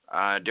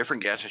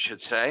 different guest, I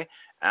should say.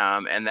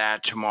 And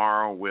that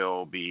tomorrow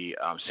will be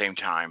same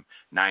time,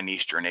 9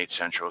 Eastern, 8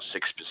 Central,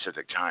 6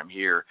 Pacific time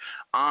here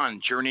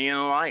on Journey in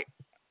the Light.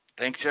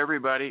 Thanks,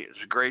 everybody. It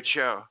was a great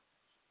show.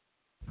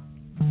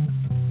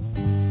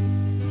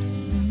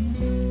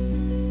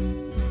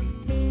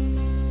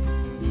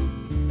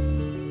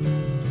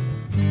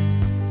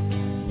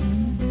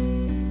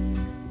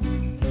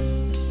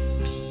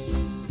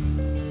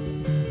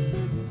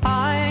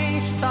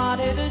 I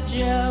started a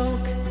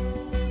joke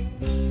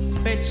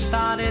which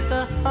started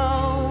the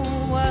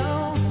whole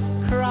world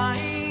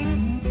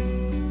crying,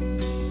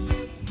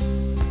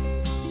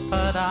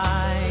 but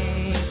I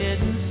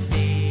didn't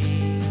see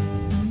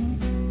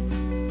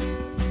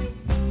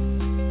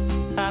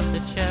that the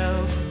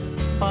joke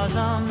was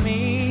on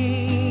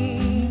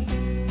me.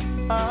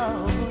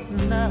 Oh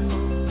no,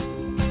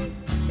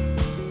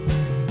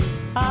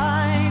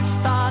 I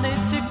started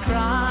to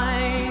cry,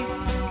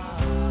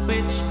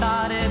 which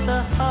started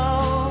the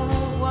whole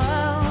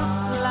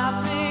world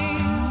laughing.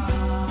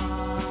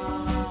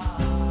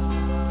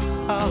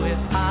 Oh,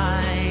 if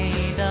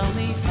I'd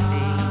only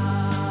seen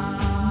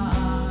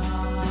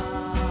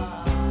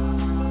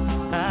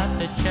that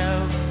the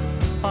joke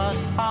was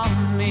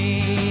on me.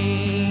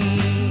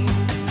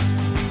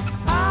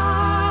 I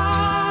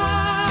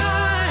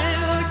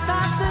looked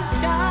at the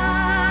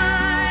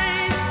sky,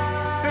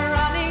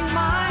 running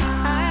my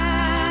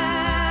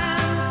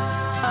hand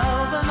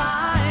over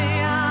my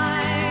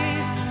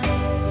eyes,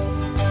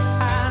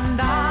 and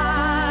I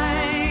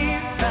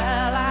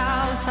fell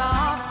out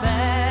of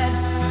bed,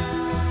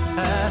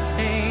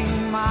 hurting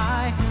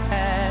my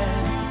head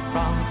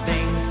from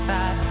things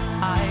that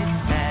I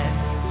said,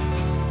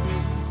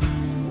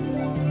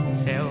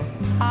 till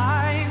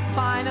I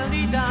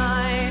finally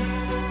died,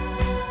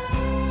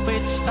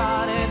 which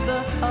started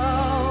the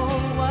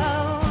whole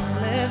world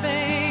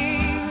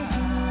living.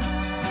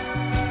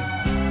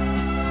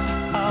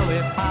 Oh,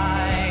 if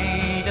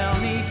I'd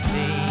only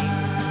seen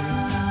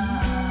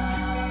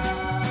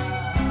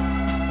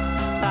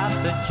that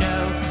the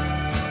joke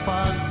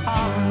was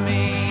on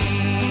me.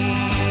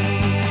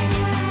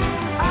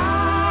 I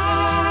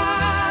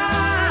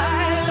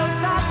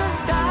looked at the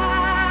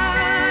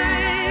sky,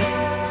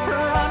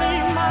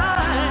 running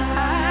my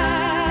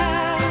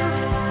hand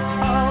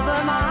over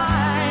my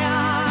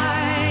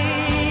eyes,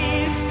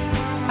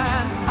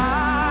 and I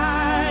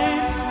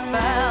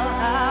fell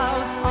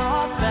out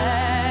of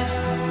bed,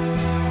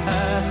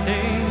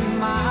 hurting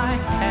my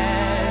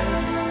head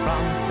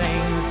from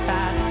things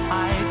that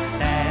I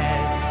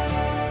said,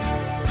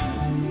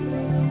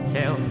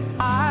 till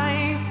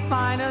I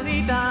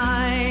finally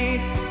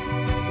died,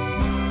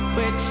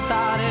 which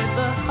started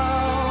the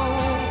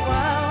whole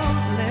world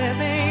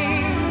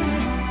living.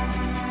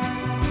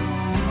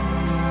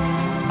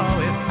 Oh,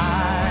 if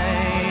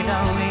I'd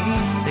only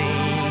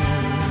seen,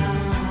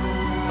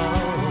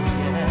 oh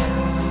yeah,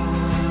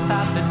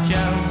 that the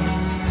joke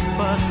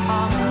was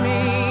on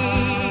me.